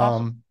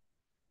 awesome.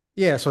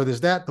 Yeah, so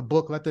there's that, the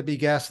book, Let There Be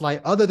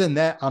Gaslight. Other than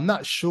that, I'm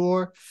not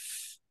sure.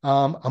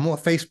 I'm on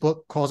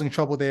Facebook causing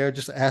trouble there,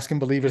 just asking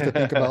believers to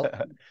think about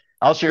their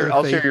I'll share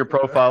faith. your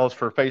profiles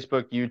for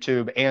Facebook,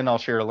 YouTube, and I'll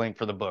share a link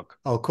for the book.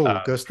 Oh,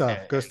 cool. Good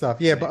stuff. Good stuff.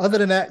 Yeah, but And other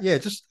than that, yeah,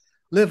 just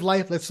live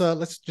life.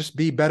 Let's just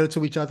be better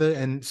to each other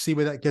and see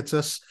where that gets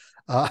us.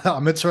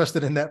 I'm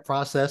interested in that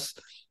process.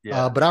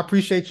 yeah, But I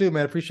appreciate you,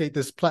 man. I appreciate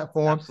this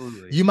platform.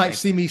 absolutely. You might Thank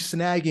see you. me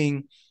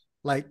snagging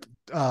like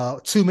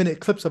 2-minute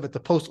clips of it to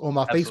post on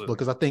my Facebook, Absolutely.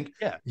 because I think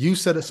Yeah. you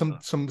said Absolutely.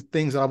 some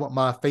things that I want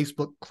my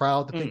Facebook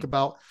crowd to think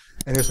about,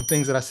 and there's some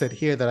things that I said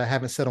here that I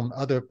haven't said on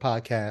other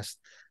podcasts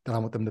that I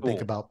want them to think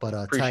Cool. about. But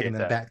tagging Appreciate them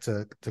that. back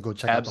to go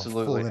check out the full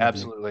Absolutely. interview.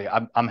 Absolutely.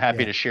 I'm happy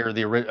Yeah, to share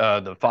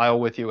the file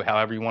with you.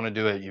 However you want to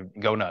do it, you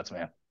go nuts,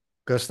 man.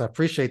 good stuff.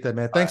 Appreciate that,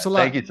 man. All Thanks right. a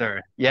Thank lot. you,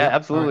 sir. Yeah, Yep. All right.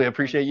 absolutely.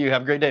 Appreciate you.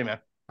 Have a great day, man.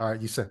 All right.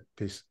 You said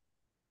peace.